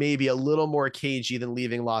think it's maybe a little more cagey than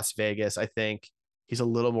Leaving Las Vegas. I think he's a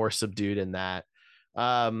little more subdued in that.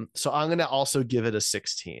 So I'm going to also give it a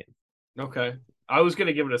 16. Okay. I was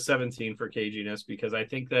gonna give it a 17 for caginess because I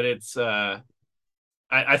think that it's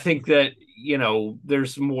I think that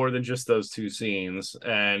there's more than just those two scenes,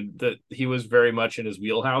 and that he was very much in his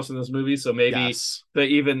wheelhouse in this movie. So maybe Yes.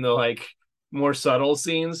 even the like more subtle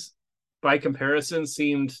scenes, by comparison,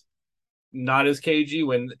 seemed not as cagey.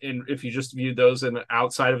 If you just viewed those in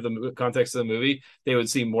outside of the context of the movie, they would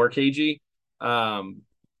seem more cagey. Um,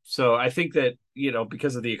 so I think that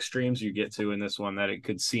because of the extremes you get to in this one, that it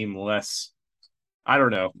could seem less. I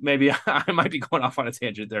don't know. Maybe I might be going off on a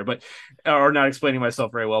tangent there, but or not explaining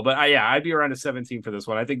myself very well. But yeah, I'd be around a 17 for this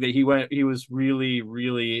one. I think that he was really,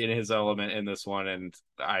 really in his element in this one, and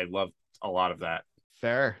I loved a lot of that.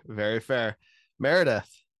 Fair. Very fair. Meredith.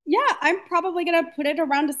 Yeah, I'm probably going to put it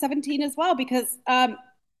around a 17 as well because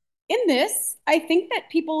in this, I think that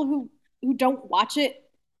people who don't watch it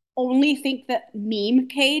only think that meme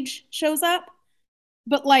Cage shows up,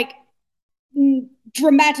 but like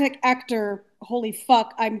dramatic actor, holy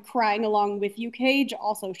fuck, I'm crying along with you, Cage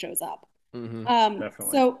also shows up. Mm-hmm.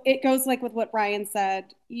 Definitely. So it goes like with what Ryan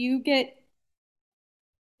said. You get,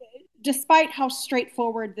 despite how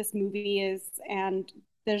straightforward this movie is and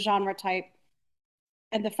the genre type,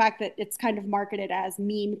 and the fact that it's kind of marketed as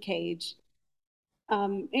meme Cage,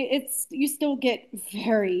 it's you still get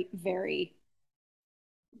very, very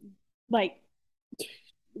like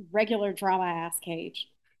regular drama ass Cage.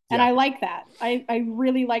 And Yeah. I like that. I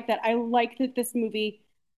really like that. I like that this movie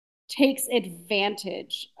takes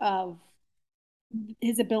advantage of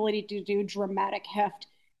his ability to do dramatic heft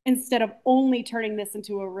instead of only turning this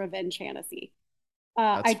into a revenge fantasy.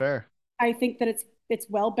 Uh, That's I fair. I think that it's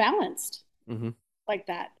well balanced Mm-hmm. like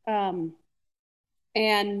that.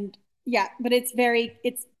 And yeah, but it's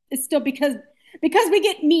still because we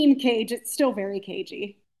get meme Cage, it's still very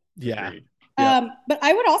cagey. Yeah. Agreed. Yep. But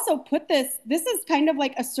I would also put this is kind of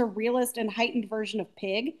like a surrealist and heightened version of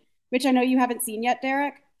Pig, which I know you haven't seen yet,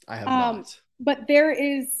 Derek. I have not. But there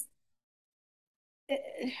is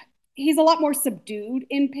he's a lot more subdued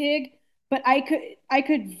in Pig, but I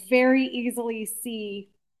could very easily see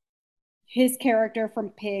his character from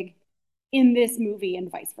Pig in this movie and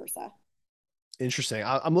vice versa. Interesting.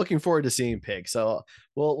 I'm looking forward to seeing Pig. So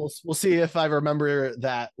we'll see if I remember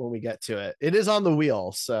that when we get to it. It is on the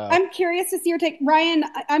wheel. So I'm curious to see your take, Ryan.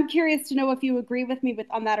 I'm curious to know if you agree with me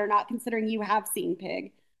on that or not, considering you have seen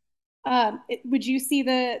Pig. Would you see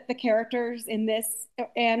the characters in this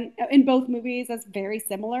and in both movies as very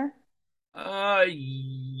similar?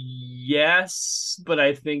 Yes, but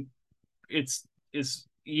I think it's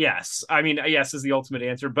yes. I mean, yes is the ultimate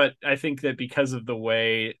answer, but I think that because of the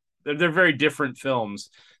way they're very different films,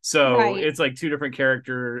 so Right. it's like two different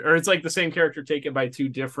character, or it's like the same character taken by two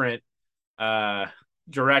different uh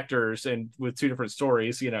directors and with two different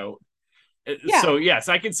stories. Yeah. So yes,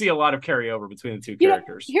 I can see a lot of carryover between the two You know,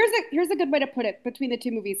 characters. here's a good way to put it between the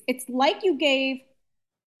two movies. It's like you gave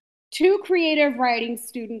two creative writing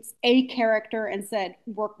students a character and said,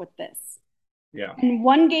 work with this. Yeah. And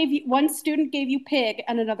one student gave you Pig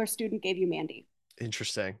and another student gave you Mandy.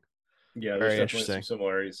 Interesting. Yeah, Very there's definitely interesting. some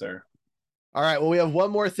similarities there. All right. Well, we have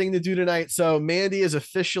one more thing to do tonight. So Mandy is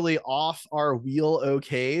officially off our wheel o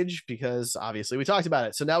cage because obviously we talked about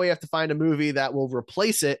it. So now we have to find a movie that will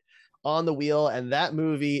replace it on the wheel. And that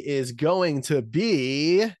movie is going to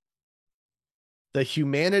be The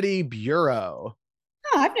Humanity Bureau.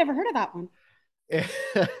 Oh, I've never heard of that one.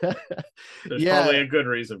 There's probably a good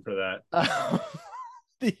reason for that.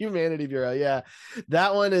 The Humanity Bureau. Yeah.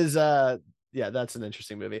 That one is yeah, that's an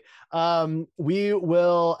interesting movie. We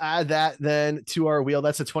will add that then to our wheel.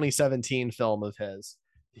 That's a 2017 film of his,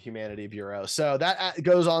 The Humanity Bureau. So that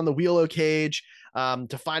goes on the wheel o cage.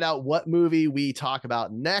 To find out what movie we talk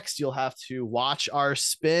about next, you'll have to watch our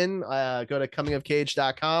spin. Go to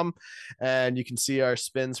comingofcage.com and you can see our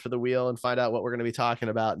spins for the wheel and find out what we're going to be talking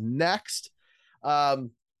about next.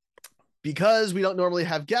 Because we don't normally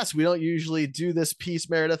have guests, we don't usually do this piece,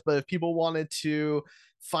 Meredith, but if people wanted to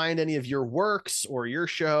find any of your works or your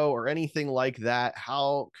show or anything like that,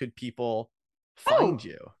 how could people find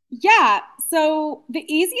you? Yeah. So the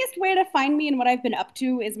easiest way to find me and what I've been up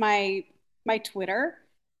to is my Twitter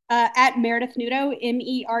at Meredith Nudo,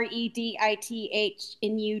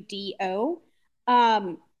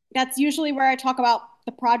 MEredithNudo. That's usually where I talk about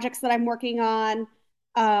the projects that I'm working on.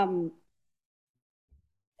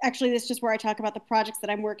 Actually, that's just where I talk about the projects that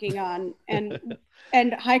I'm working on and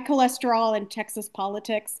high cholesterol and Texas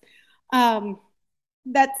politics.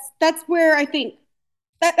 That's where I think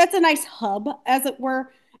that's a nice hub, as it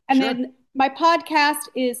were. And Sure. then my podcast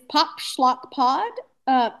is Pop Schlock Pod,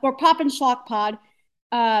 or Pop and Schlock Pod.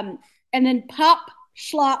 And then Pop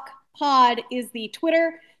Schlock Pod is the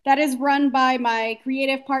Twitter that is run by my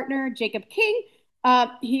creative partner, Jacob King.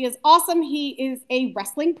 He is awesome. He is a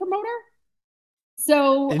wrestling promoter.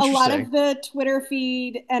 So a lot of the Twitter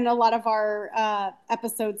feed and a lot of our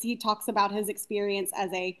episodes, he talks about his experience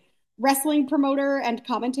as a wrestling promoter and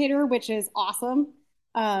commentator, which is awesome.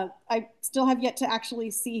 I still have yet to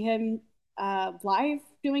actually see him live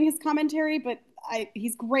doing his commentary, but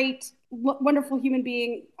he's great, wonderful human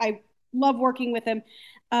being. I love working with him.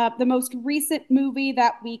 The most recent movie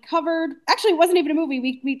that we covered, actually, it wasn't even a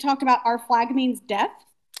movie. We talked about Our Flag Means Death.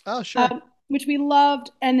 Oh, sure. Which we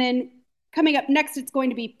loved. And then coming up next, it's going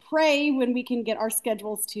to be Prey when we can get our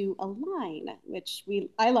schedules to align, which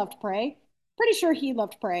I loved Prey. Pretty sure he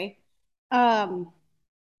loved Prey. So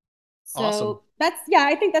awesome.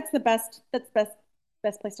 I think that's the best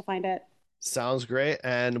place to find it. Sounds great.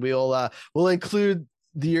 And we'll include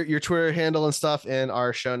your Twitter handle and stuff in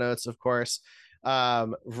our show notes, of course.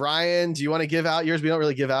 Ryan, do you want to give out yours? We don't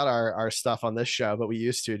really give out our stuff on this show, but we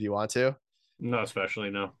used to. Do you want to? No,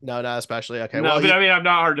 especially no. No, not especially. Okay. No, well, but I mean, I'm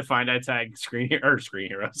not hard to find. I tag screen heroes.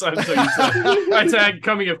 I'm so used to I tag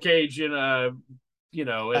Coming of Cage in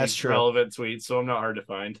that's relevant tweets, so I'm not hard to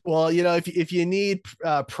find. Well, if you need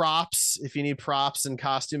props, and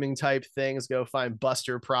costuming type things, go find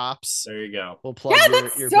Buster Props. There you go. We'll plug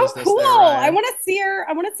your so business cool. there, Ryan. I want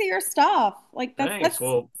to see your stuff. Like that's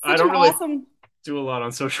well, I don't really awesome. Do a lot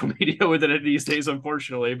on social media with it these days,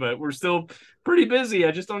 unfortunately, but we're still pretty busy.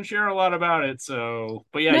 I just don't share a lot about it. So,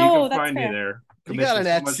 but yeah, you can find me there. You got an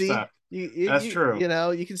Etsy. That's true.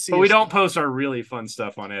 You can see. But we don't post our really fun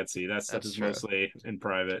stuff on Etsy. That stuff is mostly in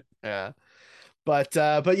private. Yeah. But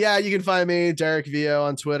yeah, you can find me, Derreck VO,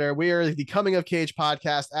 on Twitter. We are the Coming of Cage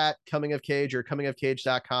podcast at Coming of Cage or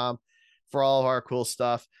comingofcage.com for all of our cool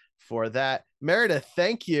stuff for that. Meredith,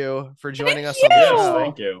 thank you for joining us on the show.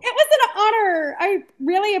 Thank you. It was an honor. I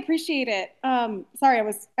really appreciate it. Sorry, I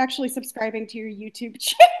was actually subscribing to your YouTube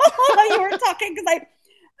channel while you were talking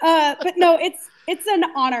but no, it's an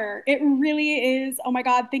honor. It really is. Oh my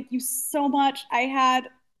God, thank you so much. I had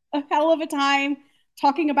a hell of a time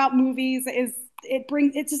talking about movies.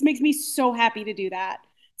 It just makes me so happy to do that.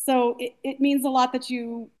 So it means a lot that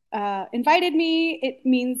you invited me. It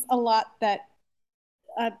means a lot that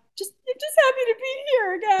I'm just happy to be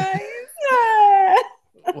here, guys.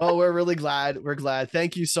 Well, we're really glad. We're glad.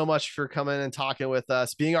 Thank you so much for coming and talking with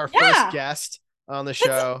us, being our first guest on the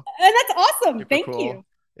show. That's awesome. Super Thank cool. you.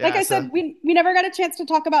 Yeah, like I said, we never got a chance to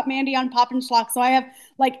talk about Mandy on Pop and Schlock, so I have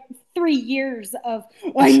like 3 years of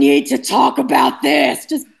I need to talk about this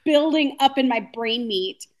just building up in my brain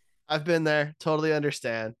meat. I've been there. Totally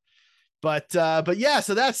understand. But yeah,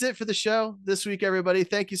 so that's it for the show this week, everybody.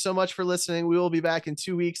 Thank you so much for listening. We will be back in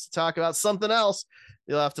 2 weeks to talk about something else.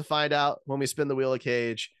 You'll have to find out when we spin the wheel of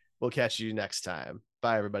cage. We'll catch you next time.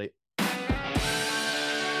 Bye, everybody.